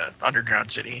city,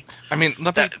 underground city. I mean,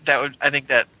 I think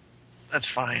that's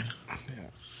fine.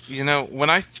 When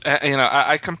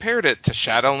I compared it to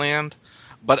Shadowland,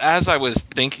 but as I was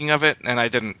thinking of it, and I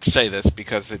didn't say this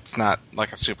because it's not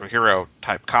like a superhero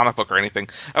type comic book or anything,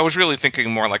 I was really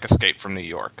thinking more like Escape from New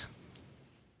York.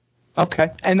 Okay,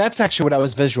 and that's actually what I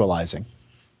was visualizing.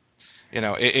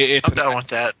 It's I'm down with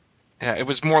that. Yeah, it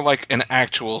was more like an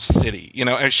actual city,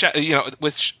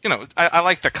 I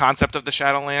like the concept of the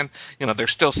Shadowland.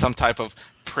 There's still some type of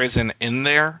prison in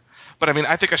there, but I mean,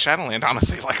 I think of Shadowland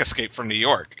honestly like Escape from New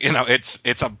York.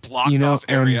 It's a blocked off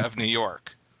area of New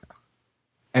York.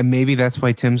 And maybe that's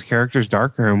why Tim's character is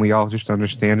darker, and we all just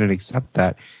understand and accept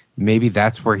that. Maybe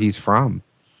that's where he's from.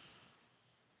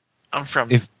 I'm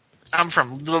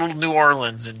from Little New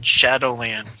Orleans in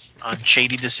Shadowland on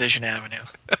Shady Decision Avenue.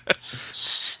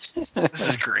 This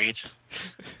is great.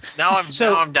 Now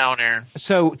I'm down there.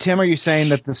 So, Tim, are you saying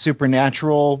that the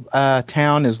supernatural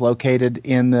town is located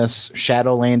in this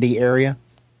Shadowlandy area?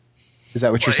 Is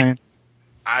that what you're saying?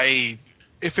 I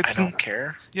don't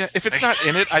care. Yeah, if it's not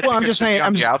in it, I think I'm it's just saying,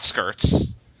 on the outskirts.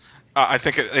 I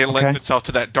think it lends itself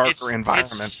to that darker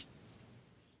environment.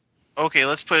 Okay,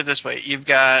 let's put it this way. You've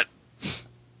got,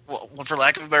 well, for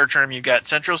lack of a better term, you've got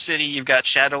Central City, you've got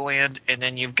Shadowland, and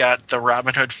then you've got the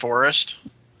Robin Hood Forest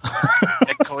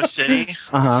at Coast City.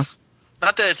 Uh-huh.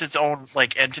 Not that it's its own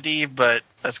entity, but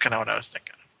that's kind of what I was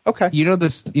thinking. Okay.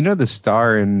 The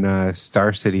star in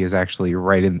Star City is actually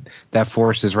right in that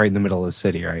forest is right in the middle of the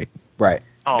city, right? Right.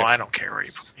 Oh, yeah. I don't care where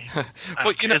you put me.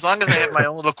 As long as I have my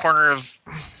own little corner of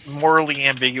morally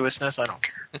ambiguousness, I don't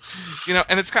care.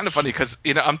 And it's kind of funny because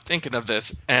I'm thinking of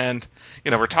this, and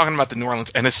we're talking about the New Orleans,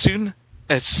 and as soon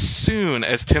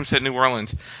as Tim said New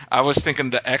Orleans, I was thinking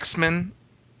the X-Men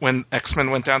when X-Men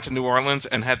went down to New Orleans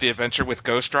and had the adventure with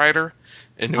Ghost Rider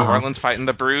in New Orleans fighting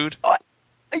the Brood.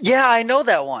 Yeah, I know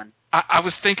that one. I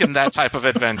was thinking that type of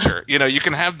adventure. You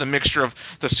can have the mixture of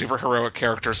the superheroic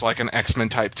characters like an X-Men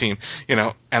type team,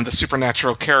 and the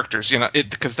supernatural characters,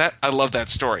 because I love that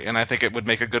story, and I think it would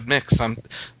make a good mix from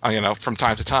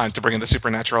time to time to bring in the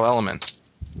supernatural element.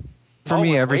 For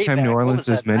me, every time New Orleans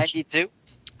is mentioned, 92?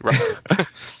 Right.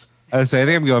 I think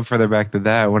I'm going further back than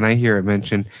that. When I hear it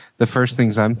mentioned, the first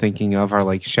things I'm thinking of are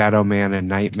like Shadow Man and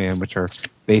Nightman, which are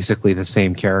basically the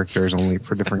same characters, only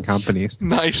for different companies.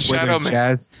 Nice, Shadow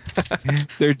Man.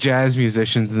 They're jazz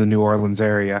musicians in the New Orleans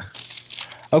area.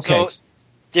 Okay. So,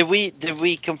 did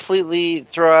we completely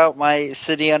throw out my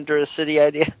city under a city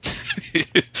idea?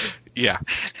 Yeah.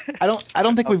 I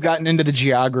don't think we've gotten into the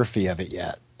geography of it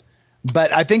yet.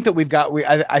 But I think that we've got.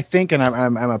 I think, and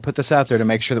I'm going to put this out there to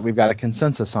make sure that we've got a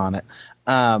consensus on it.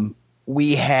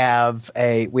 We have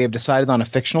decided on a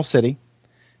fictional city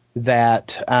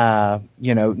that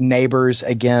neighbors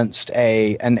against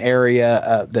an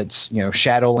area that's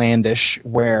Shadowlandish,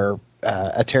 where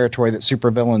a territory that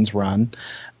supervillains run.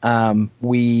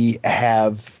 We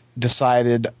have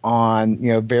decided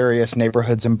on various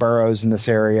neighborhoods and boroughs in this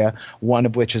area, one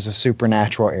of which is a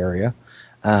supernatural area.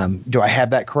 Do I have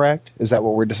that correct? Is that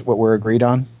what we're agreed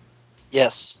on?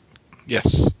 Yes.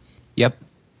 Yes. Yep.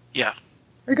 Yeah.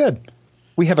 Very good.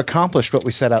 We have accomplished what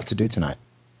we set out to do tonight.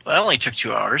 Well, that only took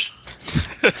 2 hours.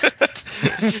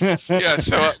 Yeah.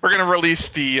 So we're going to release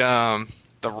the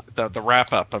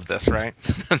wrap up of this, right?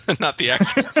 Not the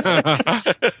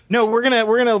actual. No, we're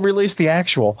gonna release the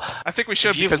actual. I think we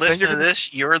should. If you've listened to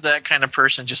this, you're that kind of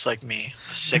person, just like me,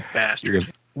 a sick bastard.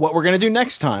 What we're going to do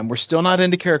next time, we're still not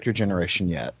into character generation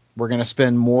yet. We're going to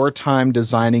spend more time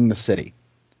designing the city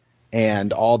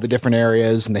and all the different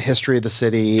areas and the history of the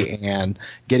city and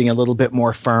getting a little bit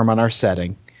more firm on our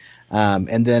setting.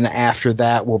 And then after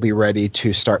that, we'll be ready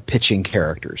to start pitching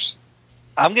characters.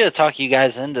 I'm going to talk you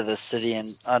guys into the city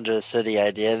and under the city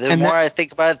idea. The more I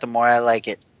think about it, the more I like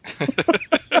it.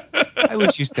 I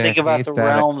always used to think about the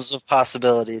realms of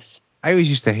possibilities. I always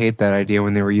used to hate that idea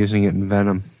when they were using it in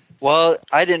Venom. Well,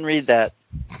 I didn't read that,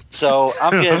 so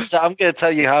I'm gonna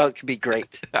tell you how it could be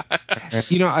great.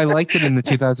 I liked it in the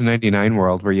 2099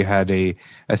 world where you had a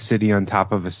city on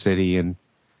top of a city, and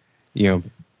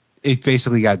it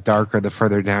basically got darker the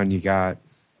further down you got.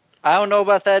 I don't know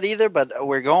about that either, but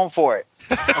we're going for it.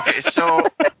 Okay, so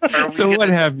what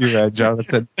have you read,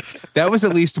 Jonathan? That was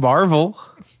at least Marvel.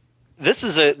 This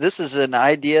is an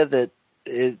idea that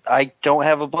I don't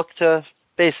have a book to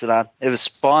base it on. It was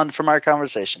spawned from our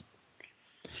conversation.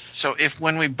 So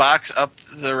when we box up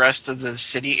the rest of the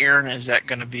city, Aaron, is that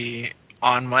going to be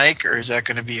on mic or is that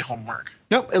going to be homework?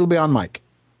 Nope, it'll be on mic.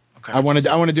 Okay. I want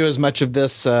to do as much of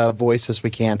this voice as we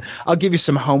can. I'll give you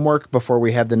some homework before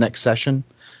we have the next session,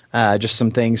 just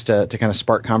some things to kind of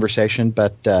spark conversation.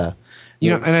 But and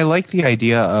I like the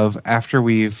idea of after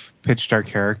we've pitched our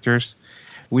characters.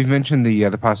 We've mentioned the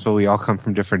possibility we all come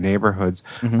from different neighborhoods.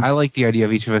 Mm-hmm. I like the idea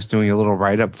of each of us doing a little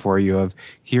write-up for you of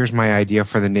here's my idea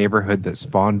for the neighborhood that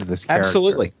spawned this character.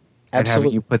 Absolutely. And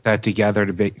having you put that together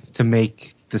to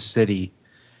make the city.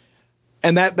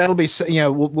 And that'll be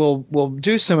we'll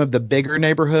do some of the bigger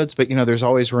neighborhoods, but there's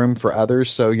always room for others.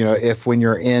 So if when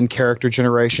you're in character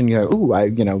generation,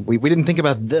 we didn't think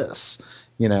about this,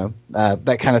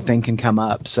 that kind of thing can come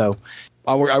up. So.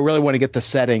 I really want to get the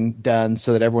setting done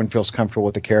so that everyone feels comfortable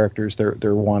with the characters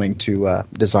they're wanting to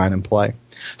design and play.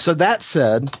 So that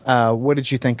said, what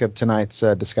did you think of tonight's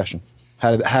discussion?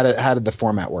 How did the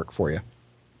format work for you?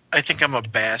 I think I'm a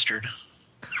bastard.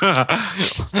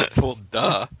 Well,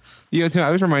 duh. Tim,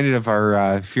 I was reminded of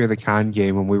our Fear the Con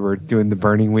game when we were doing the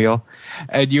burning wheel,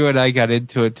 and you and I got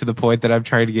into it to the point that I'm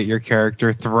trying to get your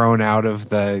character thrown out of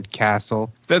the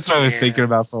castle. That's what I was thinking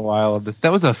about for a while.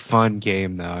 That was a fun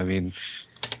game, though. I mean,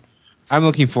 I'm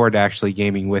looking forward to actually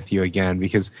gaming with you again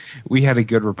because we had a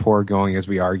good rapport going as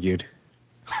we argued.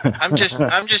 I'm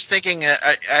just thinking.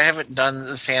 I haven't done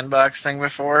the sandbox thing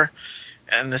before,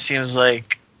 and this seems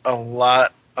like a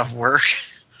lot of work.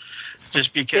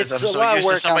 Just because I'm so used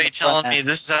to somebody telling me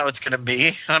this is how it's going to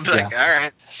be, I'm like, all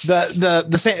right.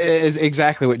 The same is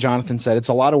exactly what Jonathan said. It's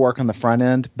a lot of work on the front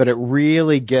end, but it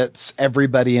really gets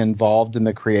everybody involved in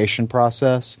the creation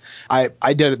process. I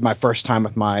did it my first time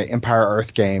with my Empire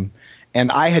Earth game, and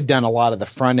I had done a lot of the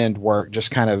front end work,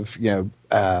 just kind of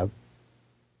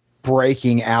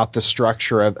breaking out the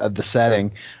structure of the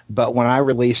setting. But when I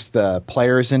released the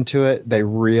players into it, they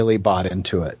really bought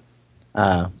into it.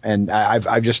 And I've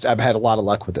had a lot of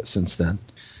luck with it since then.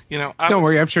 Don't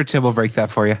worry, I'm sure Tim will break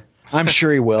that for you. I'm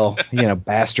sure he will.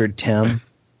 Bastard Tim.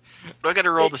 I got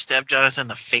to roll to stab Jonathan in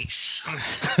the face.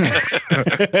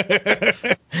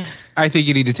 I think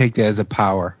you need to take that as a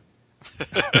power.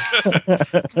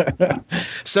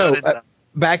 So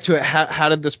back to it. How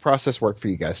did this process work for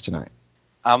you guys tonight?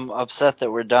 I'm upset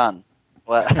that we're done.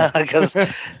 Because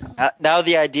now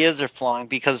the ideas are flowing.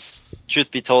 Because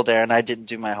truth be told, Aaron, I didn't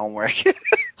do my homework. You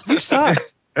suck.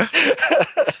 But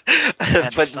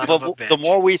the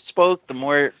more we spoke, the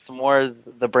more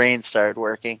the brain started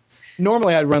working.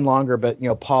 Normally I'd run longer, but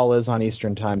Paul is on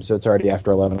Eastern time, so it's already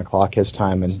after 11 o'clock his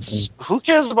time. And who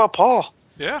cares about Paul?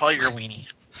 Yeah, Paul, you're a weenie.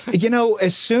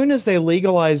 As soon as they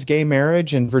legalize gay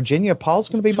marriage in Virginia, Paul's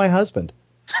going to be my husband.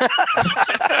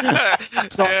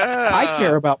 So I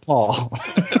care about Paul.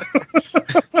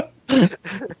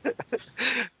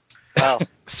 Well,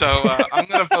 so I'm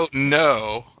going to vote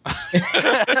no.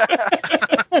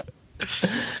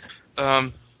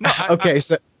 So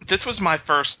this was my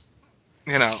first,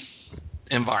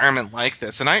 environment like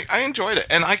this, and I enjoyed it.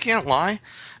 And I can't lie,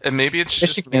 and maybe it's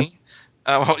just me.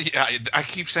 I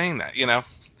keep saying that.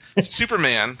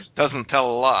 Superman doesn't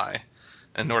tell a lie,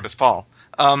 and nor does Paul.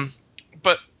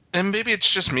 And maybe it's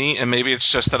just me, and maybe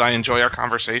it's just that I enjoy our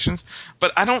conversations,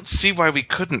 but I don't see why we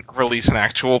couldn't release an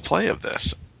actual play of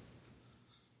this.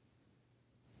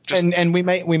 And we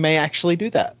may actually do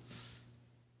that.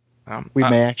 We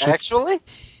may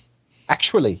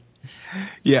actually.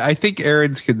 Yeah, I think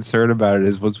Aaron's concern about it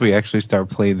is once we actually start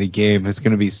playing the game, it's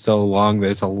going to be so long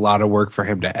that it's a lot of work for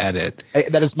him to edit.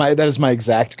 That is my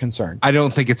exact concern. I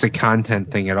don't think it's a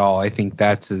content thing at all. I think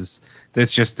it's going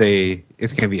to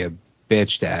be a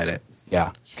bitch to edit.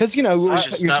 Yeah, because you're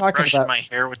talking brushing about my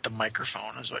hair with the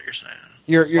microphone is what you're saying.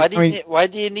 Why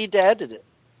do you need to edit it?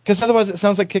 Because otherwise it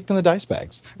sounds like kicked in the dice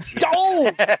bags. Oh!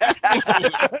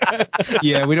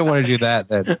 Yeah, we don't want to do that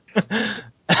then.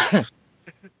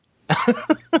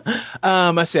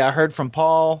 Let's see. I heard from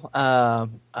Paul.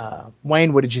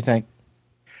 Wayne, what did you think?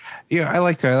 Yeah, I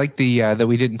liked it. I liked the that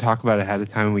we didn't talk about it ahead of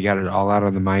time and we got it all out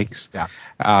on the mics. Yeah.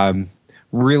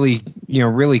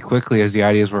 Really quickly as the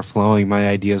ideas were flowing, my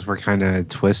ideas were kind of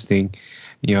twisting,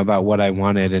 about what I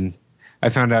wanted, and I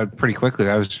found out pretty quickly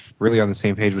that I was really on the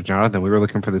same page with Jonathan. We were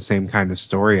looking for the same kind of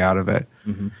story out of it.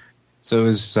 Mm-hmm. So it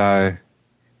was, I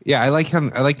like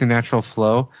him. I like the natural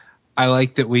flow. I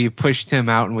like that we pushed him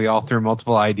out and we all threw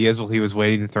multiple ideas while he was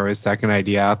waiting to throw his second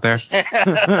idea out there.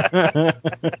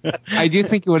 I do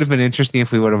think it would have been interesting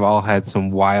if we would have all had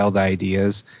some wild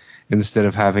ideas instead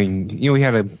of having, we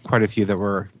had quite a few that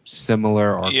were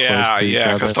similar or close to each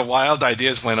other. Because the wild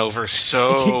ideas went over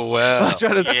so well. That's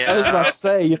what I was about to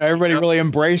say. Everybody really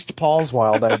embraced Paul's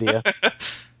wild idea.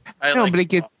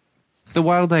 The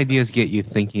wild ideas get you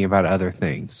thinking about other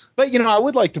things. But, I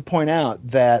would like to point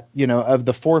out that, of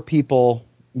the four people,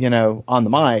 on the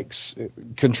mics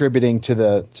contributing to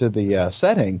the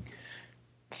setting,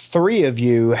 three of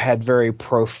you had very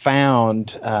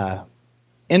profound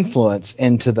influence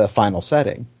into the final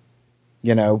setting.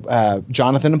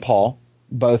 Jonathan and Paul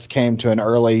both came to an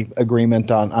early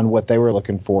agreement on what they were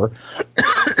looking for.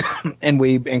 And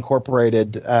we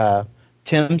incorporated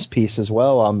Tim's piece as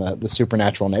well on the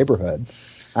supernatural neighborhood.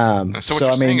 So what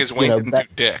you're saying is Wayne didn't do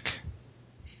dick.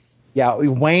 Yeah,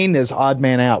 Wayne is odd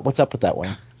man out. What's up with that,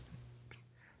 Wayne?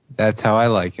 That's how I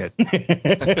like it.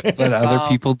 Let other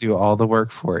people do all the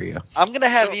work for you. I'm going to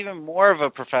have even more of a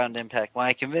profound impact when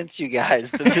I convince you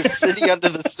guys that the city under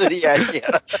the city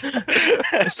idea.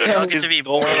 I'll get to be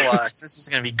Warlocks. This is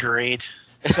going to be great.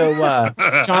 So,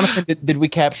 Jonathan, did we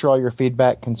capture all your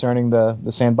feedback concerning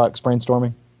the sandbox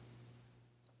brainstorming?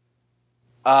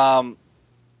 I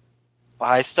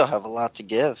still have a lot to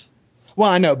give. Well,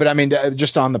 I know, but I mean,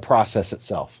 just on the process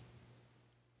itself.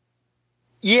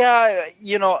 Yeah,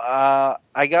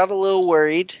 I got a little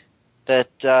worried that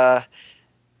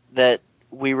that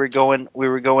we were going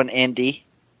indie.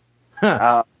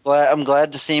 Huh. I'm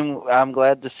glad to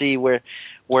see where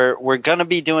we're gonna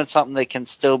be doing something that can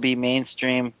still be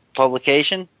mainstream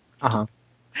publication. Uh-huh.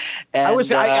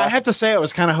 And, I have to say, I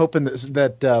was kind of hoping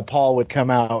that Paul would come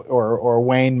out, or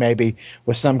Wayne maybe,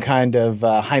 with some kind of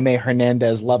Jaime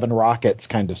Hernandez Love and Rockets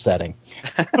kind of setting.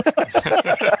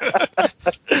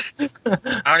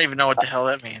 I don't even know what the hell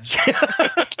that means.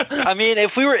 I mean,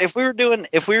 if we were doing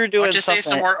just say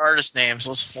some more artist names.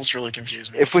 Let's really confuse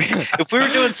me. If we were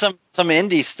doing some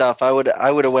indie stuff, I would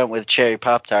have went with Cherry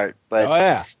Pop Tart. But Oh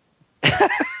yeah.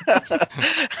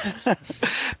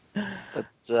 But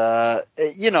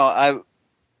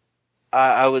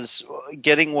I was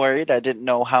getting worried. I didn't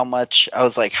know how much. I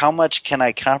was like, how much can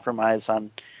I compromise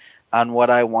on what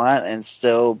I want and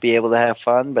still be able to have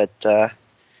fun? But I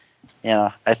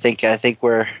think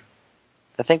we're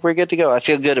good to go. I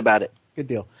feel good about it. Good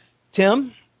deal.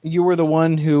 Tim, you were the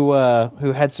one who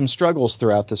had some struggles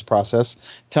throughout this process.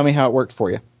 Tell me how it worked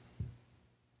for you.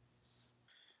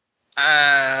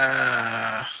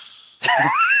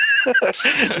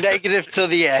 Negative to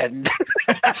the end.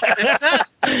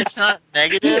 It's not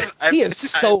negative. He is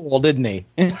sold, isn't he?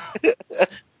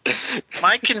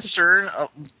 My concern,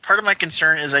 part of my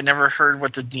concern is I never heard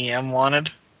what the DM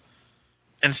wanted,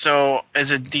 and so as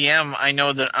a DM, I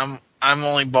know that I'm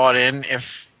only bought in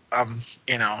if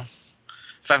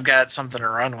if I've got something to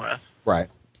run with. Right.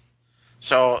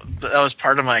 So that was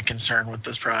part of my concern with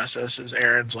this process. Is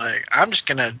Aaron's like, I'm just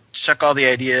gonna suck all the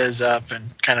ideas up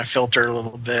and kind of filter a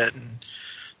little bit and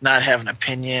not have an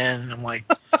opinion. And I'm like,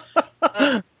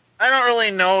 I don't really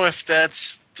know if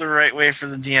that's the right way for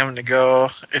the DM to go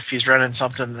if he's running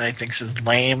something that he thinks is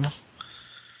lame.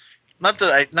 Not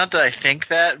that I think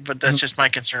that, but that's just my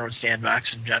concern with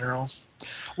Sandbox in general.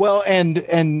 Well,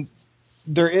 and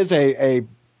there is a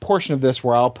portion of this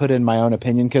where I'll put in my own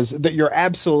opinion, because you're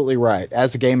absolutely right.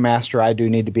 As a game master, I do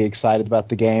need to be excited about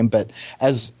the game, but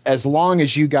as long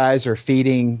as you guys are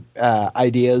feeding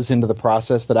ideas into the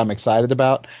process that I'm excited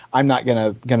about, I'm not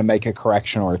gonna make a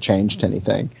correction or a change to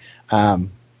anything.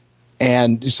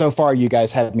 And so far, you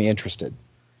guys have me interested.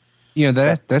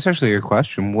 That's actually a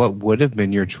question. What would have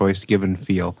been your choice given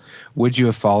feel? Would you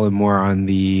have fallen more on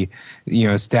the,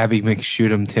 Stabby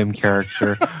McShoot'em Tim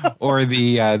character, or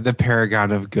the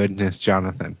Paragon of Goodness,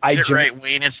 Jonathan? Get it right,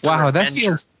 Wayne. It's the wow.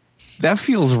 Revenger. That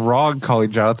feels wrong,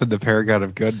 calling Jonathan the Paragon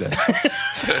of Goodness.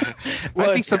 Well,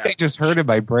 I think something just heard in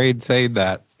my brain saying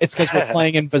that. It's because we're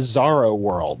playing in Bizarro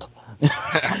World.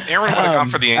 Aaron would have gone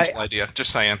for the angel idea.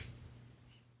 Just saying.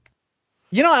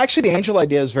 Actually, the angel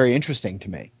idea is very interesting to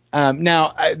me.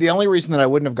 Now, the only reason that I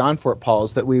wouldn't have gone for it, Paul,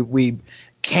 is that we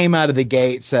came out of the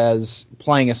gates as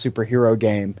playing a superhero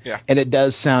game, and it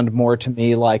does sound more to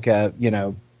me like a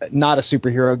not a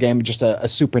superhero game, just a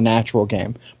supernatural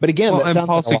game. But again, that sounds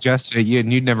Paul suggested it,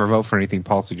 and you'd never vote for anything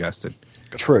Paul suggested.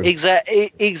 True.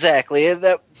 Exactly.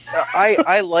 That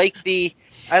I like the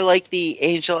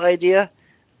angel idea.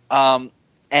 And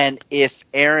if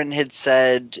Aaron had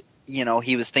said,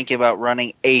 he was thinking about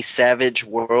running a Savage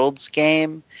Worlds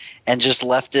game and just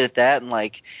left it at that,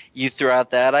 and you threw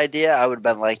out that idea, I would have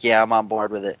been like, yeah, I'm on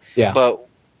board with it. Yeah. But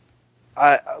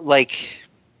I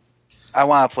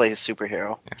want to play a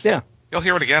superhero. Yeah. You'll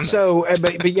hear it again. So,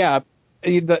 but yeah,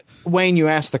 Wayne, you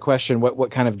asked the question, what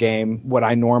kind of game would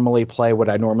I normally play? Would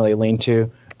I normally lean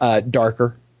to?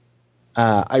 Darker.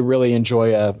 I really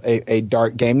enjoy a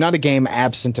dark game, not a game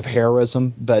absent of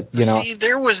heroism, but See,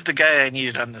 there was the guy I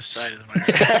needed on this side of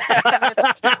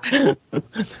the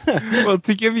microphone. Well,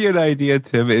 to give you an idea,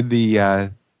 Tim, in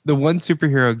the one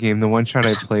superhero game, the one shot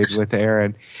I played with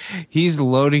Aaron, he's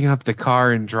loading up the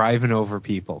car and driving over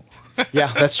people.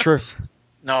 Yeah, that's true.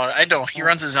 No, I don't. He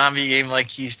runs a zombie game like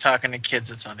he's talking to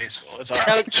kids at Sunday school. It's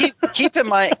awesome. Now, keep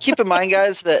in mind,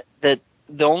 guys, that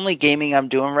the only gaming I'm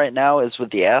doing right now is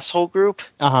with the Asshole group.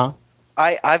 Uh-huh.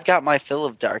 I've got my fill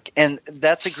of dark, and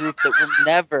that's a group that will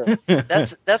never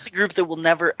that's a group that will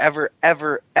never ever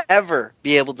ever ever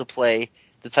be able to play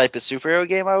the type of superhero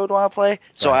game I would want to play.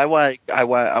 So right.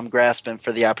 I'm grasping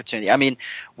for the opportunity. I mean,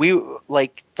 we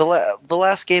like the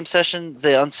last game session,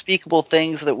 the unspeakable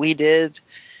things that we did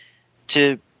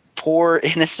to poor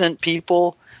innocent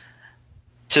people,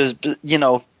 to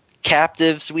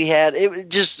captives we had. It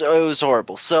was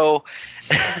horrible. So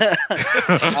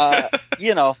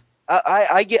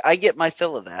I get my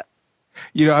fill of that.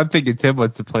 I'm thinking Tim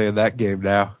wants to play in that game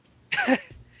now.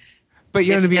 But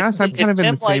to be honest, I'm kind of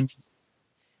in the same.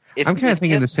 I'm kind of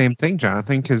thinking the same thing,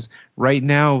 Jonathan, because right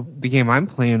now, the game I'm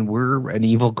playing, we're an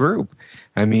evil group.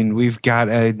 I mean, we've got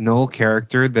a null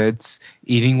character that's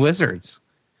eating wizards.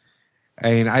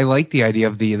 I mean, I like the idea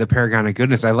of the Paragon of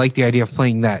Goodness. I like the idea of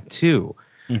playing that, too.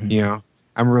 Mm-hmm. You know,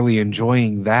 I'm really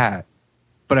enjoying that.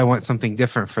 But I want something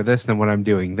different for this than what I'm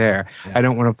doing there. Yeah. I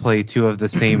don't want to play two of the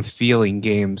same feeling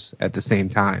games at the same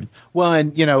time. Well,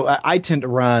 and, you know, I tend to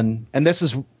run, and this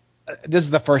is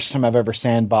the first time I've ever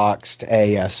sandboxed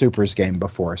a Supers game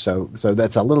before, so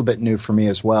that's a little bit new for me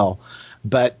as well.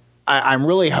 But I'm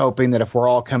really hoping that if we're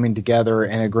all coming together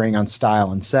and agreeing on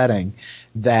style and setting,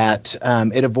 that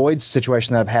it avoids the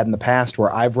situation that I've had in the past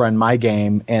where I've run my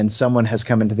game and someone has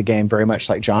come into the game very much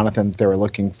like Jonathan. They were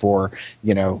looking for,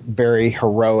 you know, very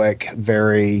heroic,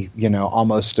 very, you know,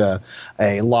 almost a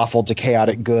lawful to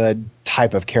chaotic good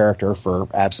type of character, for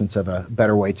absence of a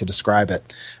better way to describe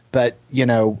it. But, you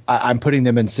know, I'm putting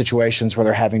them in situations where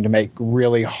they're having to make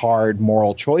really hard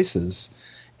moral choices.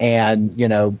 And, you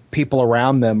know, people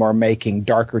around them are making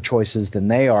darker choices than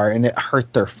they are, and it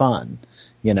hurt their fun.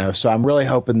 You know, so I'm really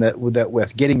hoping that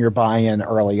with getting your buy-in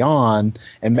early on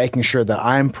and making sure that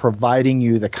I'm providing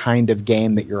you the kind of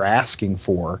game that you're asking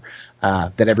for,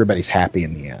 that everybody's happy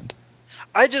in the end.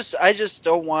 I just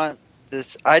don't want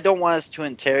this. I don't want us to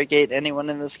interrogate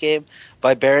anyone in this game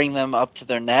by bearing them up to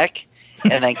their neck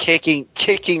and then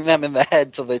kicking them in the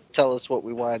head till they tell us what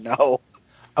we want to know.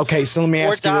 Okay, so let me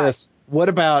ask you this. What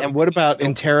about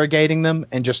interrogating them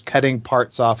and just cutting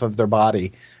parts off of their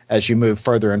body as you move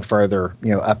further and further,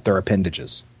 you know, up their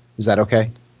appendages? Is that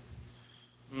okay?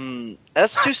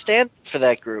 That's too standard for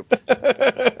that group.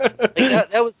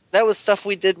 that was stuff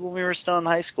we did when we were still in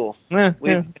high school.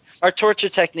 Our torture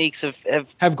techniques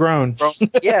have grown.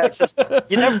 Yeah,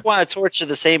 you never want to torture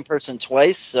the same person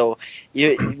twice, so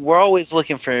we're always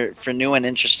looking for new and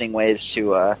interesting ways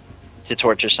to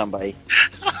torture somebody.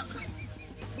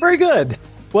 Very good.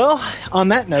 Well, on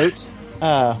that note,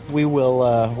 we will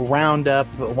wind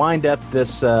up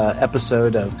this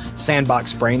episode of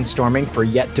Sandbox Brainstorming for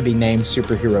yet to be named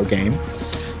superhero game,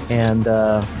 and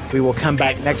we will come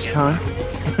back next time.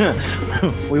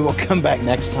 We will come back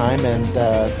next time and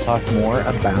talk more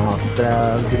about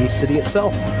the city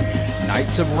itself.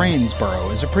 Knights of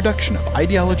Rainsborough is a production of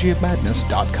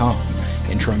ideologyofmadness.com.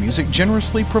 Intro music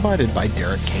generously provided by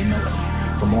Derek K. Miller.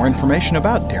 For more information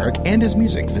about Derek and his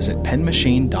music, visit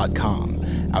penmachine.com.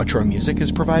 Outro music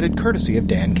is provided courtesy of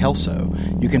Dan Kelso.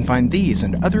 You can find these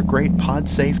and other great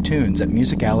pod-safe tunes at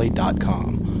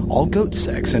musicalley.com. All goat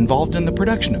sex involved in the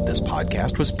production of this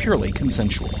podcast was purely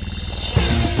consensual.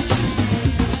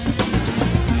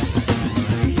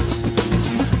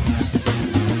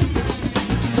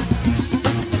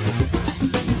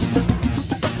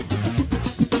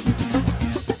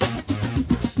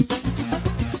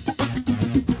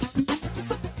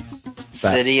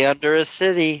 City under a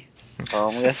city. That's all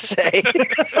I'm going to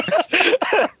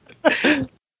say.